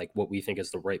right, like what we think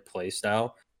is the right play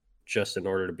style, just in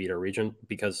order to beat our region.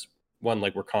 Because one,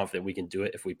 like, we're confident we can do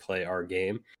it if we play our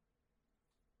game,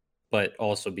 but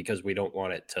also because we don't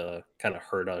want it to kind of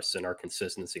hurt us in our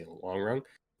consistency in the long run.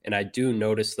 And I do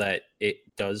notice that it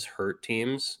does hurt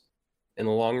teams in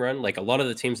the long run. Like, a lot of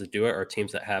the teams that do it are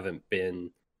teams that haven't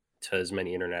been to as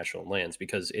many international LANs,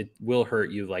 because it will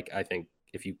hurt you. Like, I think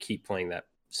if you keep playing that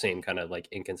same kind of like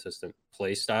inconsistent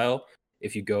play style,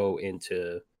 if you go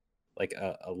into like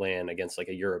a LAN against like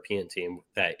a European team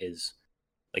that is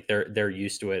like, they're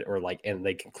used to it, or like, and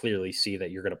they can clearly see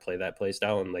that you're going to play that play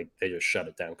style, and like they just shut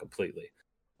it down completely.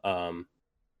 I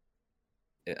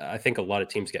think a lot of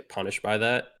teams get punished by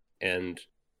that. And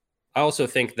I also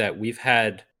think that we've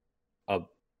had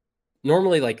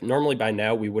normally by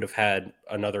now we would have had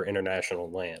another international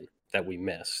LAN that we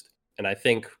missed. And I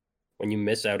think when you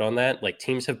miss out on that, like,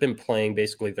 teams have been playing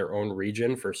basically their own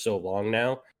region for so long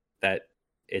now that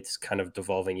it's kind of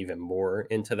devolving even more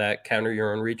into that counter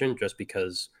your own region, just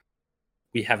because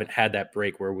we haven't had that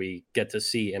break where we get to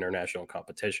see international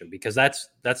competition. Because that's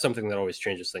something that always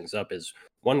changes things up, is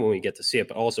one, when we get to see it,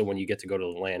 but also when you get to go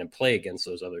to the LAN and play against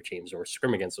those other teams or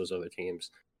scrim against those other teams.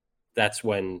 That's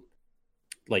when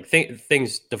like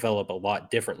things develop a lot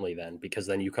differently then, because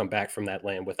then you come back from that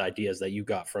LAN with ideas that you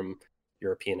got from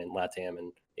European and LATAM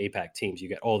and APAC teams. You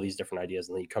get all these different ideas,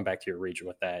 and then you come back to your region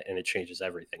with that, and it changes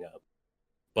everything up.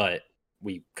 But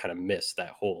we kind of missed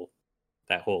that whole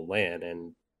LAN,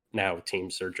 and now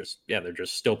teams are just they're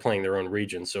just still playing their own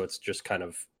region, so it's just kind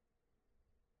of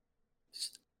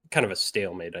a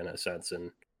stalemate in a sense,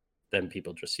 and then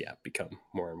people just become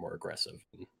more and more aggressive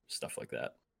and stuff like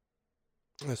that.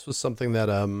 This was something that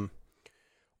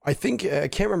I think I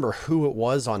can't remember who it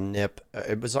was on NIP.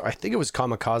 I think it was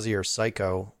Kamikaze or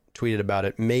Psycho tweeted about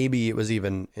it. Maybe it was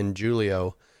even in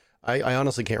Julio. I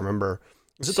honestly can't remember.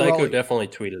 Psycho definitely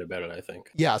tweeted about it, I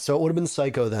think. Yeah, so it would have been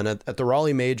Psycho then at the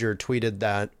Raleigh Major tweeted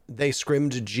that they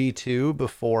scrimmed G2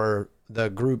 before the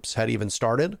groups had even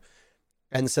started,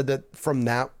 and said that from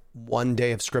that one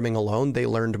day of scrimming alone, they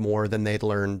learned more than they'd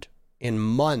learned in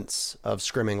months of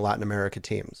scrimming Latin America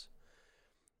teams.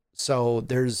 So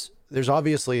there's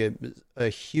obviously a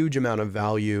huge amount of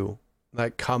value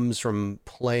that comes from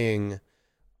playing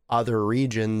other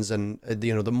regions, and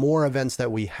the more events that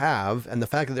we have, and the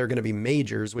fact that they're going to be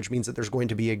majors, which means that there's going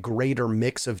to be a greater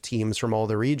mix of teams from all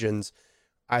the regions.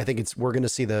 I think we're going to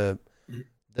see the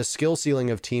skill ceiling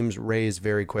of teams raise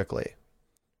very quickly,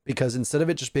 because instead of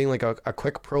it just being like a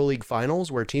quick pro league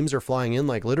finals where teams are flying in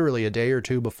like literally a day or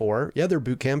two before, they're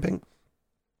boot camping,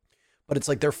 but it's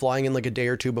like they're flying in like a day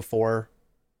or two before,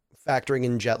 factoring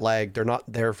in jet lag. They're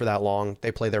not there for that long.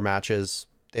 They play their matches,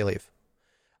 they leave.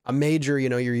 A major,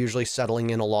 you're usually settling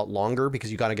in a lot longer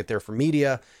because you got to get there for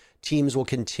media. Teams will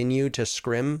continue to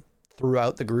scrim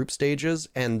throughout the group stages,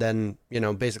 and then,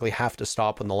 basically have to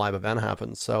stop when the live event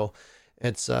happens. So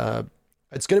it's going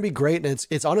to be great. And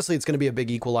it's honestly, it's going to be a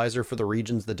big equalizer for the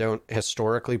regions that don't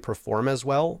historically perform as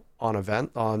well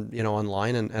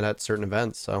online and at certain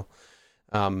events. So,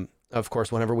 of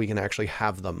course, whenever we can actually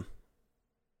have them,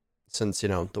 since,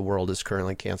 the world is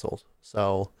currently canceled.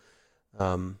 So,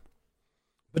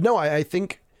 but no, I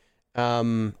think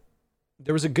there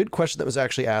was a good question that was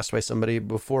actually asked by somebody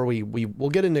before we'll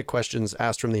get into questions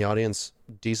asked from the audience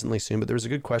decently soon, but there was a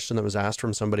good question that was asked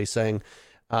from somebody saying,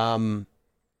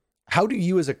 how do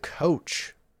you as a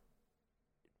coach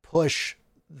push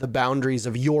the boundaries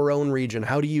of your own region?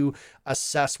 How do you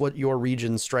assess what your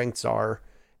region's strengths are?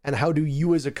 And how do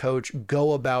you as a coach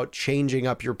go about changing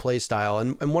up your play style?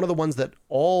 And one of the ones that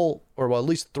at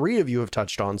least three of you have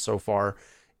touched on so far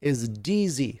is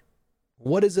DZ.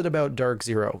 What is it about Dark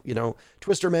Zero?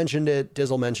 Twister mentioned it,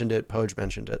 Dizzle mentioned it, Poge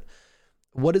mentioned it.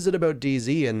 What is it about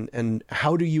DZ, and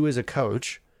how do you as a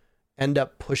coach end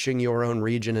up pushing your own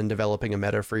region and developing a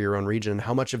meta for your own region?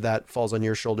 How much of that falls on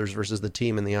your shoulders versus the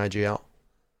team in the IGL?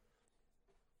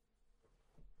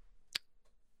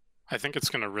 I think it's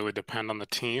going to really depend on the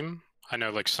team. I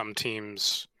know like some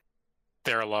teams,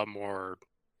 they're a lot more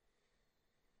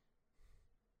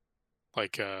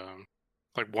like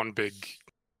one big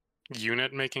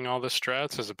unit making all the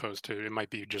strats, as opposed to it might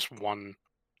be just one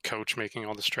coach making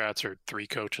all the strats or three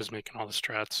coaches making all the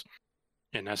strats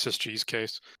in SSG's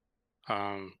case.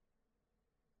 I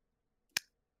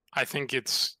think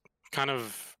it's kind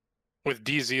of, with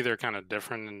DZ, they're kind of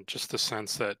different in just the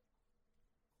sense that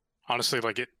honestly,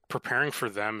 like preparing for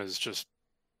them is just,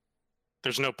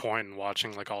 there's no point in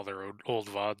watching like all their old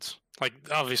VODs. Like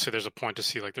obviously there's a point to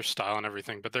see like their style and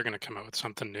everything, but they're going to come out with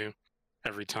something new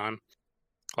every time.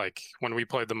 Like when we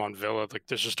played them on Villa, like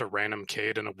there's just a random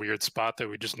Cade in a weird spot that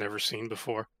we just never seen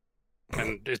before,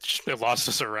 and it lost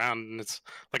us around. And it's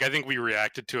like I think we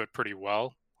reacted to it pretty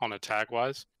well on attack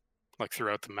wise, like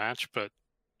throughout the match. But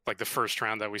like the first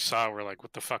round that we saw, we're like,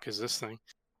 what the fuck is this thing?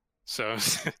 So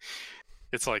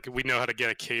it's like we know how to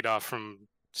get a Cade off from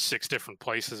 6 different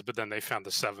places, but then they found the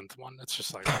 7th one. It's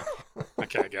just like,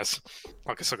 okay, I guess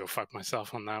I'll go fuck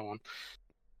myself on that one.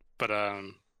 But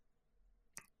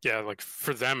yeah, like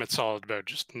for them, it's all about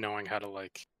just knowing how to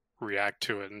like react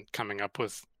to it and coming up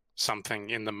with something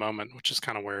in the moment, which is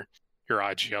kind of where your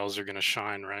IGLs are going to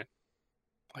shine, right?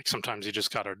 Like sometimes you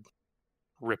just got to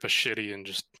rip a shitty and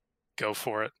just go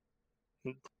for it.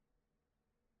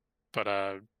 But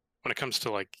when it comes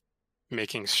to like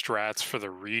making strats for the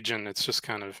region, it's just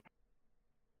kind of,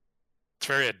 it's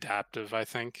very adaptive, I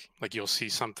think. Like you'll see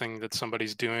something that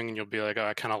somebody's doing and you'll be like, oh,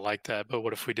 I kind of like that, but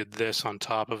what if we did this on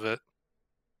top of it?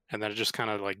 And then it just kind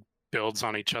of like builds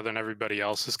on each other, and everybody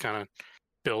else is kind of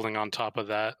building on top of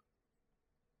that.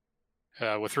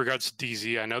 With regards to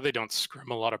DZ, I know they don't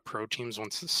scrim a lot of pro teams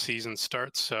once the season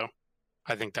starts, so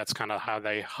I think that's kind of how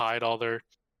they hide all their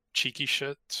cheeky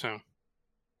shit. So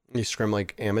you scrim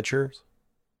like amateurs?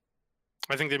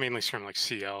 I think they mainly scrim like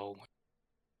CL,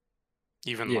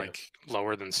 even like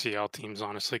lower than CL teams,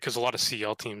 honestly, because a lot of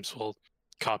CL teams will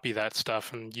copy that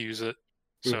stuff and use it.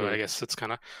 So I guess it's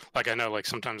kind of like, I know like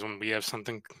sometimes when we have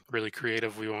something really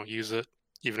creative, we won't use it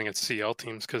even against CL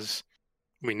teams because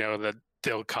we know that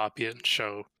they'll copy it and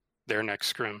show their next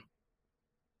scrim.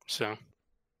 So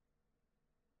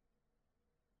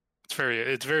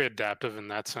it's very adaptive in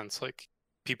that sense. Like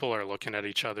people are looking at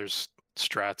each other's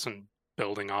strats and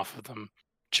building off of them,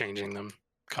 changing them,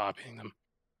 copying them.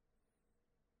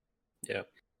 Yeah,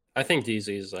 I think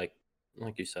DZ is like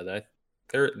you said.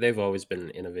 They've always been an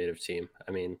innovative team.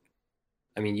 I mean,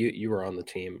 you were on the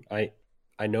team. I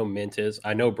know Mint is.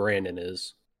 I know Brandon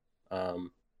is. So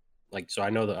I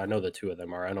know the two of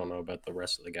them are. I don't know about the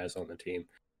rest of the guys on the team,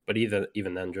 but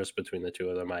even then, just between the two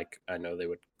of them, I know they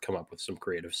would come up with some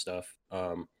creative stuff.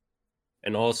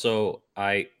 And also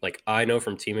I know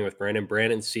from teaming with Brandon.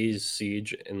 Brandon sees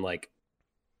Siege and like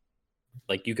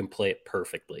you can play it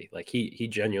perfectly. Like he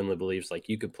genuinely believes like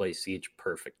you could play Siege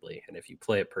perfectly, and if you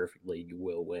play it perfectly, you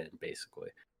will win. Basically,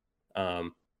 I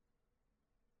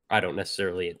don't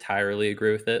necessarily entirely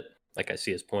agree with it. Like I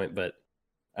see his point, but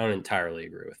I don't entirely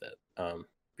agree with it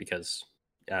because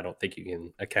I don't think you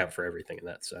can account for everything in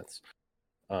that sense.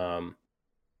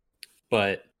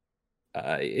 But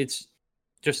it's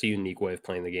just a unique way of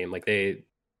playing the game. Like they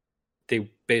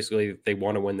basically they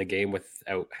want to win the game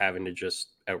without having to just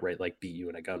outright like beat you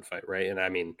in a gunfight, right? And I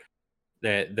mean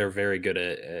they're very good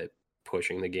at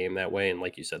pushing the game that way. And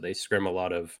like you said, they scrim a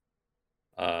lot of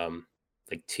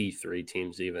like T3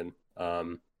 teams even.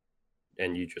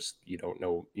 And you don't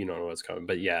know what's coming.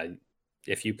 But yeah,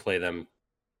 if you play them,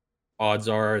 odds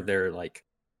are they're like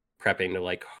prepping to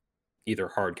like either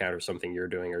hard counter something you're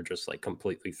doing or just like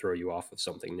completely throw you off with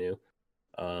something new.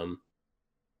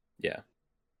 Yeah.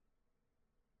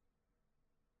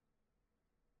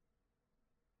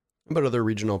 What about other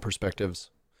regional perspectives?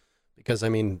 Because I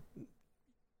mean,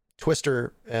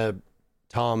 Twister,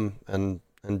 Tom, and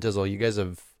Dizzle, you guys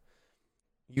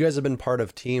have been part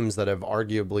of teams that have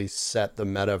arguably set the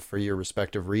meta for your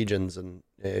respective regions, and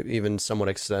even somewhat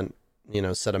extent,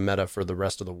 set a meta for the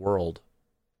rest of the world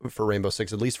for Rainbow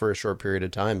Six, at least for a short period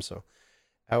of time. So,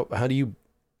 how do you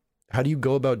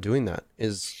go about doing that?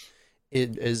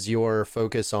 Is your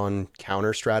focus on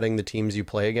counter-stratting the teams you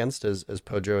play against, as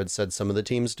Pojo had said some of the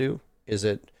teams do? Is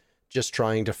it just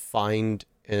trying to find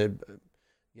a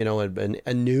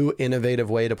new innovative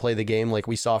way to play the game, like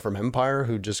we saw from Empire,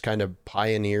 who just kind of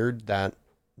pioneered that,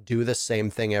 do the same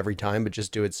thing every time, but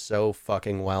just do it so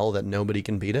fucking well that nobody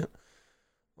can beat it?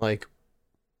 Like,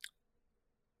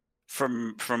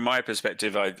 From my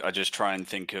perspective, I just try and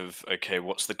think of, okay,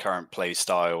 what's the current play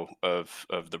style of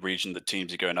the region that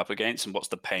teams are going up against, and what's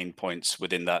the pain points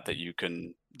within that you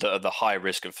can that are the high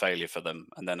risk of failure for them,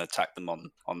 and then attack them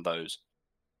on those.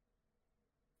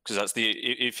 Because that's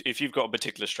if you've got a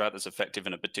particular strat that's effective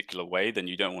in a particular way, then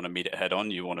you don't want to meet it head on.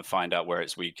 You want to find out where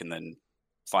it's weak and then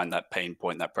find that pain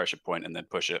point, that pressure point, and then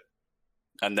push it.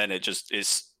 And then it just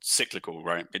is cyclical,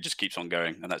 right? It just keeps on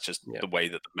going, and that's just the way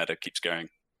that the meta keeps going.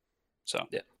 So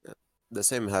yeah, the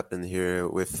same happened here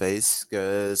with FaZe,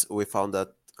 because we found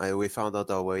out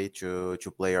a way to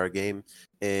play our game,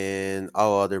 and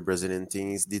all other Brazilian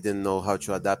teams didn't know how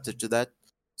to adapt it to that.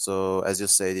 So as you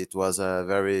said, it was a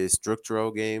very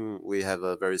structural game. We have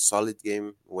a very solid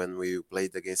game when we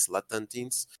played against Latin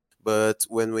teams. But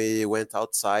when we went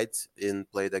outside and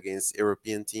played against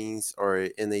European teams or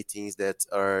NA teams that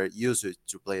are used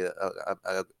to play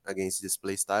against this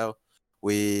play style,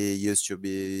 we used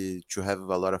to have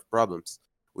a lot of problems.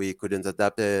 We couldn't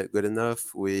adapt it good enough.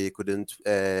 We couldn't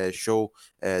show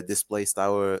this play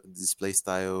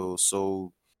style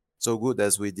so good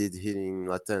as we did here in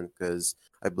Latin, because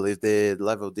I believe the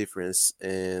level difference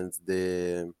and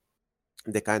the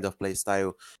kind of play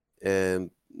style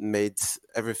made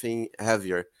everything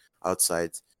heavier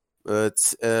outside. But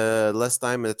last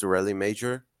time at the Rally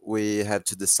Major, we had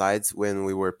to decide when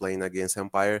we were playing against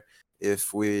Empire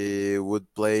if we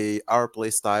would play our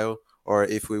play style or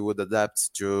if we would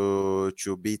adapt to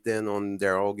beat them on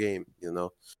their own game,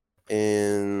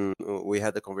 And we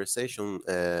had a conversation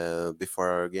before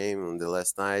our game on the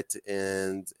last night,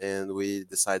 and we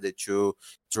decided to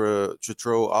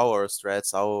throw all our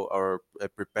strats, all our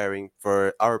preparing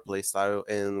for our play style,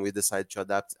 and we decided to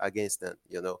adapt against them.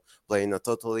 Playing a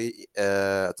totally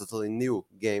new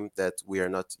game that we are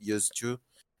not used to.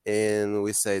 And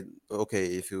we said, okay,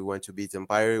 if we want to beat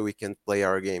Empire, we can play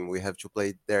our game. We have to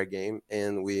play their game,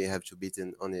 and we have to beat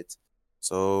them on it.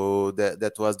 So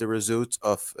that was the result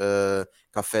of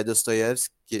Café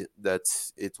Dostoyevsky, that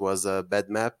it was a bad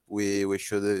map. We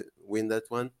should win that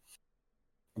one.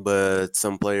 But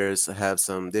some players have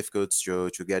some difficulties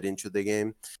to get into the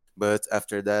game. But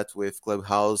after that, with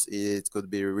Clubhouse, it could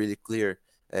be really clear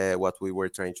what we were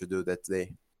trying to do that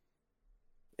day.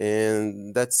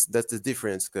 And that's the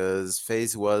difference, because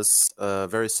FaZe was a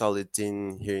very solid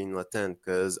team here in Latin,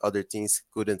 because other teams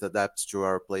couldn't adapt to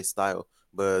our play style.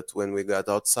 But when we got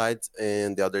outside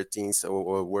and the other teams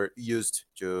were used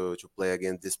to play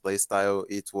against this play style,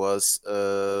 it was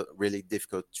really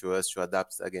difficult to us to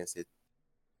adapt against it.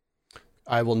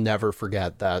 I will never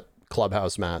forget that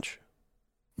clubhouse match.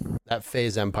 That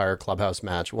FaZe Empire clubhouse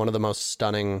match. One of the most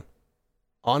stunning,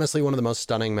 honestly, one of the most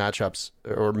stunning matchups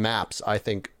or maps, I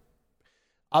think.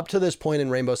 Up to this point in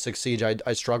Rainbow Six Siege,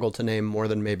 I struggled to name more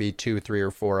than maybe 2, 3,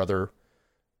 or 4 other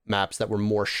maps that were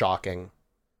more shocking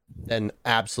than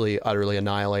absolutely, utterly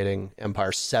annihilating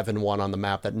Empire 7-1 on the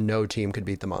map that no team could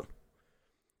beat them on.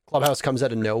 Clubhouse comes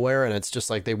out of nowhere, and it's just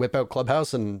like they whip out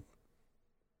Clubhouse, and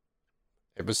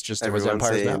it was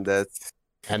Empire's map.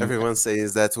 And everyone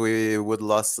says that we would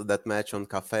lost that match on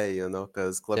Cafe,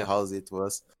 because Clubhouse it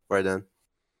was for them.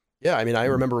 Yeah, I mean, I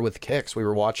remember with Kicks, we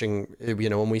were watching,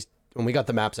 when we got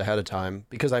the maps ahead of time,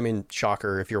 because I mean,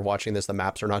 shocker, if you're watching this, the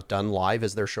maps are not done live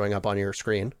as they're showing up on your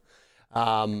screen.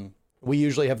 We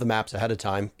usually have the maps ahead of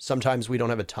time. Sometimes we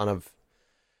don't have a ton of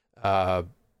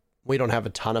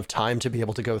time to be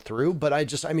able to go through, but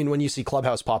I mean, when you see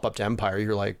Clubhouse pop up to Empire,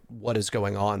 you're like, what is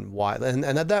going on? Why? And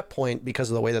at that point,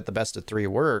 because of the way that the best of 3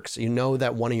 works, you know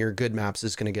that one of your good maps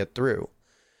is going to get through.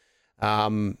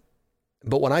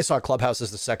 But when I saw Clubhouse as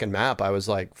the second map, I was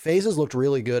like, Phases looked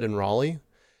really good in Raleigh,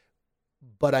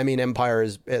 but I mean, Empire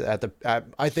is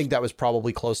I think that was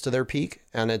probably close to their peak,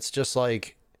 and it's just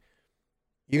like,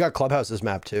 you got Clubhouse's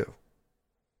map too.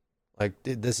 Like,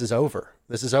 this is over.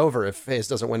 This is over if FaZe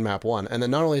doesn't win map 1. And then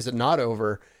not only is it not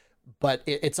over, but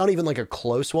it's not even like a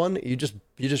close one. You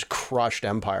just crushed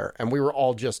Empire, and we were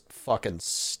all just fucking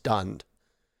stunned.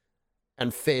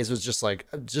 And FaZe was just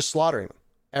slaughtering them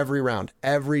every round,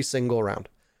 every single round.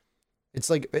 It's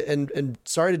like, and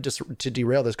sorry to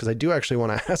derail this, because I do actually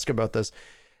want to ask about this.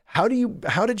 How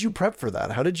did you prep for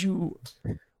that?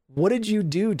 What did you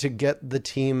do to get the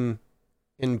team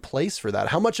in place for that?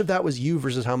 How much of that was you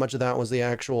versus how much of that was the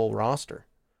actual roster?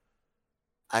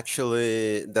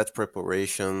 Actually, that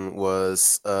preparation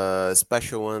was a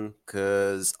special one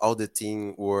because all the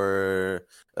team were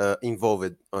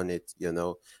involved on it,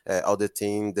 all the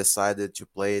team decided to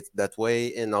play it that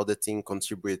way, and all the team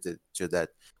contributed to that.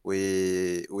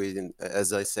 We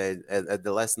as I said, at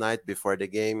the last night before the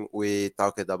game, we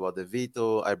talked about the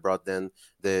veto. I brought then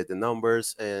the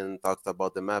numbers and talked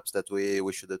about the maps that we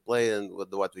should play and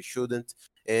what we shouldn't.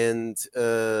 And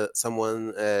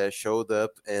someone showed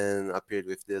up and appeared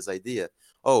with this idea.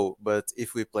 Oh, but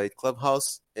if we played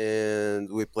Clubhouse and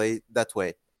we played that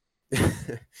way.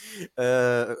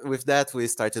 With that, we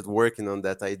started working on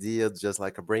that idea, just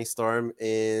like a brainstorm,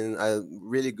 and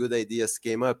really good ideas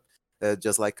came up.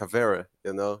 Just like Caveira,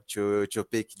 to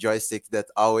pick joystick that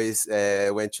always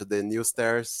went to the new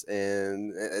stairs,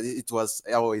 and it was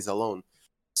always alone.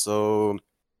 So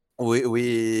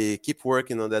we keep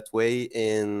working on that way,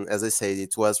 and as I said,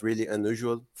 it was really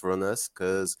unusual for us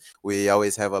because we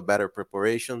always have a better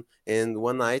preparation. And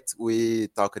one night we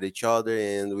talked to each other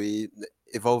and we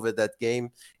evolved that game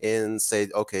and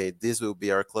said, okay, this will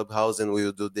be our Clubhouse, and we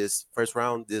will do this first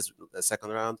round, this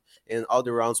second round, and all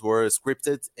the rounds were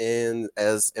scripted. And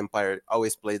as Empire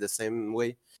always played the same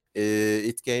way,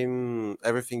 it came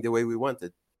everything the way we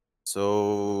wanted.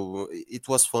 So it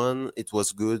was fun, it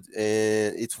was good,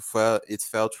 and it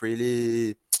felt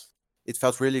really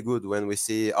good when we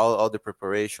see all the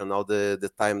preparation, all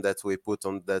the time that we put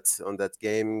on that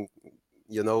game,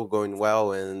 going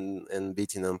well and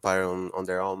beating Empire on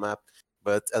their own map.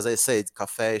 But as I said,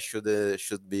 Cafe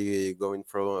should be going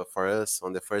for us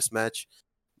on the first match,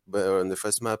 but on the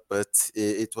first map, but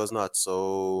it was not.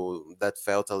 So that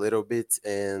felt a little bit,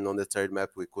 and on the third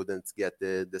map we couldn't get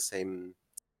the same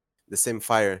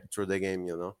fire through the game,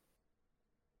 It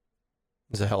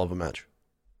was a hell of a match.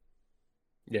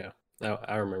 Yeah,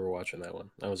 I remember watching that one.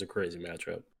 That was a crazy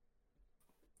matchup.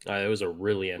 It was a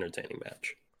really entertaining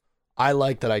match. I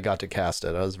like that I got to cast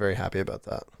it. I was very happy about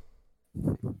that.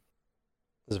 I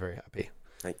was very happy.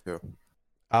 Thank you.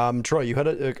 Troy, you had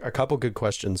a couple good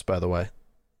questions, by the way,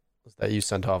 that you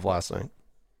sent off last night.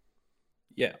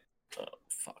 Yeah. Oh,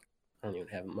 fuck. I don't even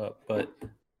have them up, but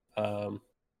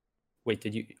wait,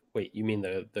 you mean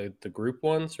the group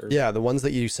ones? Or? Yeah, the ones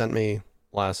that you sent me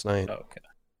last night. Oh, okay.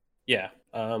 Yeah.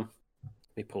 Let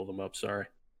me pull them up, sorry.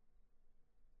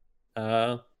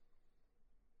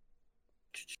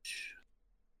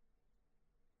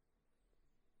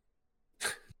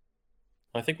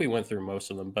 I think we went through most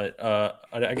of them, but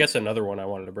I guess another one I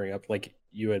wanted to bring up, like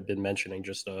you had been mentioning,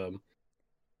 just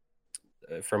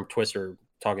from Twister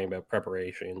talking about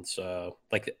preparations,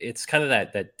 like it's kind of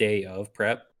that day of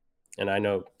prep, and I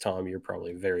know, Tom, you're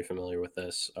probably very familiar with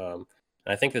this, and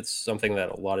I think it's something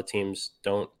that a lot of teams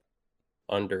don't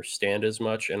understand as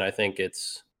much. And I think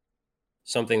it's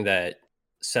something that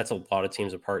sets a lot of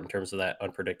teams apart in terms of that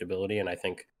unpredictability. And I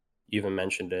think you even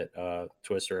mentioned it,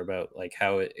 Twister, about like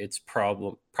how it's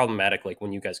problematic, like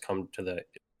when you guys come to the,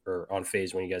 or on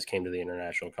FaZe when you guys came to the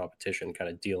international competition,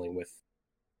 kind of dealing with,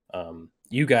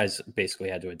 you guys basically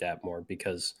had to adapt more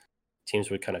because teams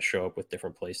would kind of show up with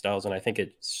different play styles. And I think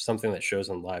it's something that shows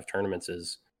in live tournaments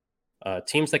is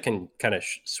teams that can kind of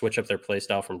switch up their play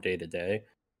style from day to day.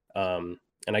 And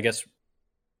I guess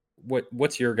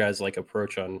what's your guys like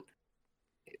approach on,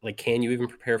 like, can you even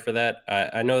prepare for that?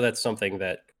 I know that's something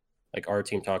that like our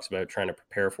team talks about trying to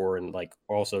prepare for, and like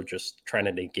also just trying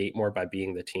to negate more by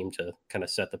being the team to kind of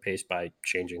set the pace by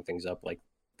changing things up like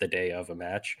the day of a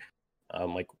match.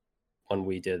 Like one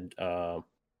we did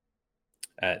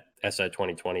at SI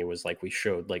 2020 was like we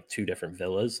showed like 2 different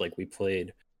villas. Like we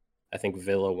played, I think,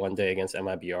 Villa one day against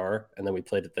MIBR, and then we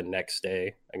played it the next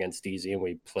day against DZ, and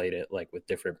we played it like with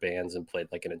different bands and played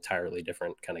like an entirely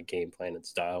different kind of game plan and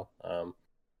style.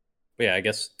 But yeah, I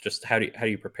guess just how do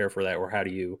you prepare for that, or how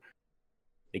do you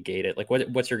negate it? Like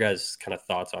what's your guys' kind of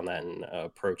thoughts on that and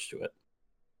approach to it?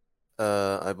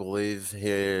 I believe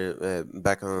here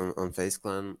back on FaZe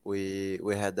Clan, we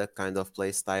had that kind of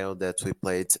play style that we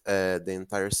played the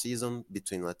entire season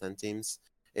between Latin teams,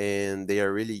 and they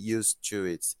are really used to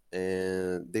it,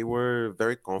 and they were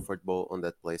very comfortable on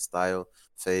that play style.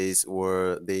 FaZe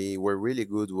they were really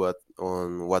good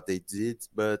on what they did,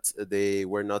 but they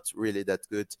were not really that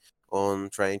good on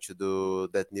trying to do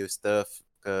that new stuff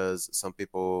because some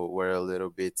people were a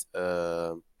little bit.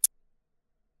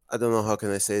 I don't know how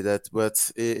can I say that,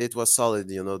 but it was solid.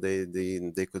 You know, they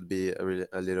could be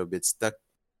a little bit stuck.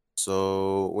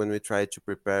 So when we tried to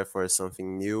prepare for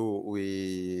something new,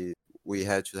 we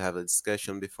had to have a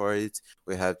discussion before it.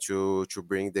 We had to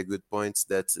bring the good points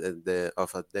that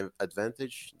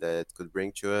advantage that could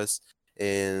bring to us,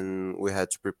 and we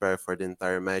had to prepare for the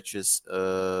entire matches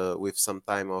with some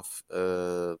time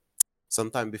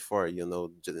before. You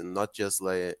know, not just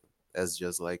like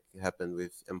happened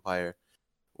with Empire.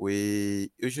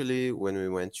 We usually, when we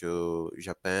went to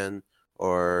Japan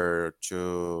or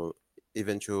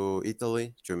even to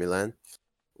Italy, to Milan,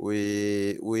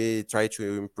 we try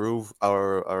to improve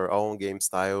our own game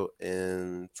style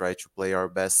and try to play our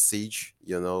best siege,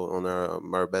 you know, on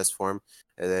our best form,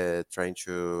 trying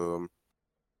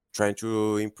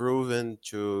to improve and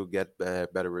to get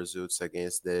better results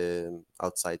against the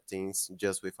outside teams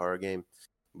just with our game.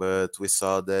 But we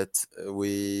saw that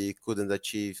we couldn't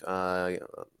achieve a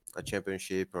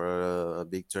championship or a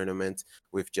big tournament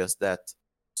with just that.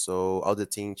 So all the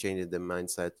team changed the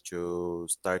mindset to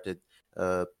started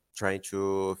trying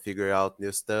to figure out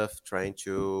new stuff, trying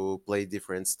to play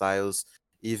different styles,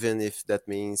 even if that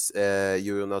means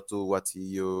you will not do what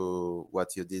you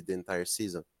did the entire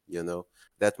season. You know,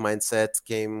 that mindset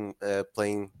came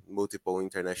playing multiple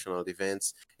international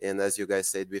events, and as you guys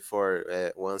said before,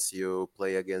 once you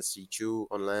play against G2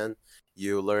 on LAN,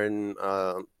 you learn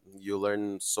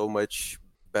so much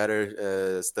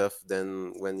better stuff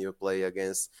than when you play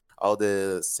against all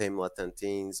the same Latin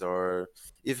teams, or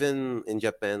even in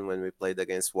Japan when we played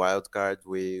against Wildcard,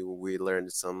 we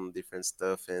learned some different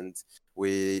stuff and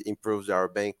we improved our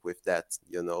bank with that,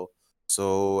 you know.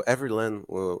 So every LAN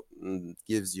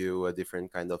gives you a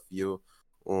different kind of view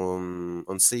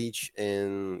on Siege,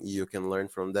 and you can learn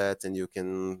from that, and you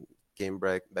can came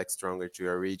back stronger to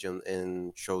your region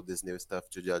and show this new stuff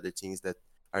to the other teams that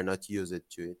are not used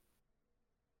to it.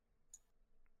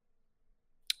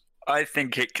 I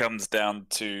think it comes down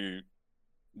to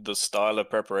the style of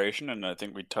preparation, and I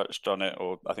think we touched on it,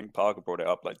 or I think Parker brought it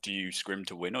up. Like, do you scrim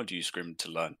to win or do you scrim to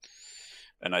learn?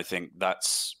 And I think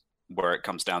that's where it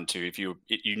comes down to. If you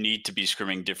need to be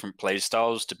scrimming different play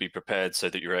styles to be prepared so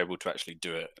that you're able to actually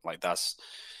do it. Like, that's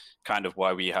kind of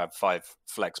why we have 5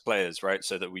 flex players, right?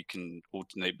 So that we can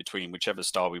alternate between whichever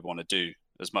style we want to do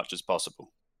as much as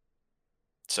possible.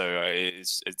 So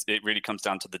it really comes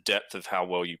down to the depth of how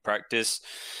well you practice.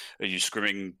 Are you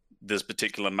scrimming this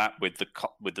particular map with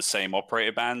the same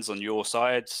operator bands on your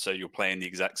side, so you're playing the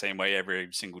exact same way every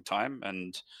single time?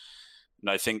 And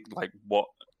I think like what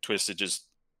Twister just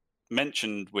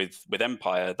mentioned with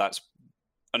Empire, that's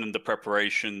and the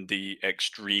preparation, the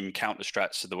extreme counter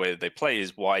strats to the way that they play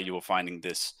is why you're finding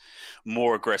this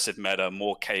more aggressive meta,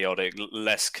 more chaotic,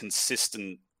 less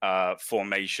consistent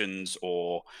formations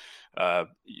or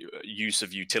use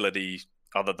of utility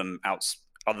other than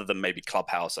maybe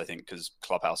Clubhouse, I think, because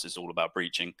Clubhouse is all about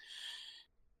breaching,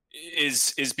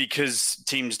 is because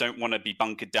teams don't want to be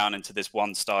bunkered down into this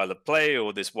one style of play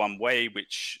or this one way,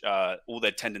 which all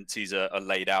their tendencies are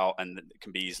laid out and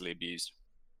can be easily abused.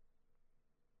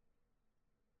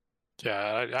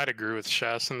 Yeah, I'd agree with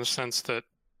Shas in the sense that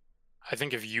I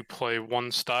think if you play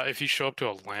one style, if you show up to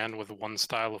a LAN with one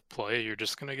style of play, you're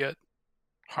just gonna get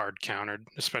hard countered,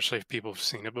 especially if people have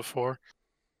seen it before.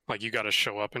 Like you got to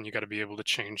show up and you got to be able to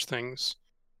change things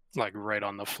like right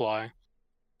on the fly.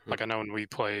 Like I know when we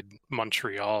played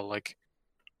Montreal, like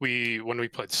when we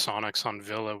played Sonics on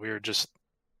Villa, we were just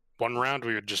one round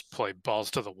we would just play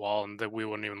balls to the wall and that we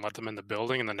wouldn't even let them in the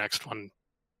building, and the next one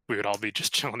we would all be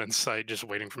just chilling in sight, just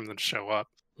waiting for them to show up,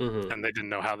 and they didn't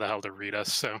know how the hell to read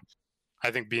us. So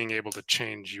I think being able to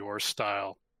change your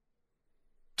style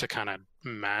to kind of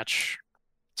match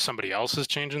somebody else's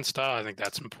change in style, I think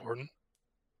that's important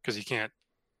because you can't,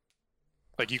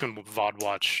 like, you can VOD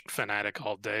watch Fnatic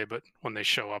all day, but when they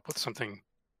show up with something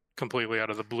completely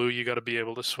out of the blue, you got to be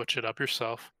able to switch it up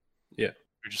yourself. Yeah,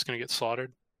 you're just gonna get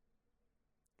slaughtered.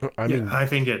 I mean, I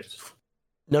think it's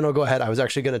no, go ahead. I was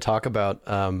actually going to talk about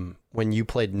when you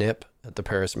played Nip at the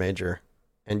Paris Major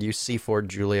and you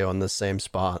C4'd Julio in the same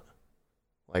spot,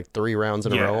 like 3 rounds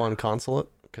in a row on Consulate,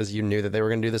 because you knew that they were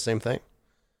going to do the same thing.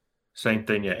 Same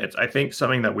thing, yeah. I think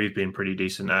something that we've been pretty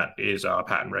decent at is our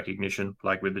pattern recognition,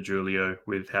 like with the Julio,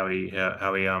 with how he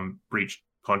breached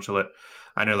Consulate.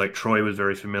 I know like Troy was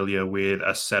very familiar with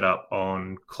a setup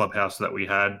on Clubhouse that we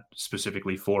had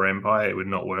specifically for Empire. It would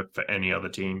not work for any other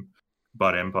team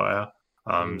but Empire.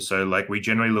 So like we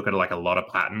generally look at like a lot of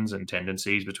patterns and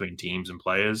tendencies between teams and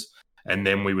players, and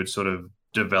then we would sort of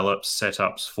develop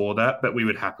setups for that, but we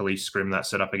would happily scrim that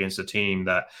setup against a team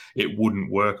that it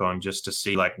wouldn't work on just to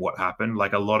see like what happened.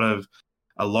 Like a lot of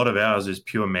ours is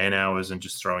pure man hours and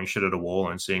just throwing shit at a wall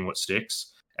and seeing what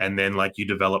sticks. And then like you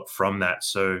develop from that.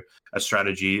 So a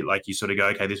strategy, like you sort of go,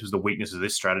 okay, this was the weakness of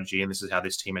this strategy and this is how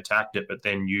this team attacked it. But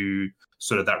then you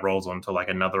sort of that rolls onto like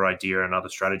another idea, another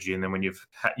strategy. And then when you've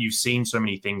seen so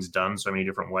many things done so many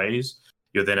different ways,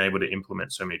 you're then able to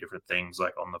implement so many different things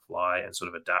like on the fly and sort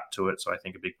of adapt to it. So I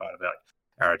think a big part of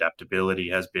our adaptability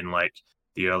has been like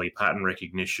the early pattern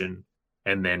recognition,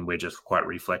 and then we're just quite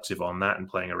reflexive on that and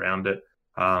playing around it.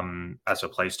 As for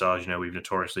play styles, we've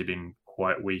notoriously been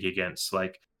quite weak against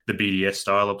like the BDS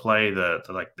style of play,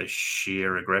 the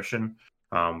sheer aggression,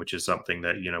 which is something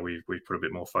that we've put a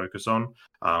bit more focus on,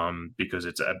 because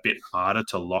it's a bit harder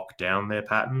to lock down their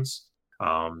patterns.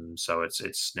 So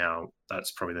it's now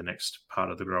that's probably the next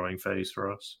part of the growing phase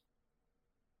for us.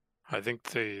 I think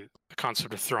the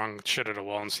concept of throwing shit at a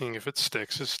wall and seeing if it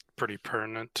sticks is pretty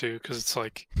pertinent too, because it's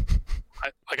like,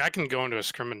 I can go into a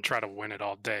scrim and try to win it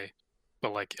all day,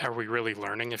 but like, are we really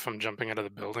learning if I'm jumping out of the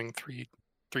building three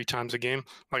times a game?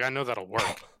 Like, I know that'll work.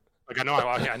 Like, I know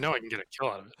I can get a kill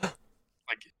out of it.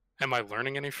 Like, am I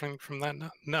learning anything from that?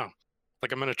 No.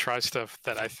 Like, I'm gonna try stuff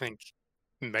that I think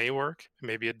may work.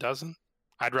 Maybe it doesn't.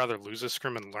 I'd rather lose a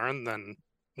scrim and learn than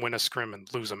win a scrim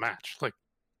and lose a match. Like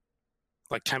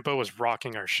Tempo was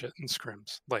rocking our shit in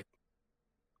scrims. Like,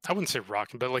 I wouldn't say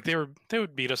rocking, but like they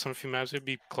would beat us on a few maps. It'd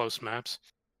be close maps,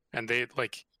 and they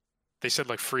said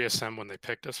like free SM when they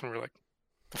picked us, and we're like,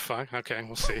 the fuck? Okay,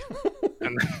 we'll see.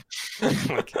 And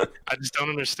like, I just don't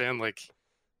understand. Like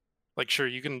sure,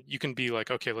 you can be like,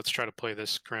 okay, let's try to play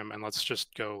this scrim and let's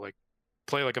just go like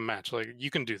play like a match. Like, you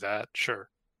can do that, sure.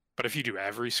 But if you do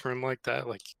every scrim like that,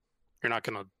 like you're not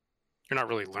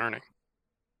really learning.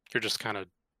 You're just kind of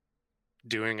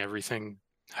doing everything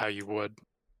how you would.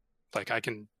 Like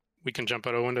we can jump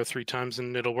out a window 3 times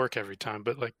and it'll work every time,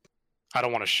 but like I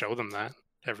don't want to show them that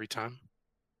every time.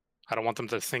 I don't want them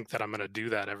to think that I'm going to do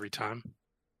that every time,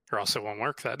 or else it won't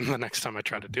work that the next time I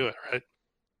try to do it, right?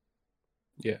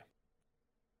 Yeah.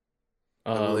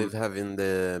 I believe having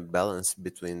the balance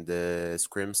between the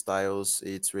scrim styles,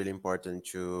 it's really important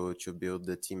to build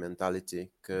the team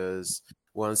mentality, because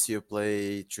once you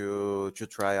play to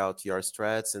try out your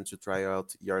strats and to try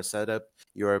out your setup,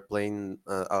 you are playing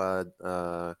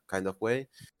a kind of way.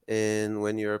 And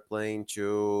when you're playing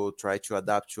to try to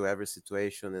adapt to every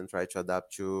situation and try to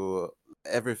adapt to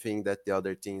everything that the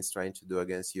other team is trying to do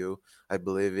against you, I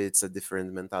believe it's a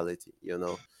different mentality,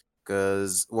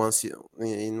 because once you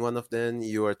in one of them,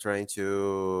 you are trying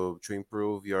to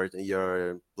improve your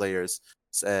players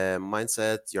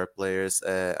mindset, your players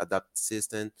adapt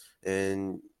system,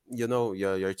 and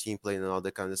your team playing and all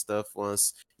that kind of stuff.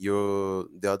 Once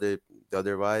the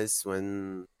otherwise,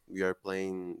 when you are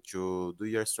playing to do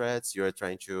your strats, you are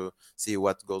trying to see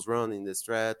what goes wrong in the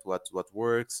strat, what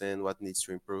works and what needs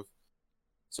to improve.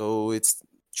 So it's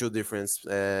two different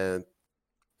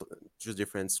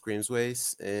scrims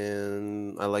ways,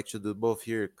 and I like to do both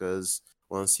here, because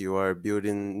once you are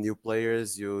building new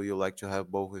players, you like to have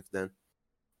both with them,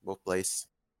 both plays.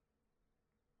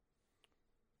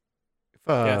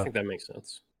 Yeah, I think that makes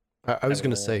sense. I was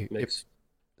going to say, mix.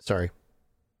 sorry.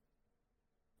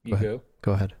 You go.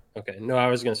 Go ahead. Okay. No, I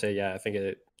was gonna say, yeah, I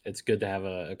think it's good to have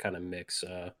a kind of mix.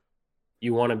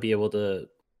 You want to be able to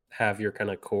have your kind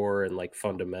of core and like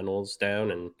fundamentals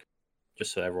down, and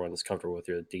just so everyone's comfortable with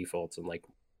your defaults, and like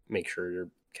make sure your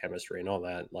chemistry and all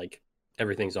that, like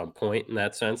everything's on point in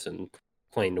that sense. And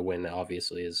playing to win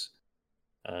obviously is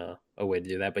a way to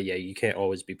do that. But yeah, you can't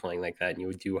always be playing like that, and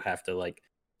you do have to like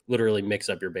literally mix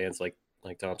up your bands, like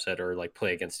Tom said, or like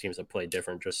play against teams that play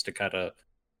different, just to kind of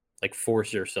like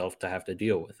force yourself to have to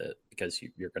deal with it, because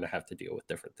you're going to have to deal with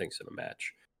different things in a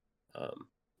match.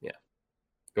 Yeah,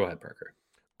 go ahead, Parker.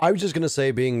 I was just going to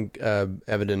say, being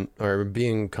evident or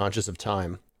being conscious of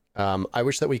time. I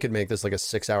wish that we could make this like a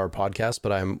 6-hour podcast,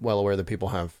 but I'm well aware that people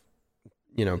have,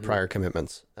 prior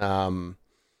commitments.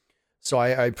 So I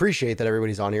appreciate that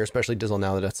everybody's on here, especially Dizzle,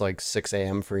 now that it's like 6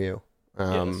 a.m. for you.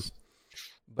 Yes.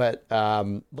 But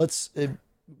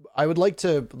I would like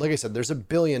to, like I said, there's a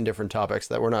billion different topics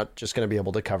that we're not just going to be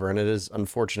able to cover, and it is,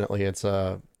 unfortunately, it's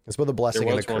both a blessing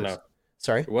and a curse.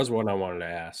 Sorry, there was one I wanted to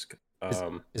ask.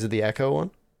 Is it the Echo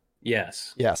one?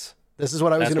 Yes. This is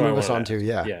what I was going to move us on to.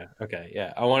 Yeah. Yeah. Okay.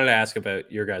 Yeah. I wanted to ask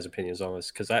about your guys' opinions on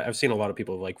this, because I've seen a lot of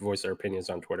people like voice their opinions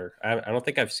on Twitter. I don't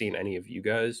think I've seen any of you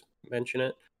guys mention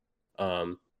it.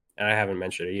 And I haven't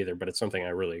mentioned it either, but it's something I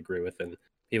really agree with. And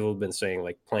people have been saying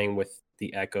like playing with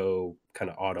the Echo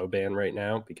kind of auto ban right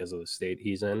now because of the state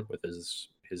he's in with his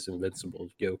invincible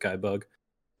yokai bug.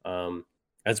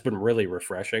 That's been really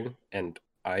refreshing, and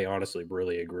I honestly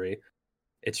really agree.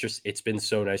 It's been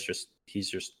so nice.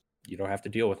 You don't have to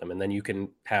deal with him, and then you can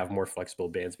have more flexible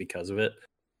bans because of it.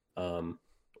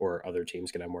 Or other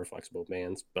teams can have more flexible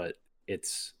bans, but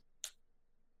it's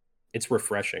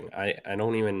refreshing. I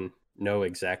don't even know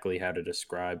exactly how to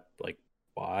describe like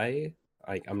why.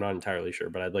 I'm not entirely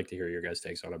sure, but I'd like to hear your guys'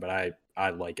 takes on it. But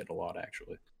I like it a lot,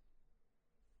 actually.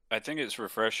 I think it's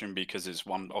refreshing because it's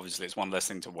one less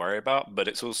thing to worry about, but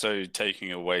it's also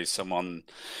taking away someone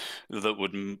that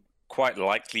would quite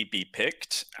likely be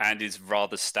picked and is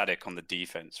rather static on the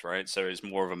defense, right? So it's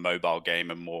more of a mobile game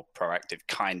and more proactive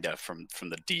kinda from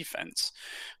the defense.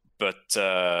 But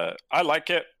I like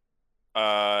it.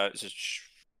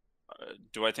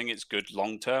 Do I think it's good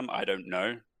long term? I don't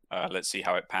know. Let's see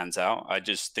how it pans out. I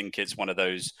just think it's one of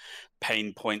those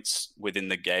pain points within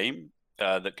the game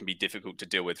that can be difficult to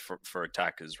deal with for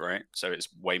attackers, right? So it's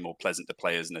way more pleasant to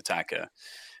play as an attacker.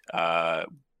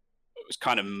 It was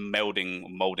kind of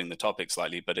molding the topic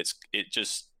slightly, but it's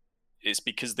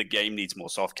because the game needs more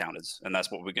soft counters, and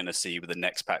that's what we're going to see with the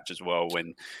next patch as well.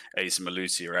 When Ace and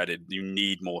Melusi are added, you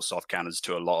need more soft counters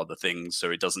to a lot of the things,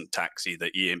 so it doesn't tax either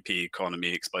EMP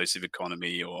economy, explosive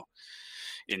economy, or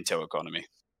intel economy.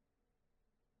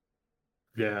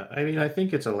 Yeah, I mean, I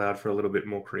think it's allowed for a little bit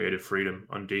more creative freedom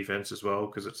on defense as well,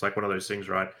 because it's like one of those things,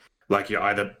 right? Like you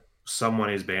either someone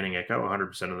is banning Echo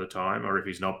 100% of the time, or if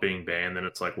he's not being banned, then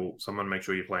it's like, well, someone make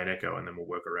sure you play an Echo, and then we'll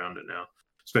work around it now.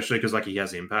 Especially because like he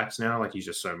has impacts now, like he's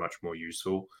just so much more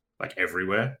useful, like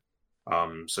everywhere.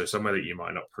 So somewhere that you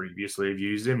might not previously have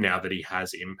used him, now that he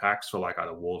has impacts for like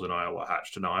either wall denial or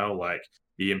hatch denial, like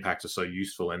the impacts are so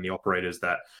useful, and the operators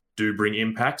that do bring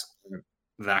impacts aren't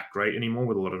that great anymore,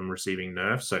 with a lot of them receiving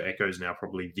nerfs. So Echo's now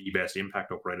probably the best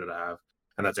impact operator to have,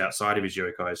 and that's outside of his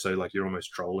yokai. So like you're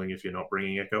almost trolling if you're not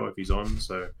bringing Echo if he's on.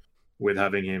 So with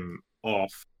having him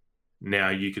off, now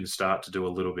you can start to do a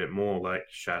little bit more, like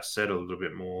Shas said, a little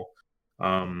bit more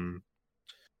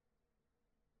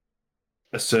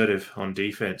assertive on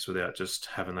defense without just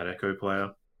having that Echo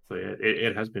player. So yeah,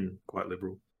 it has been quite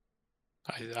liberal.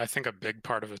 I think a big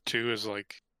part of it too is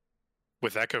like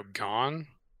with Echo gone,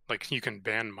 like you can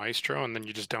ban Maestro and then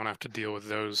you just don't have to deal with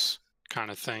those kind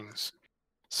of things.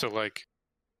 So like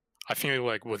I feel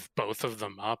like with both of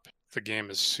them up, the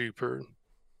game is super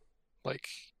like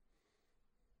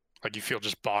you feel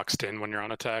just boxed in when you're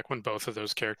on attack when both of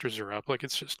those characters are up. Like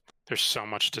it's just there's so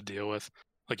much to deal with.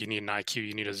 Like you need an IQ,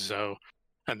 you need a Zoe,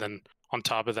 and then on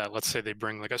top of that, let's say they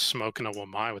bring like a Smoke and a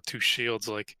Wamai with 2 shields,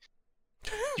 like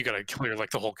you gotta clear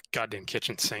like the whole goddamn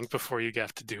kitchen sink before you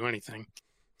have to do anything.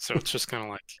 So it's just kind of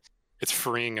like it's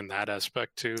freeing in that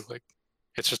aspect too. Like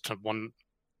it's just one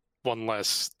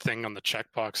less thing on the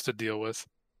checkbox to deal with,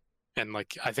 and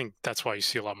like I think that's why you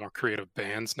see a lot more creative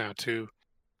bans now too.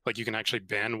 Like you can actually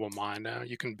ban Wamai now.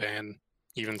 You can ban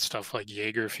even stuff like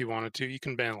Jaeger if you wanted to. You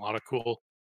can ban a lot of cool,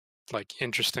 like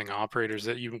interesting operators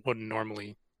that you wouldn't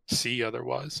normally see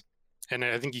otherwise. And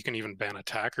I think you can even ban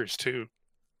attackers too,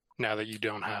 now that you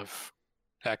don't have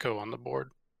Echo on the board.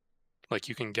 Like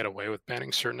you can get away with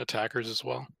banning certain attackers as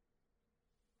well.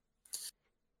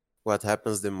 what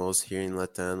happens the most here in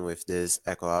Latam with this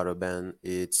Echo Auto ban,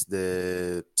 it's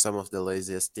some of the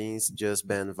laziest things just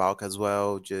ban Valk as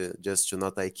well, just to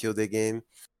not kill the game.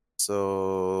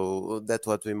 So that's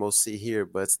what we most see here.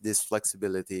 But this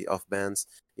flexibility of bans,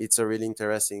 it's a really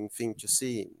interesting thing to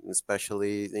see,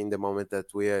 especially in the moment that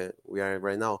we are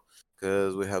right now,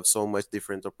 because we have so much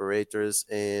different operators,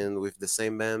 and with the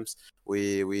same bans,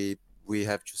 we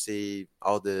have to see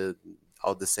all the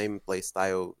same play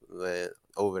style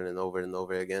over and over and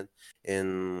over again.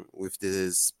 And with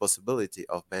this possibility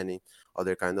of banning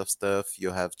other kind of stuff,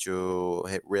 you have to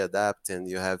readapt, and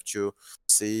you have to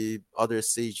see other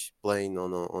Siege playing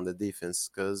on the defense,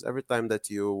 because every time that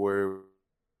you were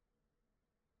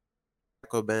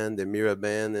Echo ban, the Mira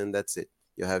ban, and that's it.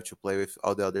 You have to play with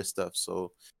all the other stuff.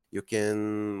 So you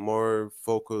can more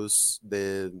focus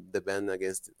the ban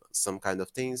against some kind of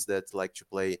things that like to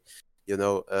play,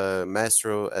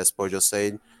 Maestro, as Pojo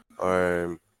said,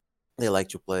 or they like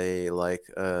to play like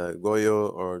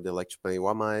Goyo, or they like to play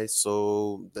Wamai.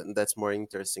 So that's more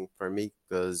interesting for me,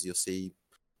 because you see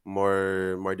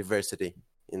more diversity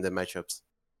in the matchups.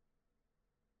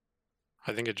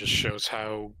 I think it just shows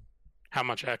how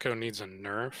much Echo needs a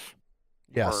nerf,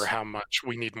 Yes. or how much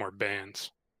we need more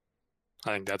bans.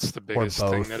 I think that's the biggest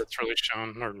thing both. that it's really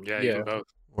shown, or Yeah. even both.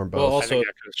 Or both. Well, I also, think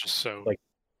Echo's just so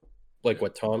like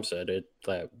what Tom said,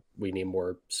 that we need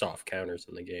more soft counters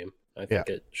in the game. I think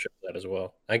it shows that as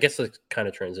well. I guess it kind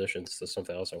of transitions to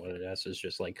something else I wanted to ask, is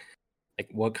just like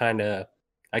what kind of,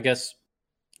 I guess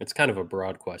it's kind of a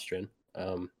broad question,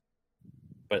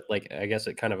 but like I guess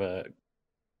it kind of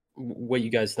what you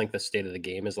guys think the state of the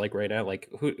game is like right now. Like,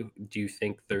 who do you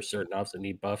think there's certain ops that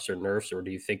need buffs or nerfs, or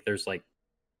do you think there's like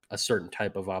a certain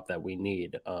type of op that we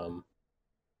need?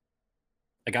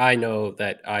 Like, I know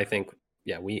that I think,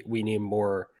 yeah, we need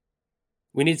more.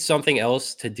 We need something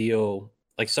else to deal,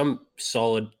 like some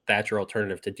solid Thatcher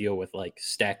alternative to deal with like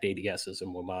stacked ADSs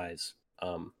and Wamais,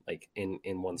 like in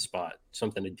one spot.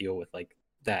 Something to deal with like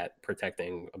that,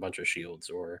 protecting a bunch of shields,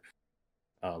 or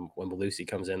when Melusi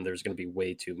comes in, there's going to be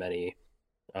way too many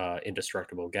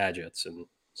indestructible gadgets, and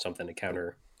something to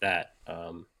counter that.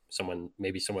 Someone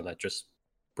that just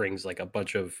brings like a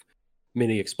bunch of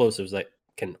mini explosives that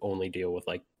can only deal with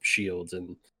like shields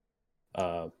and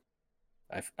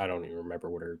I don't even remember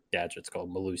what her gadget's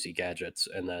called, Melusi gadgets,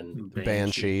 and then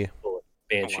Banshee.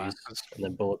 Banshees, Molasses. and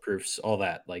then bulletproofs, all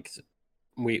that. Like,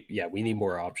 we need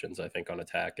more options, I think, on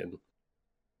attack. And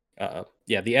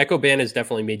the Echo ban has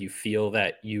definitely made you feel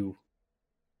that you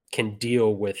can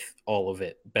deal with all of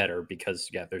it better, because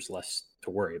there's less to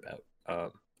worry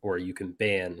about. Or you can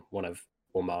ban one of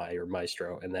Wamai or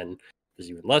Maestro, and then there's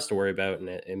even less to worry about, and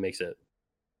it makes it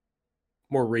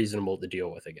more reasonable to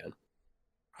deal with again.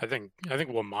 I think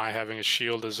Wamai having a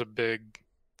shield is a big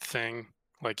thing.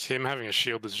 Like, him having a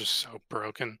shield is just so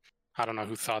broken. I don't know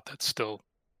who thought that's still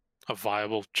a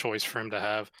viable choice for him to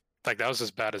have. Like, that was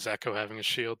as bad as Echo having a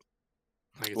shield.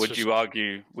 Like, Would you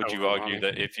argue overwhelming.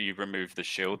 that if you remove the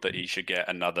shield, that he should get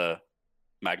another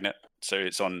magnet, so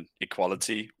it's on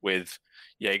equality with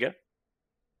Jaeger?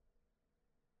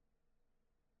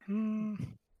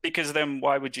 Because then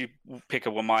why would you pick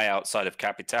a Wamai outside of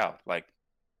Capital? Like,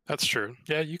 that's true.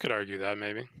 Yeah, you could argue that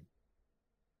maybe.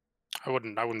 I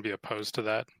wouldn't be opposed to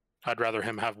that. I'd rather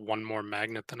him have one more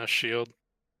magnet than a shield.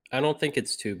 I don't think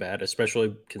it's too bad,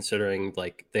 especially considering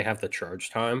like they have the charge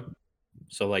time.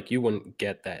 So like you wouldn't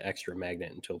get that extra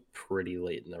magnet until pretty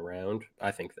late in the round.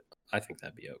 I think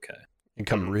that'd be okay. You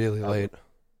come really late.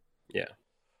 Yeah.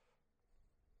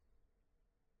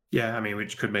 Yeah, I mean,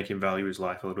 which could make him value his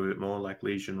life a little bit more, like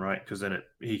Legion, right? Because then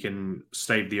he can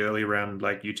save the early round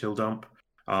like util dump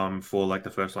for like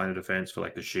the first line of defense for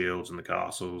like the shields and the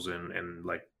castles and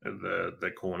like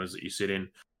the corners that you sit in.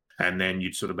 And then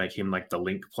you'd sort of make him like the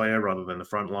link player rather than the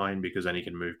front line, because then he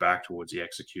can move back towards the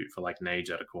execute for like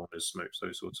nades out of corners, smokes,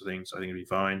 those sorts of things. I think it'd be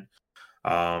fine.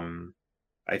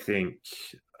 I think,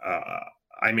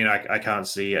 I mean, I can't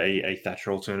see a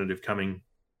Thatcher alternative coming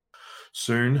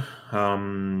soon.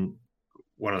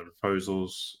 One of the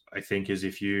proposals, I think, is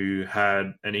if you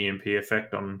had an EMP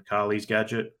effect on Carly's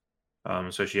gadget.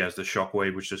 So she has the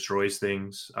shockwave, which destroys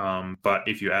things. But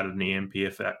if you added an EMP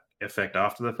effect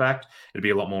after the fact, it'd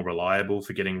be a lot more reliable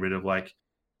for getting rid of like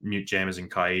mute jammers and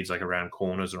Kaids, like around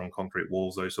corners or on concrete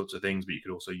walls, those sorts of things. But you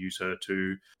could also use her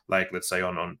to, like, let's say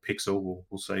on Pixel,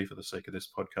 we'll say for the sake of this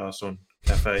podcast, on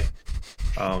Cafe,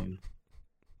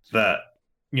 that,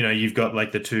 you know, you've got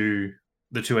like the two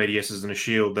ADSs and a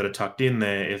shield that are tucked in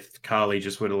there. If Carly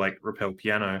just were to like repel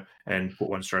Piano and put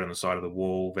one straight on the side of the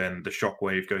wall, then the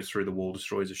shockwave goes through the wall,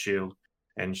 destroys the shield,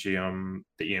 and the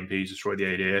EMPs destroy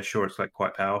the ADS. Sure, it's like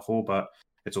quite powerful, but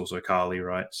it's also Kali,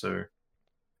 right? So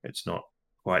it's not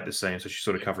quite the same. So she's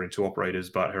sort of covering two operators,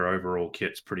 but her overall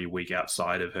kit's pretty weak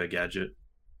outside of her gadget.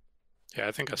 Yeah,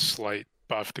 I think a slight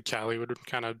buff to Kali would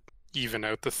kind of even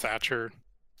out the Thatcher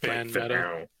ban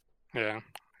meta. Yeah,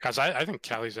 because I think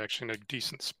Kali's actually in a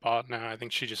decent spot now. I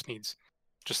think she just needs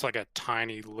just like a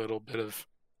tiny little bit of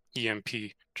EMP,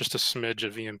 just a smidge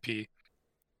of EMP.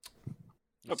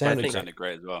 Oh, Sounded sounded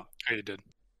great as well. Oh, you did.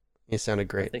 He sounded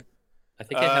great. I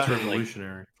think I had her like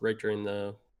Revolutionary. right during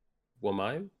the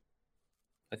Wamai.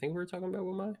 I think we were talking about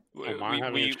Wamai. Am I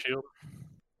having a shield?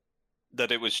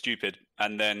 That it was stupid,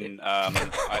 and then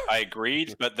I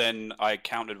agreed, but then I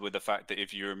countered with the fact that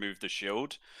if you remove the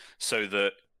shield, so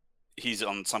that he's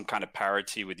on some kind of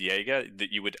parity with Jaeger,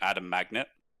 that you would add a magnet,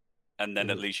 and then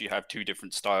at least you have two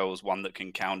different styles, one that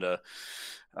can counter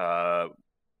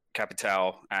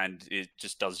Capital, and it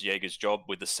just does Jaeger's job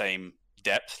with the same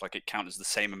depth, like it counters the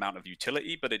same amount of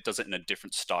utility, but it does it in a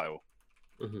different style.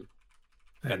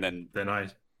 And then I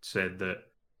said that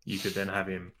you could then have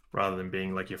him, rather than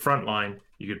being like your front line,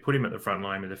 you could put him at the front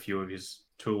line with a few of his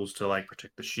tools to like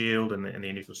protect the shield and the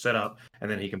initial setup, and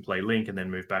then he can play Link and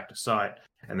then move back to site,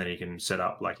 and then he can set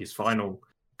up like his final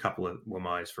couple of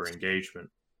Wamais for engagement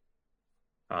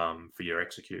for your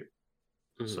execute.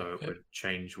 So it would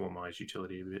change Wamai's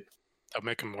utility a bit. That'll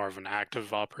make him more of an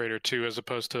active operator too, as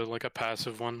opposed to like a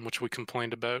passive one, which we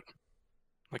complained about.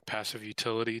 Like passive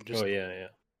utility, just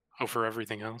over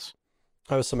everything else.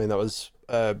 That was something that was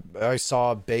I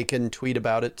saw Bacon tweet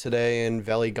about it today, and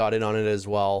Veli got in on it as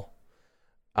well.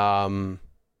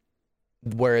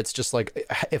 Where it's just like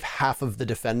if half of the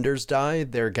defenders die,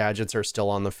 their gadgets are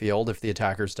still on the field. If the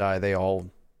attackers die, they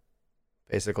all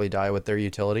basically die with their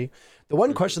utility. The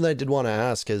one question that I did want to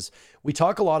ask is, we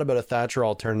talk a lot about a Thatcher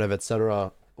alternative,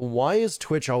 etc. Why is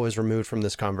Twitch always removed from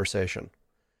this conversation?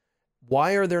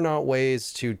 Why are there not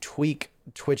ways to tweak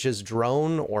Twitch's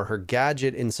drone or her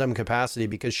gadget in some capacity?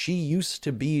 Because she used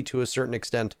to be, to a certain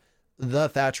extent, the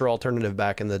Thatcher alternative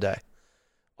back in the day.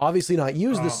 Obviously not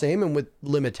used the same and with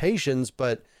limitations,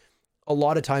 but a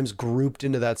lot of times grouped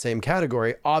into that same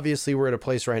category. Obviously, we're at a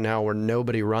place right now where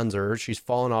nobody runs her. She's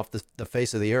fallen off the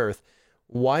face of the earth.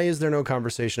 Why is there no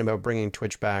conversation about bringing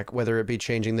Twitch back, whether it be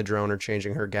changing the drone or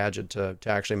changing her gadget to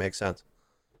actually make sense?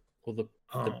 Well,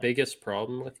 the biggest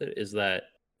problem with it is that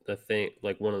the thing,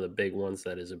 like one of the big ones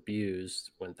that is abused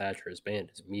when Thatcher is banned,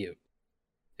 is mute.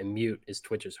 And mute is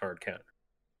Twitch's hard counter.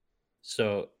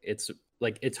 So it's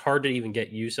like, it's hard to even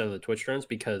get use out of the Twitch drones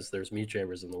because there's mute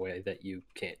chambers in the way that you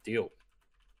can't deal with.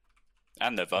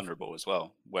 And they're vulnerable as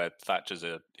well, where Thatchers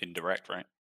are indirect, right?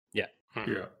 Yeah.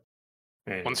 Yeah.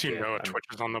 And Once you know a Twitch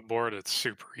is on the board, it's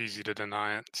super easy to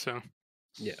deny it. So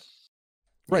yeah.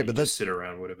 Right, but just sit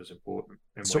around whatever's important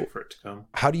and wait for it to come.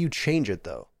 How do you change it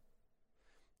though?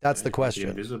 That's the question.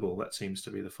 Invisible. That seems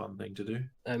to be the fun thing to do.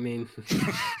 I mean,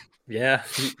 yeah,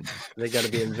 they got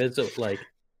to be invisible. Like,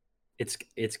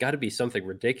 it's got to be something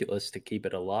ridiculous to keep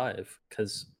it alive,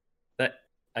 because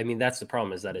that's the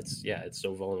problem, is that it's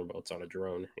so vulnerable. It's on a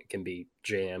drone. It can be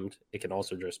jammed. It can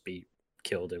also just be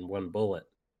killed in one bullet.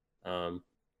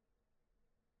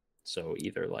 So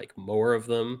either like more of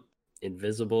them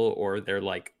invisible, or they're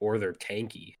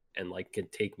tanky and like can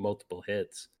take multiple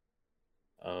hits.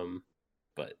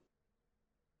 But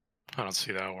I don't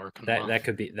see that working. That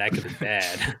could be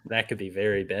bad. That could be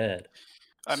very bad.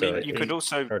 I mean, you could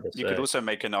also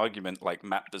make an argument like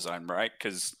map design, right?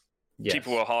 Because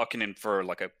people were harkening for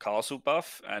like a castle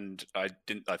buff, and I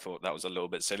thought that was a little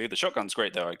bit silly. The shotgun's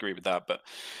great though, I agree with that, but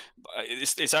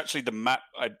it's actually the map.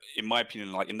 In my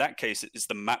opinion, like in that case, it's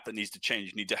the map that needs to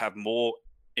change. You need to have more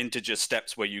integer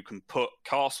steps where you can put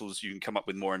castles. You can come up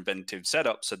with more inventive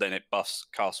setups, so then it buffs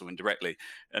castle indirectly.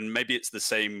 And maybe it's the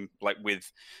same like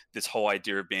with this whole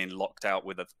idea of being locked out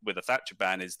with a Thatcher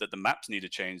ban, is that the maps need to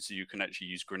change so you can actually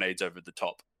use grenades over the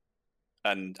top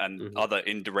and other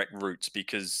indirect routes,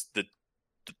 because the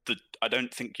I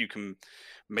don't think you can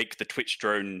make the Twitch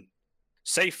drone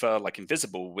safer, like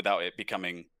invisible, without it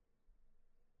becoming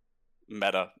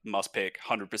meta, must pick,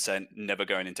 100%, never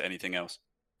going into anything else.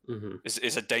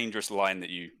 It's a dangerous line that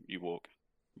you walk.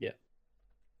 Yeah.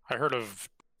 I heard of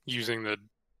using the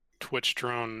Twitch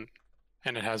drone,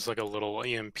 and it has like a little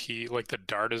EMP, like the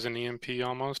dart is an EMP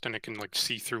almost, and it can like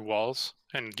see through walls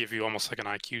and give you almost like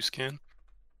an IQ scan.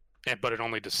 But it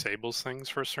only disables things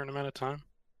for a certain amount of time.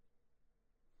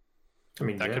 I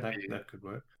mean, that could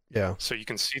work. Yeah. So you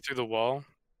can see through the wall.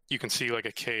 You can see like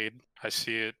a Cade. I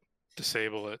see it,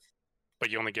 disable it, but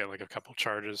you only get like a couple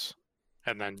charges.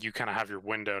 And then you kind of have your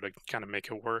window to kind of make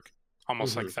it work,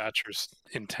 almost like Thatcher's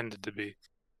intended to be.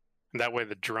 And that way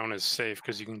the drone is safe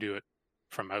because you can do it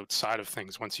from outside of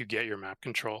things once you get your map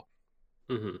control.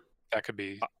 Mm-hmm. That could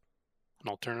be an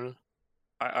alternative.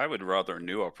 I would rather a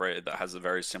new operator that has a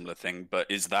very similar thing, but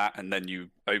is that, and then you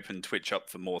open Twitch up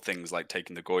for more things like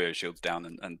taking the Goyo shields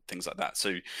down and things like that.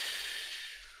 So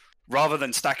rather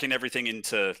than stacking everything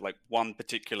into like one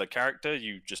particular character,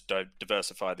 you just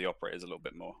diversify the operators a little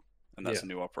bit more, and that's a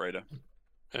new operator.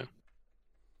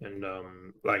 And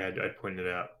like I pointed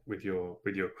out with your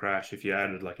crash, if you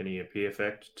added like an EMP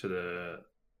effect to the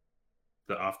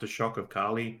aftershock of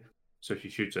Kali, so if she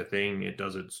shoots a thing, it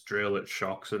does its drill, it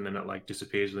shocks, and then it like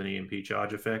disappears with an EMP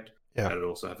charge effect. Yeah. That'd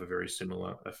also have a very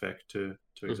similar effect to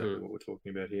exactly what we're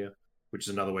talking about here, which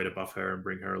is another way to buff her and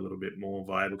bring her a little bit more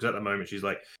viable. Because at the moment she's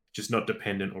like just not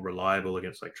dependent or reliable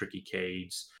against like tricky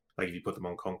Cades. Like if you put them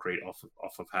on concrete off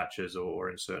of hatches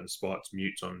or in certain spots,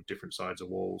 mutes on different sides of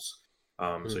walls.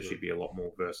 So she'd be a lot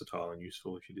more versatile and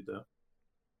useful if you did that.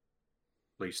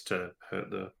 At least to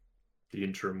hurt the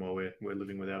interim while we're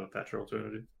living without a Thatcher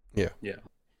alternative. Yeah. Yeah.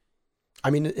 I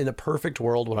mean, in a perfect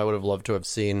world, what I would have loved to have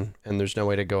seen, and there's no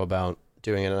way to go about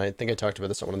doing it, and I think I talked about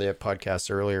this on one of the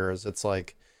podcasts earlier, is it's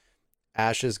like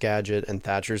Ash's gadget and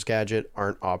Thatcher's gadget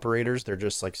aren't operators. They're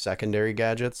just like secondary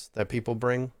gadgets that people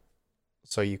bring.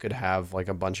 So you could have like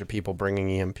a bunch of people bringing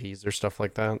EMPs or stuff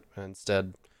like that. And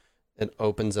instead, it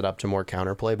opens it up to more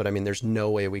counterplay. But I mean, there's no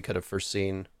way we could have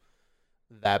foreseen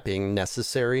that being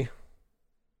necessary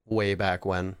way back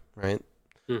when, right?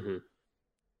 Mm-hmm.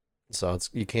 So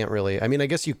you can't really, I mean, I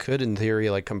guess you could in theory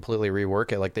like completely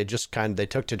rework it. Like they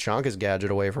took Tachanka's gadget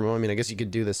away from him. I mean, I guess you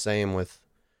could do the same with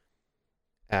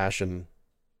Ash and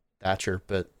Thatcher,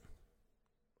 but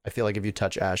I feel like if you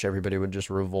touch Ash, everybody would just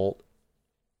revolt.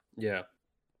 Yeah.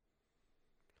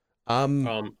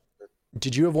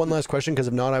 Did you have one last question? Because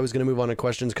if not, I was going to move on to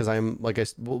questions because I'm like I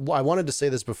wanted to say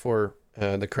this before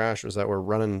the crash was that we're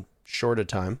running short of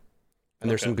time, and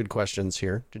there's some good questions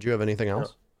here. Did you have anything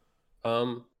else?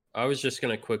 I was just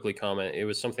going to quickly comment. It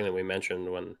was something that we mentioned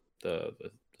when the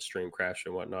stream crashed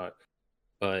and whatnot,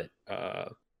 but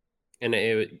and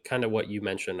it kind of what you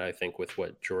mentioned, I think, with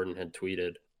what Jordan had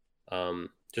tweeted,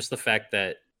 just the fact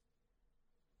that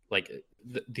like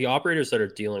the operators that are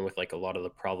dealing with like a lot of the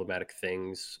problematic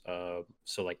things,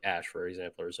 so like Ash, for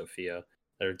example, or Zofia,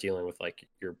 that are dealing with like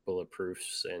your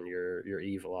bulletproofs and your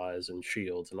evil eyes and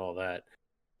shields and all that,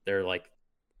 they're like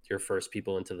your first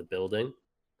people into the building.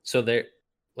 So they're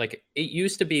like, it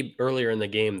used to be earlier in the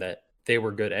game that they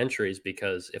were good entries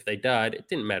because if they died, it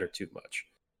didn't matter too much.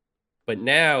 But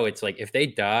now it's like if they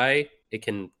die, it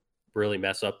can really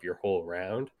mess up your whole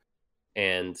round.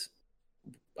 And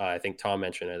I think Tom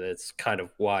mentioned it. It's kind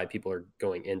of why people are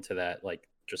going into that like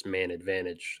just man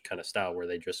advantage kind of style where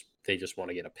they just want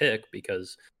to get a pick,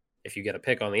 because if you get a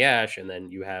pick on the Ash and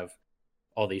then you have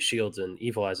all these shields and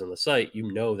evil eyes on the site,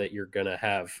 you know that you're gonna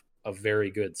have a very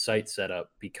good site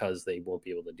setup because they won't be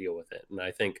able to deal with it. And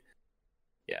I think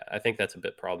that's a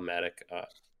bit problematic.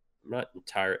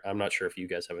 I'm not sure if you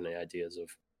guys have any ideas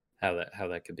of how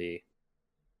that could be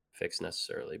fixed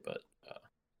necessarily, but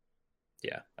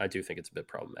yeah, I do think it's a bit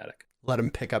problematic. Let him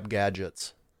pick up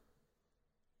gadgets.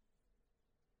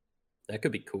 That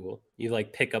could be cool. You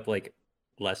like pick up like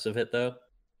less of it though.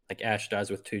 Like Ash dies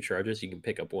with 2 charges, you can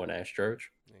pick up 1 Ash charge.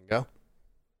 There you go.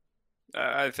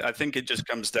 I think it just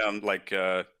comes down like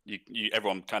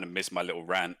everyone kind of missed my little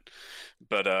rant,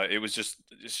 but it's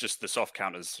just the soft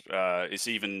counters. It's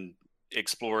even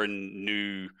exploring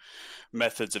new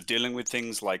methods of dealing with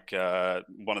things. Like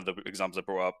one of the examples I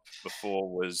brought up before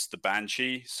was the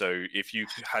Banshee. So if you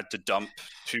had to dump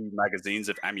 2 magazines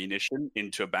of ammunition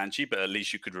into a Banshee, but at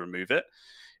least you could remove it,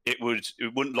 it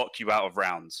wouldn't lock you out of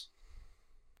rounds,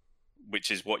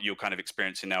 which is what you're kind of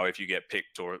experiencing now. If you get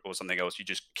picked or something else, you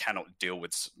just cannot deal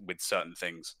with certain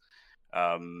things.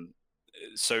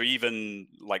 So even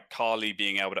like Kali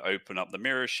being able to open up the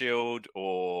mirror shield,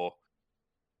 or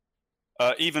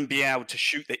even being able to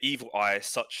shoot the evil eye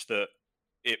such that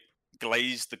it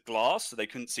glazed the glass so they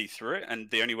couldn't see through it, and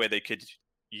the only way they could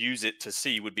use it to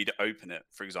see would be to open it,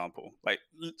 for example. Like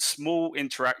small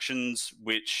interactions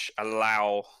which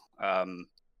allow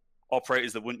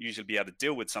operators that wouldn't usually be able to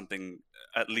deal with something,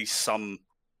 at least some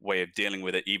way of dealing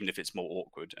with it, even if it's more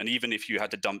awkward. And even if you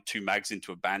had to dump 2 mags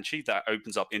into a Banshee, that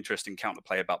opens up interesting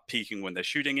counterplay about peeking when they're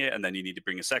shooting it, and then you need to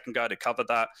bring a second guy to cover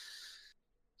that.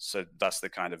 So that's the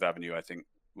kind of avenue I think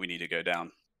we need to go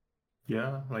down.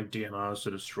 Yeah, like DMRs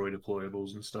to destroy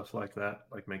deployables and stuff like that,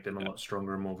 like make them a lot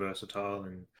stronger and more versatile.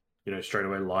 And, straight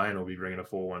away Lion will be bringing a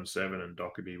 417 and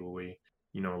Dockerby will be,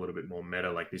 a little bit more meta.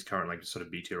 Like these current, like sort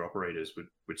of B tier operators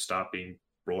would start being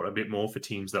brought a bit more for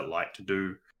teams that like to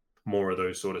do more of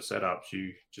those sort of setups.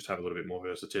 You just have a little bit more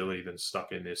versatility than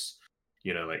stuck in this,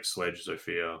 like Sledge,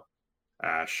 Zofia,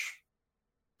 Ash,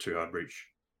 too hard breach.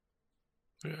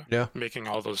 Yeah. Making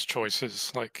all those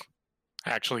choices like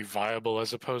actually viable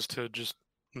as opposed to just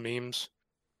memes.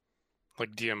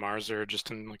 Like DMRs are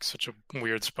just in like such a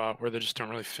weird spot where they just don't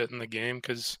really fit in the game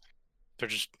because they're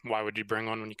just, why would you bring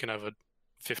one when you can have a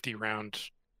 50-round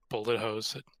bullet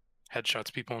hose that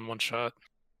headshots people in one shot?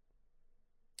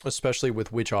 Especially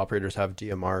with which operators have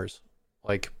DMRs.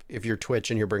 Like if you're Twitch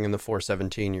and you're bringing the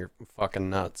 417, you're fucking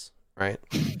nuts, right?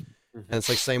 And it's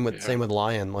like same with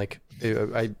Lion. Like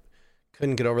I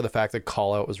couldn't get over the fact that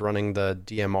Callout was running the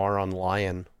DMR on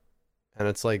Lion, and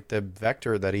it's like the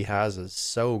vector that he has is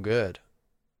so good.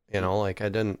 You know, like I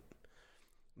didn't.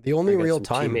 The only I got real some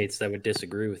time teammates that would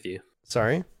disagree with you.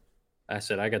 Sorry, I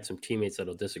said I got some teammates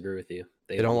that'll disagree with you.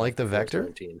 They don't like the vector?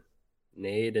 417.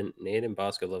 Nade and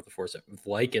Bosco love the 417.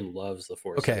 Lycan loves the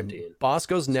 417. Okay,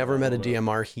 Bosco's never So, met a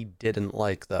DMR he didn't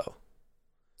like though.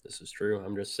 This is true.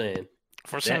 I'm just saying.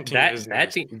 417 That is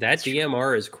nice.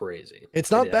 DMR is crazy.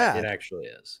 It's not bad. It actually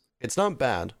is. It's not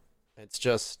bad. It's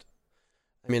just,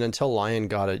 I mean, until Lion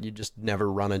got it, you just never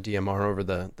run a DMR over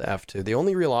the F2. The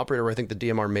only real operator where I think the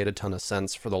DMR made a ton of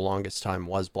sense for the longest time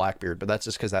was Blackbeard, but that's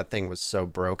just because that thing was so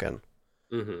broken.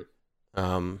 Mm-hmm.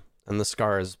 And the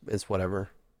Scar is whatever.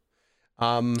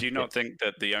 Do you not think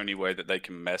that the only way that they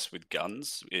can mess with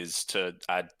guns is to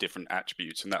add different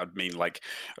attributes? And that would mean like,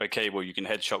 okay, well, you can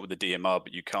headshot with the DMR,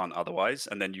 but you can't otherwise.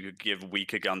 And then you could give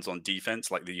weaker guns on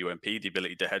defense, like the UMP, the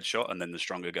ability to headshot, and then the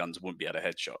stronger guns wouldn't be able to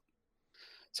headshot.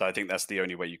 So I think that's the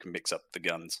only way you can mix up the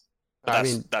guns. But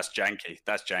that's janky.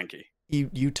 That's janky.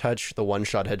 You touch the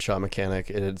one-shot headshot mechanic,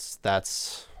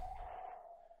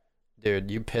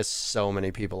 dude, you piss so many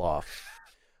people off.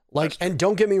 Like, and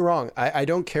don't get me wrong, I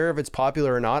don't care if it's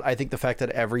popular or not. I think the fact that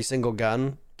every single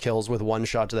gun kills with one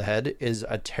shot to the head is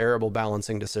a terrible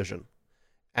balancing decision.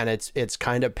 And it's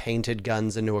kind of painted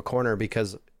guns into a corner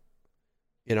because,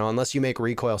 you know, unless you make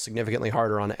recoil significantly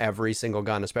harder on every single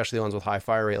gun, especially the ones with high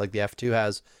fire rate like the F2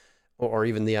 has, or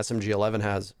even the SMG-11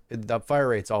 has, the fire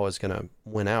rate's always going to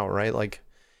win out, right? Like,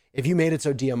 if you made it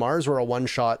so DMRs were a one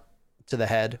shot to the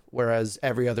head, whereas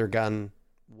every other gun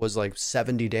was like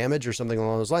 70 damage or something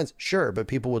along those lines, sure, but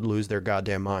people would lose their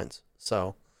goddamn minds.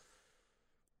 So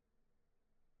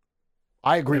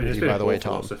I agree with you, by the way,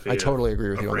 Tom. I totally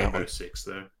agree with you on that one. Rainbow Six,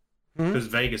 though, because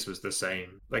Vegas was the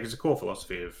same. Like, it's a core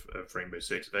philosophy of Rainbow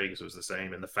Six. Vegas was the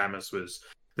same, and the FAMAS was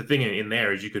the thing in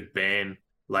there is you could ban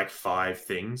like 5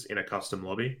 things in a custom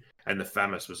lobby, and the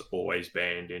FAMAS was always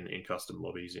banned in custom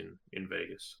lobbies in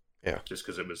Vegas. Yeah, just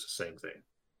because it was the same thing.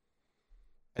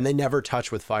 And they never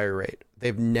touch with fire rate.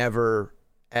 They've never,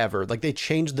 ever. Like, they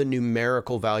changed the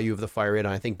numerical value of the fire rate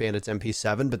on, I think, Bandit's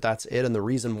MP7, but that's it. And the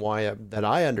reason why that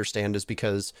I understand is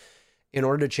because in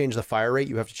order to change the fire rate,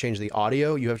 you have to change the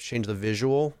audio, you have to change the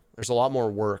visual. There's a lot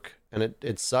more work. And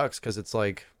it sucks because it's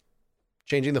like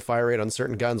changing the fire rate on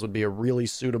certain guns would be a really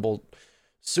suitable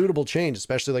change,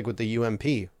 especially like with the UMP.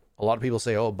 A lot of people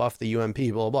say, oh, buff the UMP,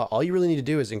 blah, blah, blah. All you really need to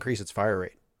do is increase its fire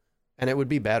rate. And it would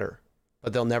be better.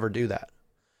 But they'll never do that,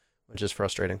 which is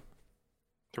frustrating.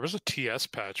 There was a TS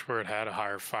patch where it had a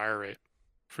higher fire rate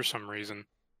for some reason.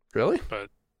 Really? But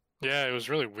yeah, it was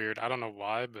really weird. I don't know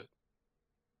why, but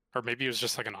or maybe it was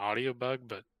just like an audio bug,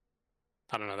 but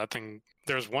I don't know. That thing,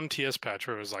 there was one TS patch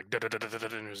where it was like and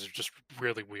it was just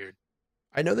really weird.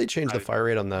 I know they changed the fire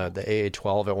rate on the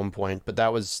AA-12 at one point, but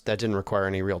that didn't require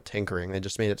any real tinkering. They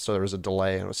just made it so there was a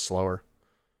delay and it was slower.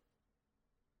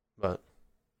 But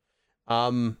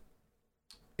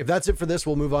if that's it for this,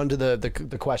 we'll move on to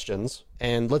the questions,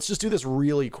 and let's just do this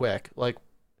really quick. Like,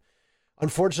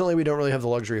 unfortunately, we don't really have the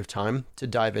luxury of time to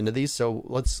dive into these, so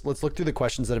let's look through the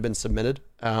questions that have been submitted.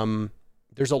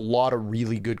 There's a lot of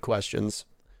really good questions.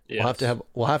 Yes.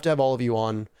 We'll have to have all of you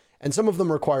on, and some of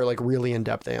them require like really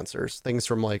in-depth answers. Things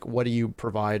from like, what do you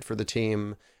provide for the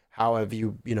team? How do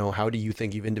you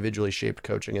think you've individually shaped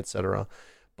coaching, etc.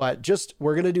 But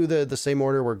we're gonna do the same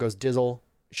order where it goes Dizzle,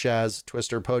 Shaz,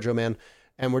 Twister, Pojo Man.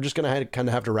 And we're just going to kind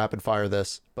of have to rapid fire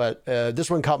this. But this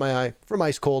one caught my eye from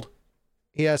Ice Cold.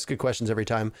 He asks good questions every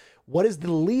time. What is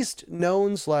the least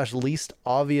known / least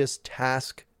obvious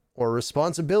task or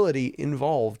responsibility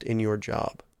involved in your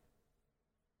job?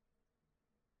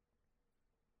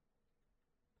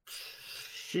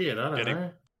 Shit, I don't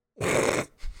know. I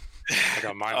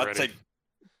got mine ready. I'd say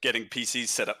getting PCs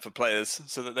set up for players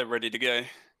so that they're ready to go.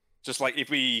 Just like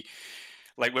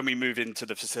when we move into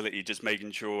the facility, just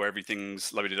making sure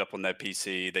everything's loaded up on their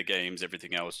PC, their games,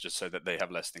 everything else, just so that they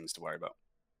have less things to worry about.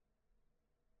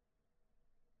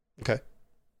 Okay.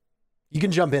 You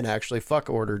can jump in, actually. Fuck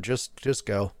order. Just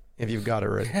go if you've got it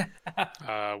ready.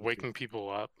 Waking people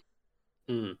up.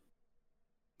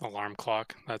 Alarm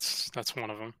clock. That's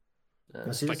one of them. See, Like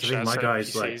that's the thing. chess My at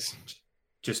guys like PCs.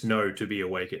 just know to be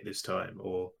awake at this time,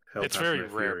 or held It's past very no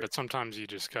rare, fury. but sometimes you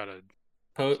just gotta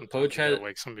Poach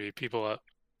wake some people up.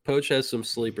 has some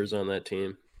sleepers on that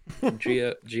team.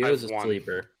 Gio's a one.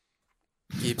 sleeper.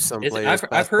 Keep some Is- players.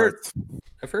 I've heard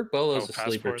passport. Bolo's Oh, a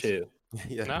sleeper passports. too.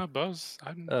 Yeah. No, Buzz.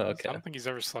 I okay. don't think he's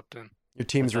ever slept in. Your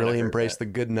team's I thought I really heard embraced that.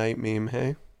 the good night meme,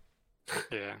 hey?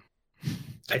 Yeah.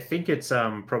 I think it's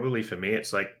probably for me,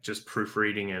 it's like just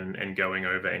proofreading and going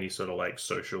over any sort of like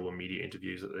social or media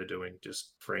interviews that they're doing,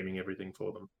 just framing everything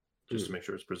for them, just to make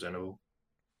sure it's presentable.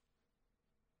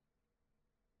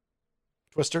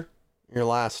 Twister, you're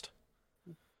last.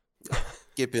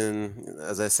 Keeping,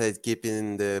 as I said,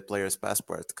 keeping the player's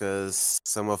passport, because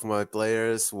some of my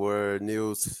players were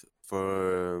new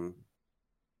for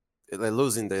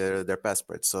losing their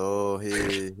passport. So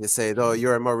he said, "Oh, you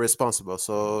are more responsible,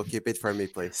 so keep it for me,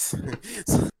 please."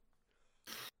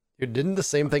 Dude, didn't the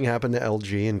same thing happen to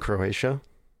LG in Croatia?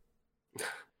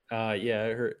 Yeah,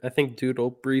 I heard. I think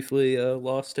Doodle briefly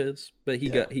lost his, but he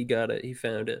got it. He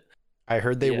found it. I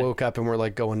heard they Yeah. woke up and were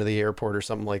like going to the airport or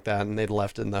something like that, and they'd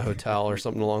left in the hotel or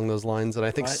something along those lines. And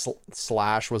I think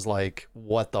Slash was like,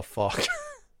 "What the fuck?"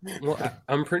 Well,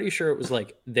 I'm pretty sure it was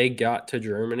like they got to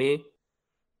Germany,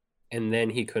 and then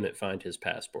he couldn't find his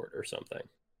passport or something.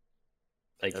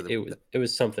 Like it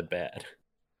was something bad.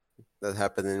 That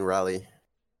happened in Raleigh.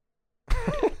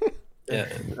 Yeah,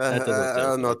 that doesn't sound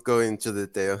I'll fun. not go into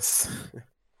details.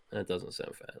 That doesn't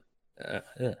sound fun.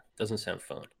 Doesn't sound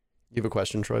fun. You have a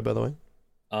question, Troy, by the way?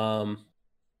 I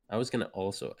was gonna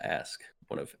also ask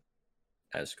one of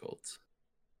Ascold's,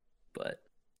 but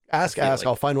Ask.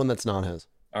 I'll find one that's not his.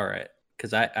 all right,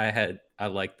 because I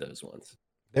liked those ones.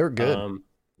 They were good.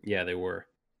 Yeah, they were.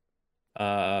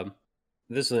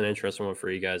 This is an interesting one for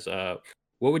you guys.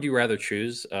 What would you rather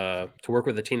choose? To work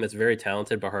with a team that's very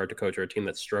talented but hard to coach, or a team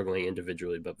that's struggling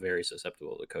individually but very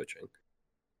susceptible to coaching?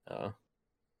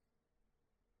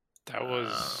 That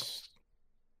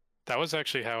was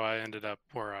actually how I ended up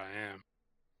where I am.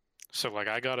 So like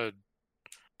I got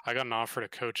an offer to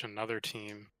coach another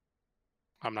team.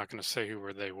 I'm not going to say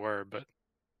who they were, but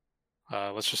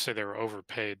let's just say they were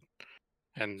overpaid,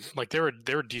 and like they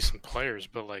were decent players,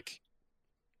 but like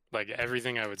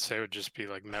everything I would say would just be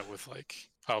like met with like,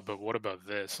 oh, but what about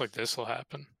this? Like this will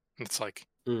happen. And it's like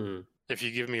if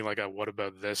you give me like a what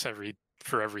about this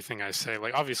for everything I say,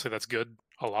 like obviously that's good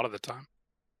a lot of the time,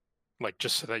 like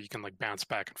just so that you can like bounce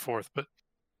back and forth. But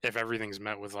if everything's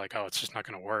met with like, oh, it's just not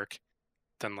going to work,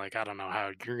 then like I don't know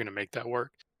how you're going to make that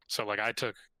work. So like I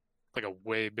took like a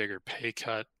way bigger pay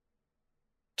cut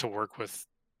to work with,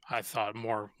 I thought,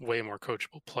 way more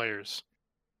coachable players.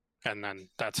 And then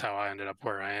that's how I ended up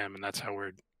where I am, and that's how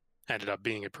we're ended up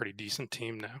being a pretty decent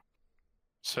team now.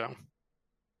 So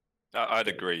I'd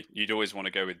agree. You'd always want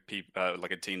to go with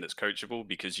like a team that's coachable,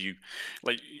 because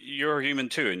you're a human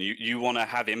too, and you want to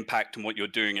have impact on what you're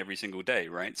doing every single day,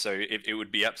 right? So it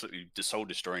would be absolutely soul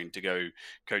destroying to go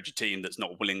coach a team that's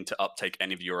not willing to uptake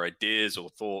any of your ideas or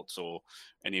thoughts or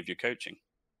any of your coaching.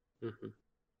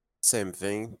 Same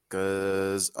thing,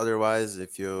 because otherwise,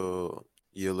 if you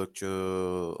look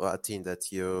to a team that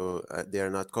they are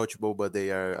not coachable, but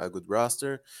they are a good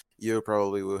roster, you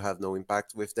probably will have no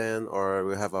impact with them, or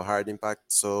will have a hard impact.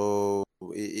 So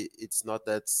it's not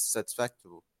that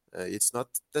satisfactory. It's not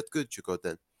that good to coach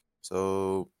then.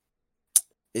 So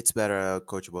it's better a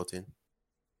coachable team.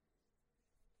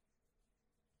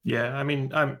 Yeah, I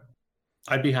mean,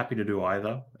 I'd be happy to do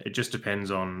either. It just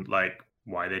depends on like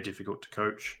why they're difficult to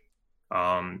coach.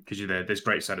 Because there's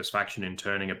great satisfaction in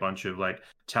turning a bunch of like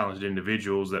talented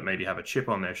individuals that maybe have a chip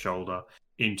on their shoulder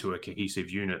into a cohesive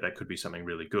unit that could be something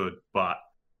really good. But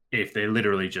if they're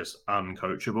literally just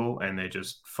uncoachable and they're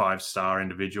just 5-star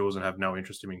individuals and have no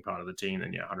interest in being part of the team,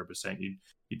 then yeah, 100% you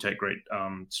take great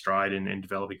stride in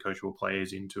developing coachable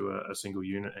players into a single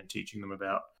unit and teaching them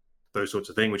about those sorts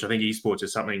of things, which I think esports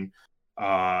is something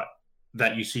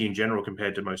that you see in general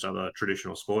compared to most other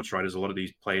traditional sports, right? Is a lot of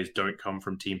these players don't come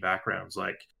from team backgrounds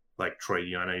like Troy,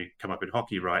 I know you come up in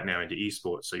hockey right now into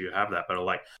esports, so you have that. But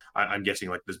like, I'm guessing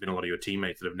like there's been a lot of your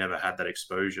teammates that have never had that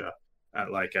exposure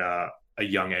at like a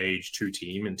young age to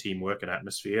team and teamwork and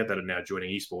atmosphere that are now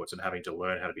joining esports and having to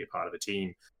learn how to be a part of a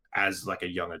team as like a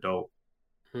young adult.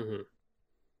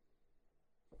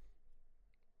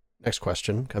 Next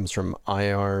question comes from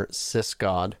IR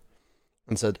Sysgod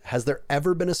and said, has there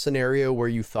ever been a scenario where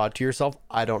you thought to yourself,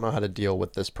 I don't know how to deal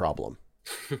with this problem?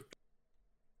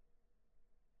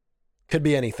 Could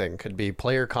be anything. Could be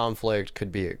player conflict,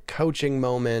 could be a coaching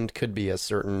moment, could be a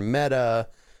certain meta,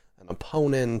 an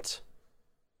opponent.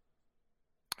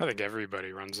 I think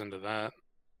everybody runs into that.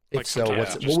 If so,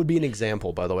 what would be an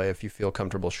example, by the way, if you feel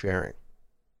comfortable sharing?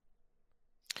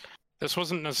 This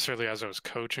wasn't necessarily as I was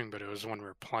coaching, but it was when we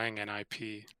were playing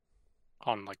NIP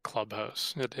on like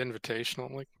Clubhouse at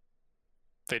Invitational. Like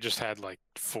they just had like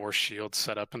 4 shields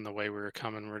set up in the way we were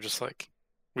coming. We're just like,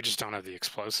 we just don't have the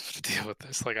explosives to deal with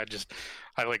this. Like I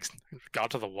like got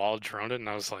to the wall, droned it, and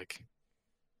I was like,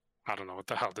 I don't know what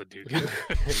the hell to do.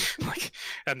 Like,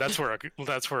 and that's where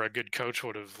a good coach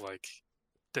would have like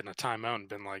done a timeout and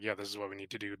been like, yeah, this is what we need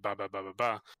to do. Blah blah blah blah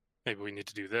blah. Maybe we need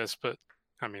to do this, but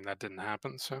I mean that didn't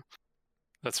happen. So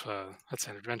that's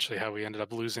eventually how we ended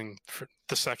up losing for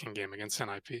the second game against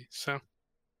NIP. So,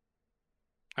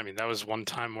 I mean, that was one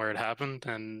time where it happened,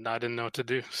 and I didn't know what to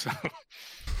do. So,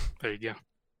 there you go.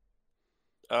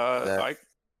 I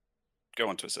go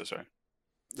on, Twister. Sorry.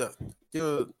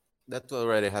 That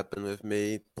already happened with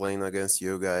me playing against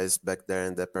you guys back there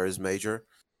in the Paris Major,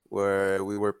 where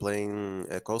we were playing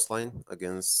a Coastline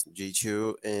against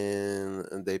G2,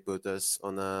 and they put us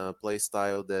on a play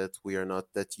style that we are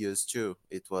not that used to.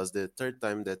 It was the third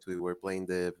time that we were playing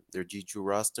their G2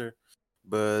 roster,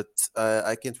 but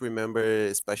I can't remember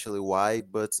especially why,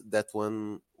 but that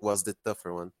one was the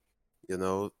tougher one. You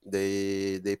know,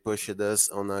 they pushed us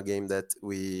on a game that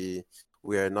we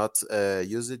are not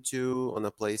used to, on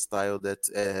a play style that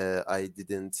I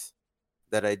didn't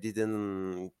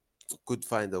could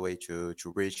find a way to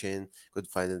reach in, could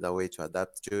find a way to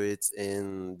adapt to it,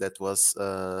 and that was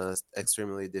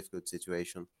extremely difficult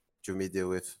situation to me deal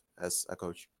with as a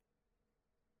coach.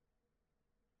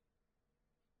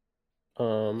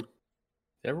 Did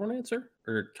everyone answer?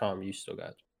 Or Tom, you still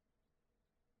got?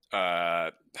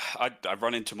 I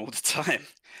run into them all the time.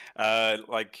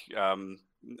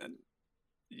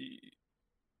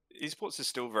 Esports is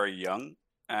still very young,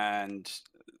 and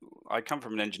I come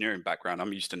from an engineering background.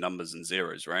 I'm used to numbers and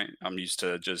zeros, right? I'm used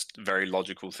to just very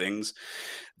logical things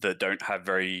that don't have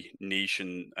very niche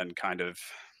and kind of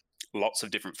lots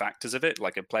of different factors of it.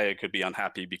 Like a player could be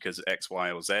unhappy because X,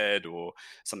 Y, or Z, or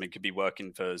something could be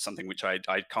working for something which I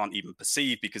can't even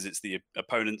perceive because it's the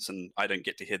opponents and I don't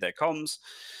get to hear their comms.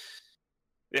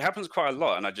 It happens quite a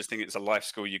lot, and I just think it's a life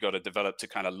skill you got to develop to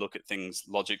kind of look at things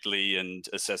logically and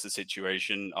assess the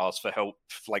situation, ask for help.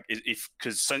 Like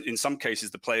because in some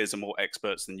cases the players are more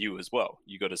experts than you as well.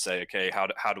 You got to say, okay,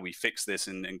 how do we fix this,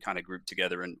 and kind of group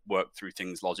together and work through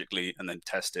things logically, and then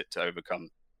test it to overcome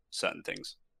certain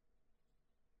things.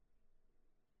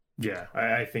 Yeah,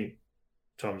 I think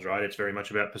Tom's right. It's very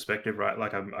much about perspective, right?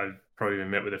 Like I've probably been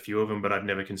met with a few of them, but I've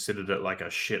never considered it like a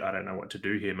shit, I don't know what to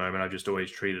do here moment. I've just always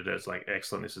treated it as like,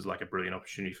 excellent. This is like a brilliant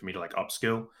opportunity for me to like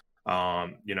upskill,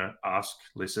 ask,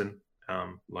 listen,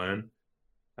 learn.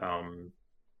 And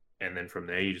then from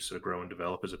there, you just sort of grow and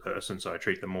develop as a person. So I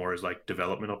treat them more as like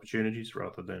development opportunities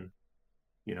rather than,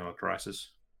 a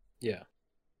crisis. Yeah.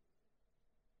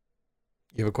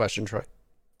 You have a question, Troy?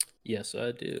 Yes,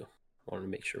 I do. I want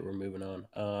to make sure we're moving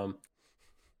on.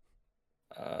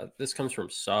 This comes from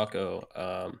Sako,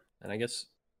 and I guess,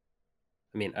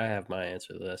 I have my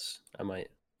answer to this. I might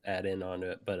add in on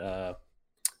it, but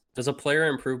does a player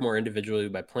improve more individually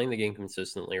by playing the game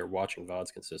consistently or watching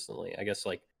VODs consistently? I guess,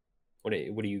 like, what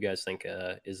do you guys think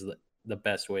is the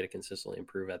best way to consistently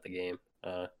improve at the game,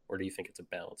 or do you think it's a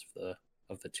balance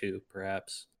of the two,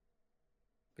 perhaps?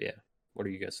 But yeah, what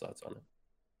are you guys' thoughts on it?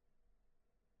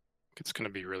 It's going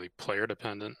to be really player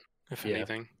dependent, if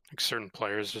anything. Like certain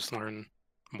players just learn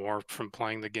more from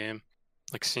playing the game,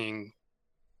 like seeing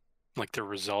like the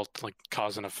result, like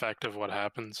cause and effect of what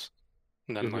happens,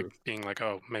 and then like being like,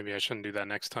 oh, maybe I shouldn't do that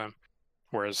next time.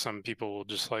 Whereas some people will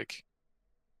just like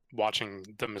watching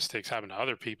the mistakes happen to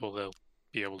other people, they'll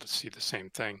be able to see the same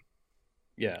thing.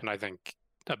 Yeah. And I think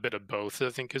a bit of both, I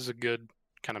think, is a good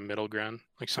kind of middle ground.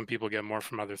 Like some people get more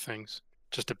from other things.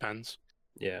 Just depends.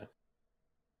 Yeah.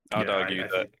 I'd argue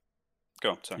that.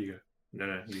 Go, sorry. You go.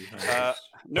 No.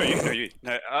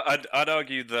 I'd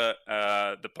argue that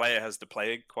the player has to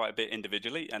play quite a bit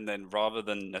individually, and then rather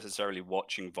than necessarily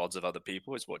watching VODs of other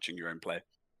people, it's watching your own play.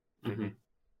 100%.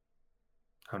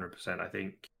 I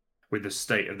think with the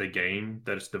state of the game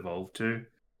that it's devolved to,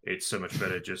 it's so much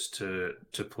better just to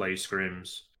play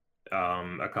scrims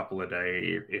a couple a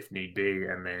day if need be,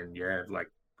 and then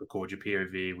record your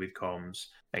POV with comms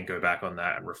and go back on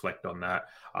that and reflect on that.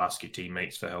 Ask your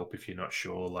teammates for help if you're not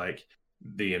sure. Like,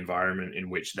 the environment in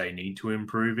which they need to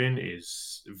improve in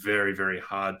is very, very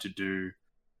hard to do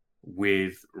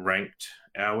with ranked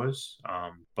hours.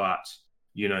 But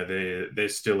there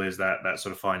still is that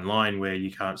sort of fine line where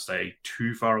you can't stay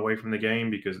too far away from the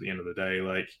game, because at the end of the day,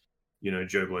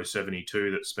 Joe Blow 72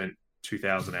 that spent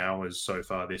 2,000 hours so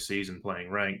far this season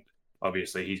playing ranked,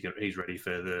 obviously he's ready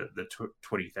for the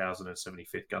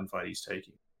 20,075th gunfight he's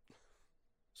taking.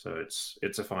 So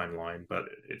it's a fine line, but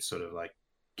it's sort of like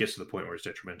gets to the point where it's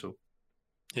detrimental.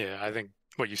 Yeah, I think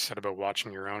what you said about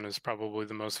watching your own is probably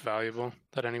the most valuable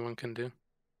that anyone can do.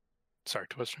 Sorry,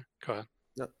 Twister. Go ahead.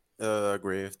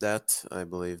 Agree with that. I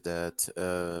believe that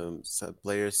some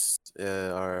players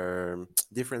are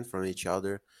different from each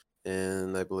other,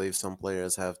 and I believe some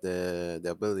players have the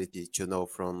ability to know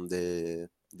from the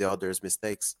other's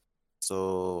mistakes.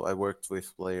 So I worked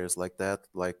with players like that,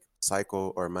 like Psycho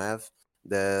or Mav,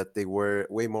 that they were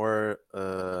way more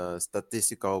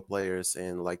statistical players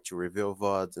and like to review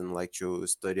VODs and like to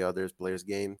study other players'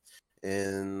 game.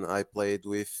 And I played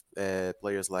with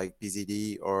players like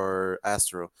PZD or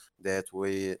Astro that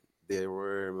way they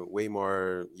were way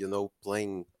more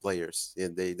playing players,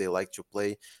 and they like to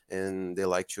play and they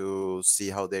like to see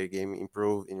how their game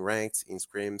improve in ranked, in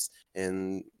scrims,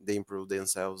 and they improve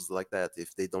themselves like that.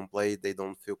 If they don't play, they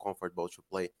don't feel comfortable to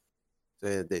play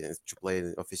to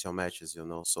play official matches,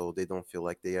 so they don't feel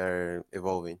like they are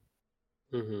evolving.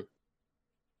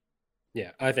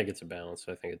 Yeah, I think it's a balance.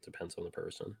 I think it depends on the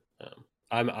person.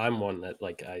 I'm one that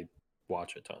like I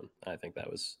watch a ton. I think that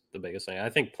was the biggest thing. I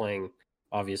think playing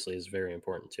obviously is very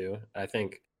important too. I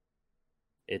think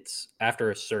it's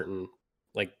after a certain,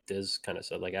 like Diz kind of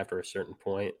said, like after a certain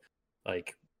point,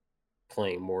 like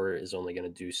playing more is only going to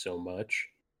do so much.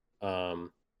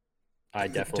 I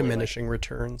definitely diminishing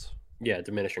returns. Yeah,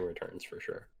 diminishing returns for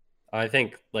sure. I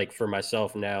think like for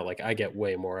myself now, like I get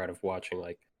way more out of watching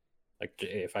like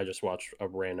if I just watch a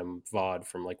random VOD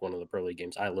from like one of the Pro League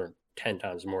games, I learn 10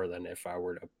 times more than if I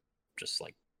were to just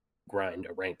like grind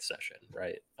a ranked session,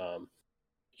 right?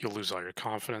 You'll lose all your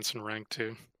confidence in rank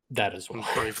too. That is why.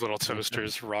 Brave little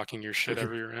toasters rocking your shit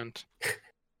every end.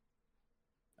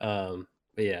 But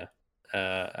yeah,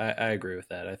 I agree with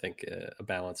that. I think a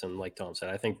balance, and like Tom said,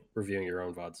 I think reviewing your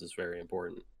own VODs is very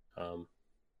important.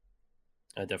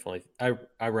 I definitely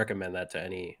I recommend that to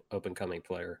any up and coming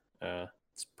player.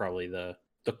 It's probably the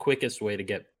quickest way to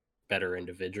get better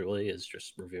individually is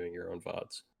just reviewing your own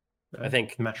VODs. I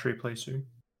think match replay soon.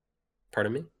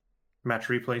 Pardon me? Match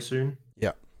replay soon.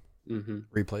 Yeah. Mm-hmm.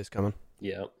 Replay's coming.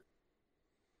 Yeah.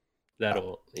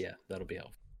 That'll be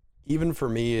helpful. Even for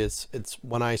me, it's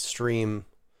when I stream,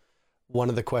 one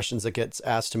of the questions that gets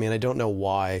asked to me, and I don't know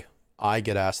why I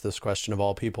get asked this question of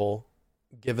all people,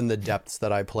 given the depths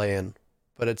that I play in,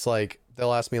 but it's like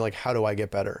they'll ask me like, how do I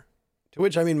get better? To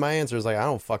which, I mean, my answer is like, I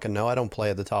don't fucking know. I don't play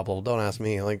at the top level. Don't ask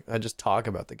me. Like, I just talk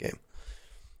about the game.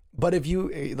 But if you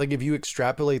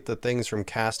extrapolate the things from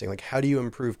casting, like how do you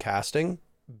improve casting?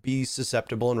 Be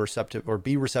susceptible and receptive, or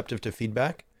be receptive to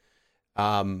feedback.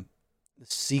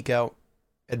 Seek out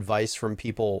advice from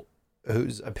people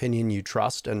whose opinion you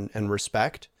trust and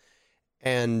respect,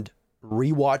 and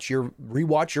rewatch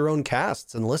your own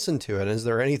casts and listen to it. Is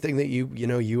there anything that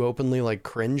you openly like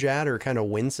cringe at or kind of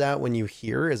wince at when you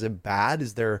hear? Is it bad?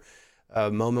 Is there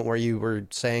a moment where you were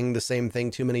saying the same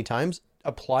thing too many times?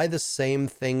 Apply the same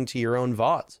thing to your own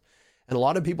VODs. And a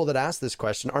lot of people that ask this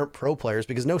question aren't pro players,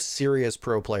 because no serious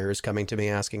pro player is coming to me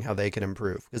asking how they can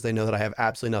improve, because they know that I have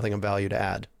absolutely nothing of value to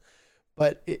add.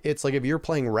 But it's like, if you're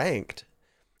playing ranked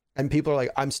and people are like,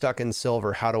 I'm stuck in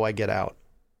silver, how do I get out?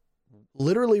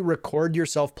 Literally record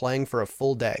yourself playing for a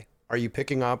full day. Are you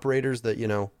picking operators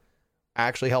that,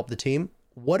 actually help the team?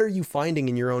 What are you finding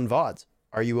in your own VODs?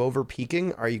 Are you over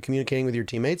peaking? Are you communicating with your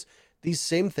teammates? These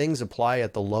same things apply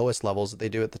at the lowest levels that they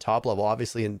do at the top level,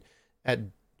 obviously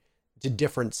to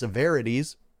different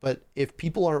severities. But if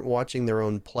people aren't watching their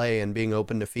own play and being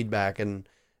open to feedback and,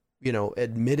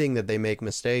 admitting that they make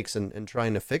mistakes and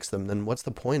trying to fix them, then what's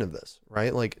the point of this,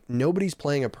 right? Like, nobody's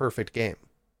playing a perfect game.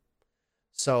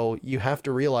 So you have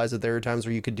to realize that there are times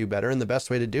where you could do better. And the best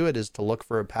way to do it is to look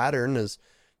for a pattern. As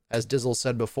Dizzle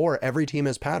said before, every team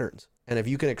has patterns. And if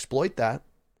you can exploit that,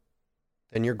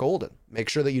 then you're golden. Make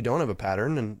sure that you don't have a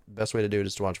pattern. And the best way to do it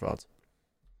is to watch VODs.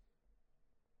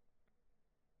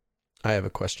 I have a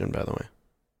question, by the way.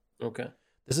 Okay.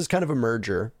 This is kind of a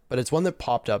merger, but it's one that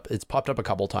popped up. It's popped up a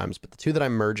couple times, but the two that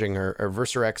I'm merging are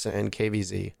Versarex and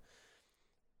KVZ.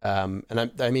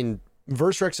 And I mean,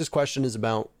 Verserex's question is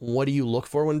about what do you look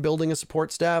for when building a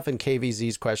support staff, and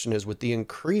KVZ's question is, with the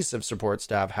increase of support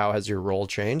staff, how has your role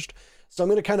changed? So I'm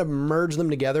going to kind of merge them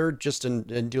together just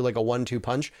and do like a 1-2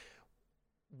 punch.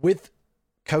 With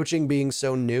coaching being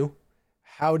so new,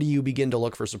 how do you begin to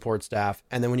look for support staff?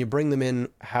 And then when you bring them in,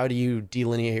 how do you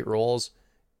delineate roles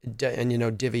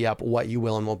and, divvy up what you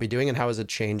will and won't be doing? And how has it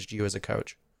changed you as a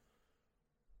coach?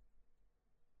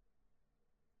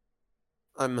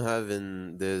 I'm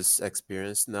having this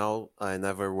experience now. I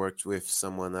never worked with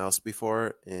someone else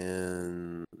before,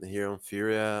 and here on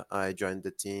Furia, I joined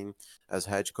the team as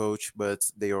head coach,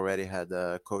 but they already had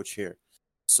a coach here.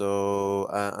 So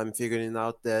I'm figuring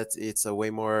out that it's way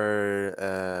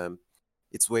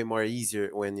more easier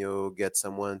when you get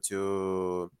someone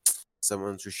to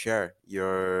share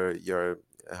your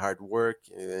hard work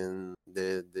and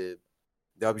the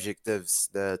objectives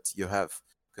that you have.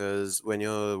 Because when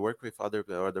you work with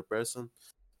other person,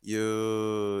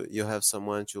 you have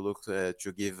someone to look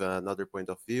to give another point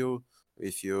of view.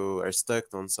 If you are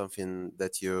stuck on something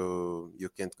that you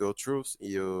can't go through,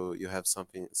 you have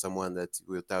someone that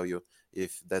will tell you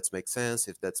if that makes sense,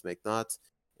 if that's make not,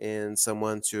 and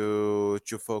someone to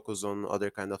focus on other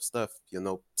kind of stuff,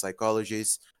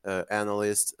 psychologists,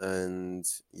 analysts, and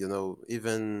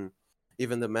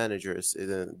even the managers.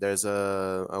 There's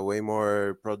a way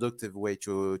more productive way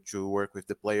to work with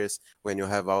the players when you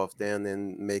have all of them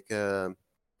and make a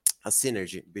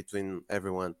synergy between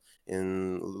everyone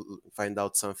and find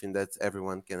out something that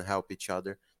everyone can help each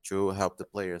other to help the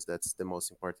players. That's the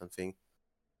most important thing.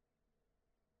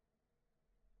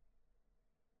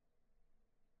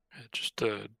 Just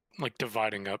like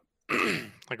dividing up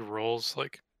like roles,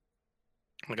 like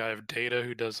I have Data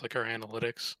who does like our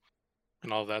analytics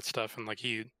and all that stuff, and like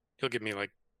he'll give me like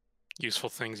useful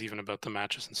things even about the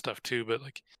matches and stuff too, but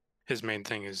like his main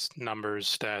thing is numbers,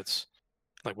 stats,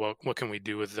 like what can we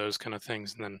do with those kind of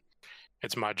things, and then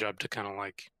it's my job to kind of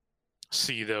like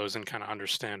see those and kind of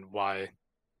understand why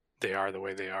they are the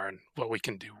way they are and what we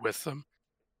can do with them.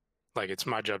 Like it's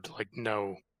my job to like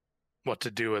know what to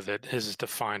do with it. His is to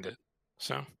find it.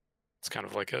 So it's kind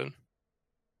of like a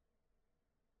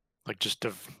just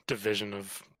division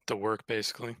of the work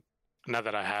basically. Now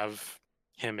that I have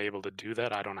him able to do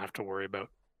that, I don't have to worry about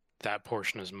that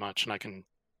portion as much, and I can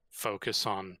focus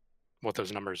on what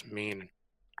those numbers mean,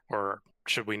 or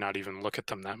should we not even look at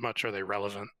them that much? Are they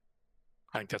relevant?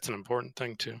 I think that's an important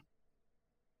thing too.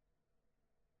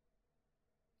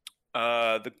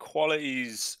 The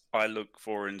qualities I look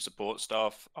for in support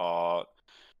staff are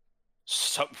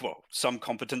some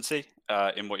competency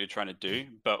in what you're trying to do,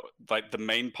 but like the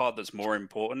main part that's more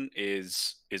important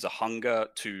is a hunger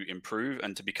to improve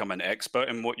and to become an expert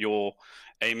in what you're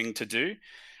aiming to do,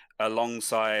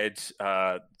 alongside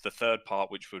the third part,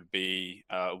 which would be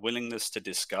willingness to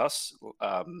discuss.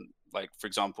 Like, for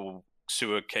example,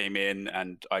 Sua came in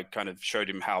and I kind of showed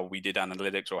him how we did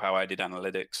analytics, or how I did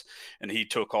analytics, and he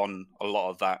took on a lot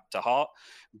of that to heart.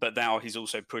 But now he's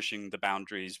also pushing the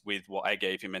boundaries with what I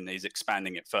gave him, and he's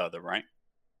expanding it further, right?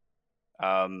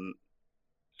 And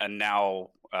now,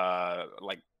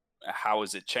 like, how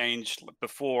has it changed?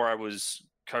 Before I was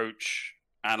coach,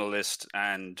 analyst,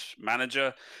 and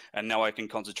manager, and now I can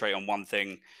concentrate on one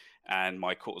thing, and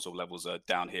my cortisol levels are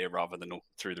down here rather than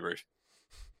through the roof.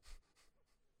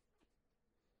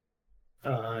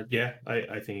 Yeah,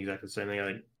 I think exactly the same thing.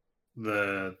 I think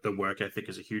the work ethic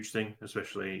is a huge thing,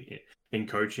 especially in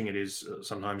coaching. It is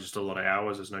sometimes just a lot of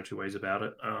hours. There's no two ways about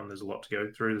it. There's a lot to go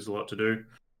through. There's a lot to do.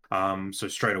 So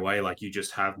straight away, like, you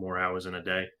just have more hours in a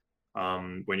day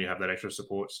when you have that extra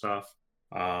support staff.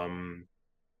 I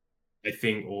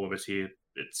think all of us here,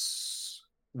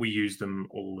 we use them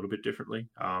all a little bit differently.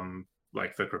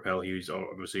 Like for Propel, he's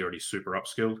obviously already super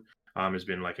upskilled. Has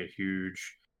been like a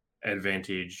huge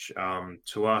advantage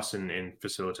to us in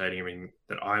facilitating everything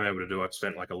that I'm able to do. I've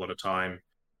spent like a lot of time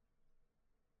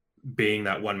being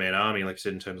that one-man army, like I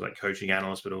said, in terms of like coaching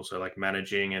analysts, but also like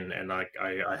managing, and like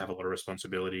I have a lot of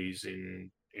responsibilities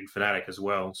in Fnatic as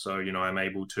well. So, I'm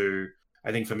able to,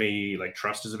 I think for me, like,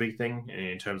 trust is a big thing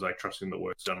in terms of like trusting the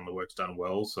work's done and the work's done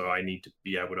well. So I need to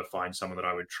be able to find someone that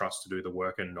I would trust to do the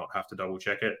work and not have to double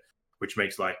check it, which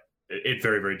makes like it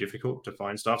very, very difficult to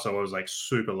find stuff. So I was like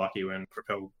super lucky when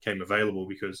Propel came available,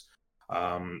 because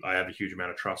I have a huge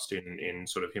amount of trust in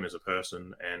sort of him as a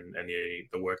person and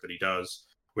the work that he does,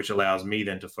 which allows me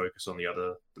then to focus on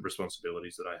the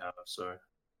responsibilities that I have. So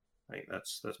I think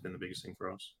that's been the biggest thing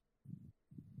for us.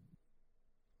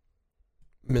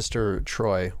 Mr.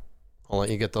 Troy, I'll let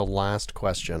you get the last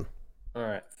question. All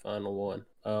right, final one.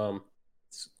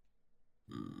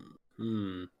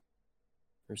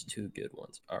 There's two good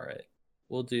ones. All right,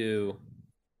 we'll do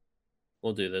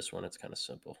this one. It's kind of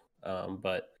simple.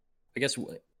 But I guess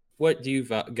what do you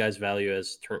guys value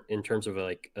as in terms of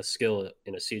like a skill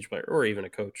in a Siege player, or even a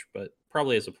coach, but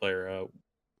probably as a player?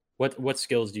 What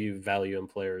skills do you value in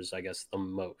players, I guess, the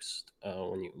most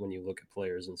when you look at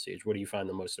players in Siege? What do you find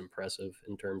the most impressive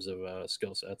in terms of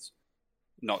skill sets?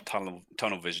 Not tunnel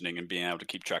visioning and being able to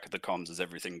keep track of the comms as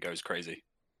everything goes crazy.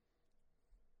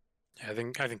 Yeah,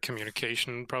 I think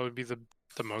communication would probably be the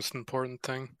most important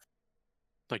thing.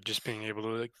 Like just being able to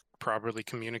like properly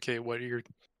communicate what you're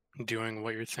doing,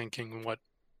 what you're thinking, and what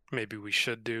maybe we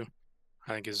should do,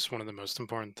 I think is one of the most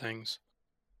important things.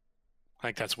 I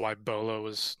think that's why Bolo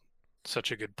was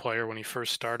such a good player when he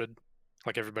first started.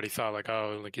 Like everybody thought, like,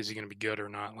 oh, like is he going to be good or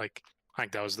not? Like I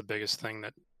think that was the biggest thing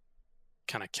that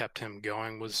kind of kept him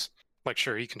going. Was like,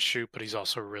 sure, he can shoot, but he's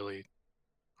also a really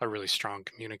strong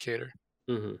communicator.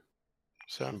 Mm-hmm.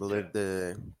 So I believe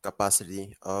the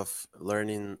capacity of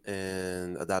learning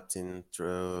and adapting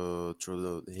through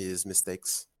his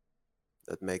mistakes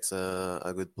that makes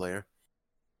a good player.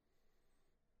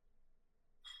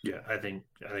 Yeah, I think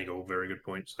all very good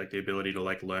points. Like the ability to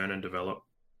like learn and develop,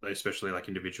 especially like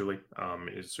individually,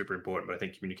 is super important. But I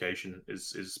think communication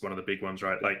is one of the big ones,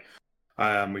 right? Like,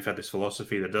 we've had this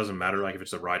philosophy that doesn't matter like if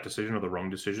it's the right decision or the wrong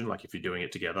decision. Like if you're doing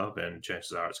it together, then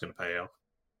chances are it's going to pay off.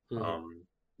 Mm-hmm.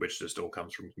 Which just all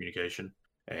comes from communication.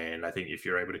 And I think if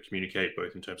you're able to communicate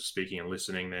both in terms of speaking and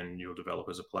listening, then you'll develop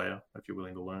as a player if you're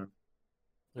willing to learn.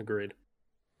 Agreed.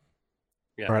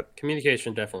 Yeah, All right.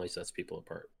 communication definitely sets people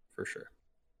apart for sure.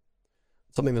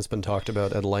 Something that's been talked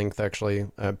about at length, actually.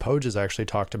 Poge has actually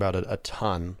talked about it a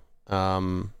ton,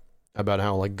 about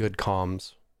how like good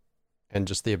comms and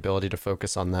just the ability to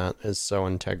focus on that is so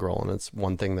integral. And it's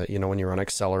one thing that, you know, when you run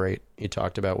Accelerate, you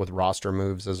talked about with roster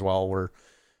moves as well, where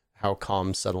how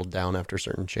comms settled down after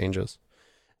certain changes.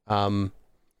 I'm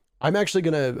actually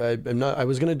I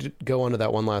was going to go on to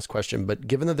that one last question, but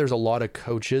given that there's a lot of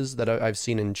coaches that I've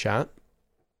seen in chat,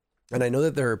 and I know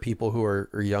that there are people who are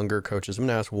younger coaches, I'm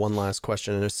going to ask one last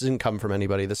question, and this doesn't come from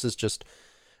anybody. This is just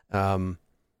a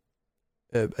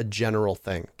general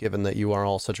thing, given that you are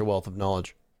all such a wealth of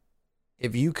knowledge.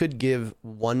 If you could give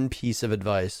one piece of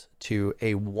advice to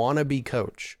a wannabe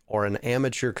coach or an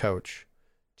amateur coach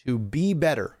to be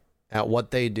better at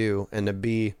what they do and to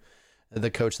be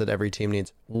the coach that every team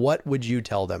needs, what would you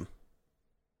tell them?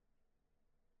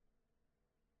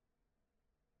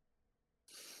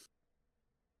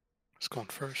 who's going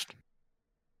first?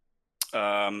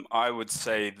 I would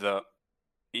say that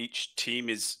each team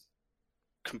is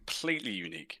completely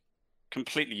unique,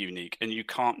 and you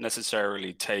can't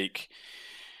necessarily take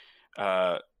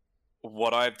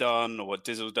what I've done or what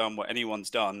Dizzle's done, what anyone's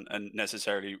done, and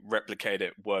necessarily replicate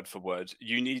it word for word.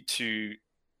 You need to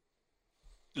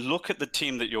look at the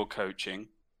team that you're coaching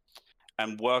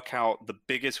and work out the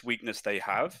biggest weakness they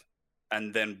have,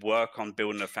 and then work on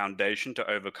building a foundation to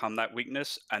overcome that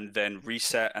weakness, and then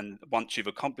reset. And once you've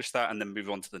accomplished that, and then move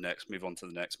on to the next, move on to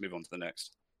the next, move on to the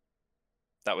next.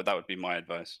 That would be my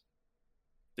advice.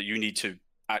 That you need to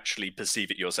actually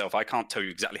perceive it yourself. I can't tell you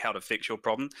exactly how to fix your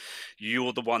problem.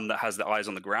 You're the one that has the eyes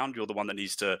on the ground. You're the one that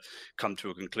needs to come to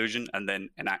a conclusion and then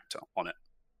enact on it.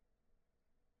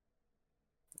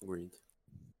 Agreed.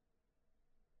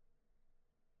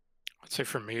 I'd say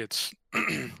for me, it's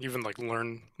even like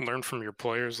learn from your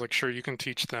players. Like, sure, you can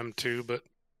teach them too, but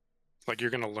like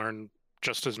you're going to learn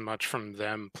just as much from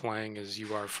them playing as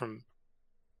you are from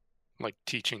like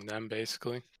teaching them,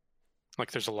 basically.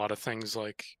 Like there's a lot of things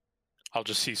like I'll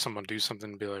just see someone do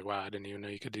something and be like, wow, I didn't even know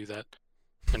you could do that.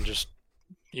 And just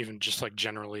like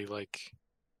generally, like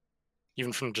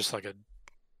even from just like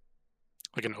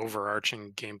an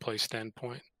overarching gameplay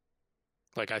standpoint,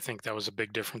 like I think that was a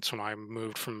big difference when I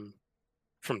moved from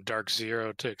Dark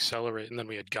Zero to Accelerate, and then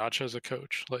we had Gotcha as a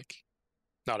coach. Like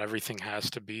not everything has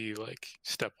to be like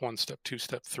step 1, step 2,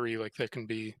 step 3. Like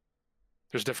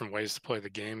there's different ways to play the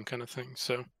game kind of thing.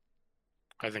 So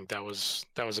I think that was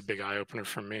a big eye opener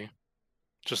for me.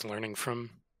 Just learning from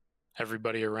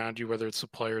everybody around you, whether it's the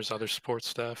players, other support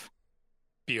staff.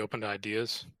 Be open to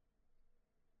ideas.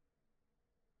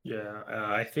 Yeah,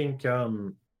 I think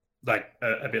like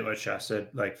a bit like Shah said,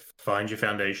 like find your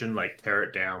foundation, like tear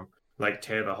it down, like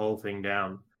tear the whole thing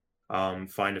down.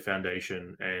 Find a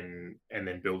foundation and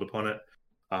then build upon it.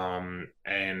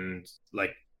 And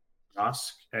like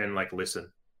ask and like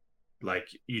listen. Like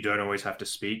you don't always have to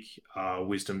speak.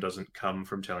 Wisdom doesn't come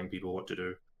from telling people what to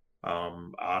do.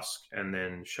 Ask and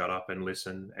then shut up and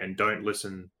listen, and don't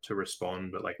listen to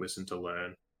respond, but like listen to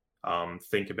learn.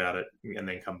 Think about it and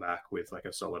then come back with like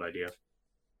a solid idea.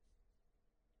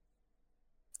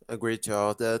 Agree to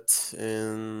all that,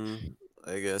 and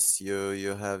I guess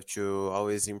you have to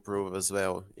always improve as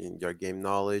well in your game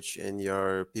knowledge and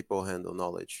your people handle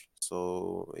knowledge.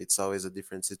 So it's always a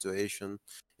different situation,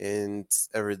 and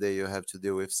every day you have to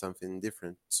deal with something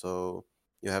different. So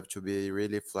you have to be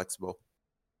really flexible.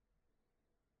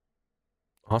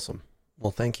 Awesome.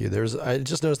 Well, thank you. I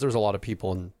just noticed there's a lot of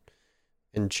people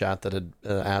in chat that had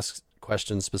asked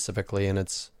questions specifically, and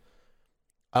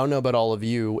I don't know about all of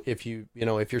you if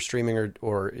if you're streaming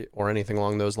or anything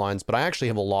along those lines, but I actually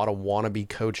have a lot of wannabe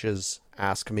coaches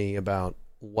ask me about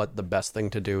what the best thing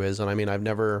to do is, and I mean I've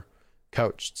never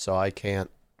coached, so I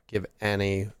can't give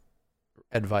any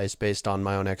advice based on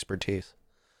my own expertise.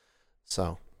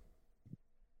 So,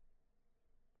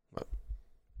 but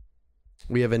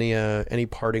we have any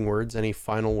parting words, any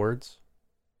final words,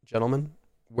 gentlemen?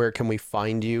 Where can we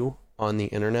find you on the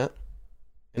internet?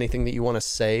 Anything that you want to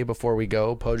say before we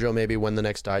go? Pojo, maybe when the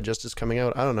next digest is coming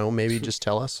out? I don't know. Maybe just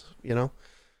tell us, you know?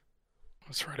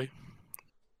 It's ready.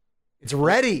 It's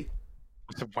ready.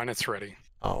 When it's ready.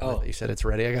 Oh, you said it's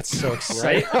ready. I got so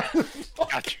excited.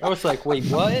 Gotcha. I was like, wait,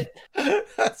 what?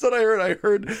 That's what I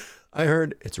heard. I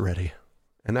heard it's ready.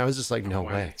 And I was just like, no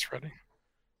when way. it's ready.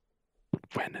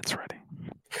 When it's ready.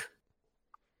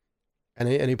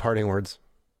 Any parting words,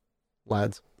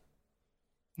 lads?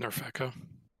 Nerf Echo.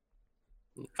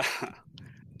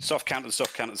 Soft counters.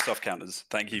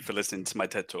 Thank you for listening to my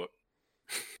TED Talk.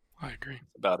 I agree.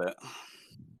 About it.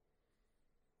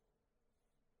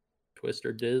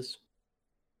 Twister Diz.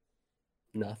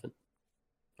 Nothing.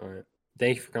 All right.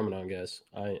 Thank you for coming on, guys.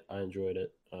 I enjoyed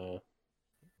it. I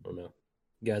don't know.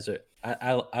 You guys are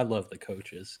I love the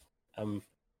coaches. I'm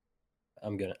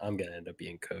gonna end up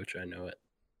being coach. I know it.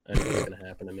 I know it's gonna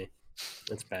happen to me.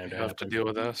 It's bound You to have to happen. deal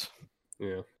with us.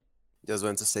 Yeah. Just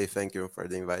want to say thank you for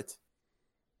the invite.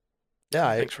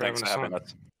 Yeah, Thanks for Thanks for having having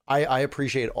us. I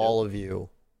appreciate all of you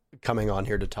coming on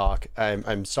here to talk.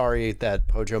 I'm sorry that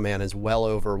Pojo Man is well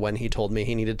over when he told me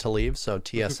he needed to leave. So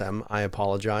TSM, I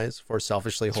apologize for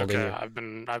selfishly It's holding okay.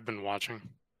 you. I've been watching.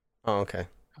 Oh, okay.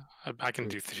 I can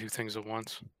do two things at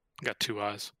once. I got two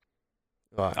eyes.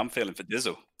 I'm feeling for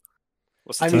Dizzle.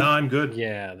 What's the I time? mean- No, I'm good.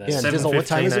 Yeah, that's Yeah, Dizzle, what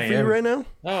time is it for you 7:15 right now?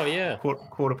 Oh yeah.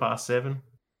 Quarter past 7.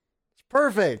 It's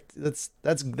perfect.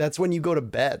 That's when you go to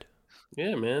bed.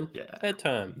 Yeah, man. Yeah.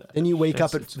 Bedtime. Then you wake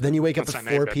up It's- at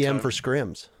 4 That's p.m. bedtime. for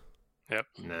scrims.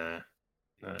 Nah,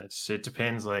 it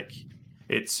depends. Like,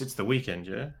 it's the weekend,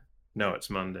 yeah. No, it's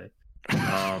Monday.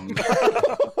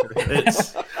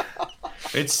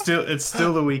 It's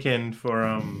still the weekend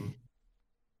for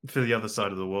the other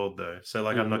side of the world though. So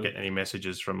like, I'm not Mhm. getting any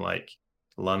messages from like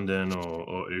London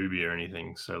or Ubi or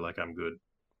anything. So like, I'm good.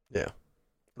 Yeah.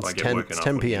 I It's get 10, woken it's up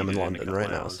 10 when p.m. in needed a London couple right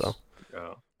now. hours. So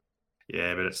Oh.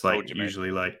 Yeah, but it's Told like you, mate.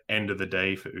 usually like end of the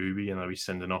day for Ubi, and I'll be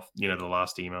sending off the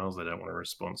last emails they don't want a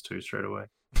response to straight away.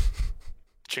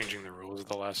 Changing the rules at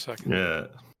the last second. Yeah.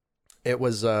 it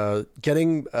was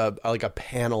getting like a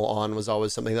panel on was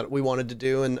always something that we wanted to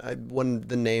do. And when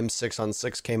the name 6 on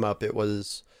 6 came up, it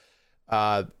was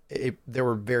there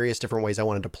were various different ways I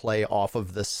wanted to play off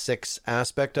of the 6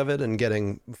 aspect of it, and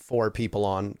getting 4 people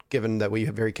on, given that we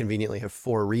very conveniently have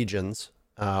 4 regions,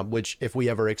 which if we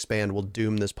ever expand will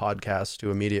doom this podcast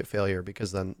to immediate failure,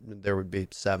 because then there would be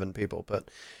 7 people. But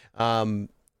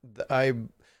I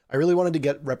really wanted to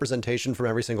get representation from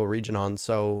every single region on.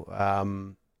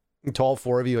 So to all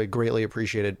 4 of you, I greatly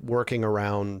appreciated working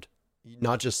around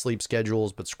not just sleep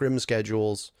schedules, but scrim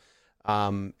schedules.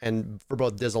 And for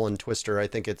both Dizzle and Twister, I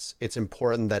think it's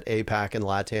important that APAC and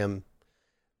LATAM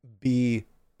be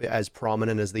as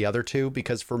prominent as the other two,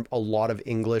 because for a lot of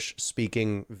English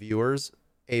speaking viewers,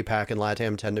 APAC and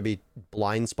LATAM tend to be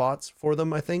blind spots for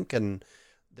them, I think. And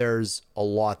there's a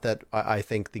lot that I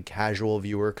think the casual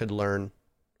viewer could learn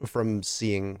from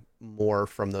seeing more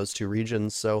from those 2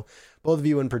 regions. So both of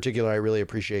you in particular, I really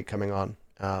appreciate coming on.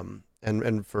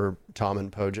 And for Tom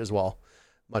and Poj as well,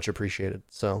 much appreciated.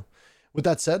 So with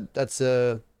that said, that's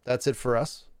it for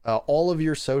us. All of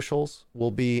your socials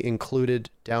will be included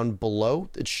down below.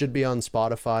 It should be on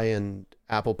Spotify and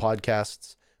Apple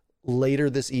Podcasts later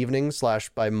this evening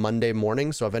 / by Monday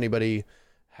morning. So if anybody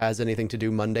has anything to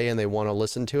do Monday and they want to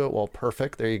listen to it, well,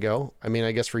 perfect. There you go. I mean,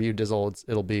 I guess for you, Dizzle,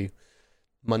 it'll be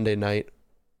Monday night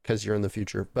because you're in the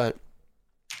future, but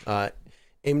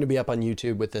aim to be up on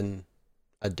YouTube within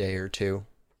a day or 2.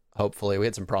 Hopefully. We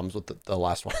had some problems with the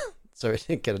last one, so we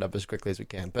didn't get it up as quickly as we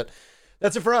can. But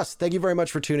that's it for us. Thank you very much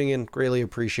for tuning in. Greatly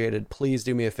appreciated. Please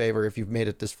do me a favor, if you've made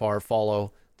it this far,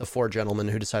 follow the 4 gentlemen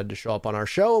who decided to show up on our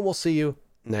show, and we'll see you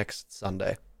next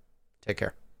Sunday. Take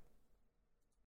care.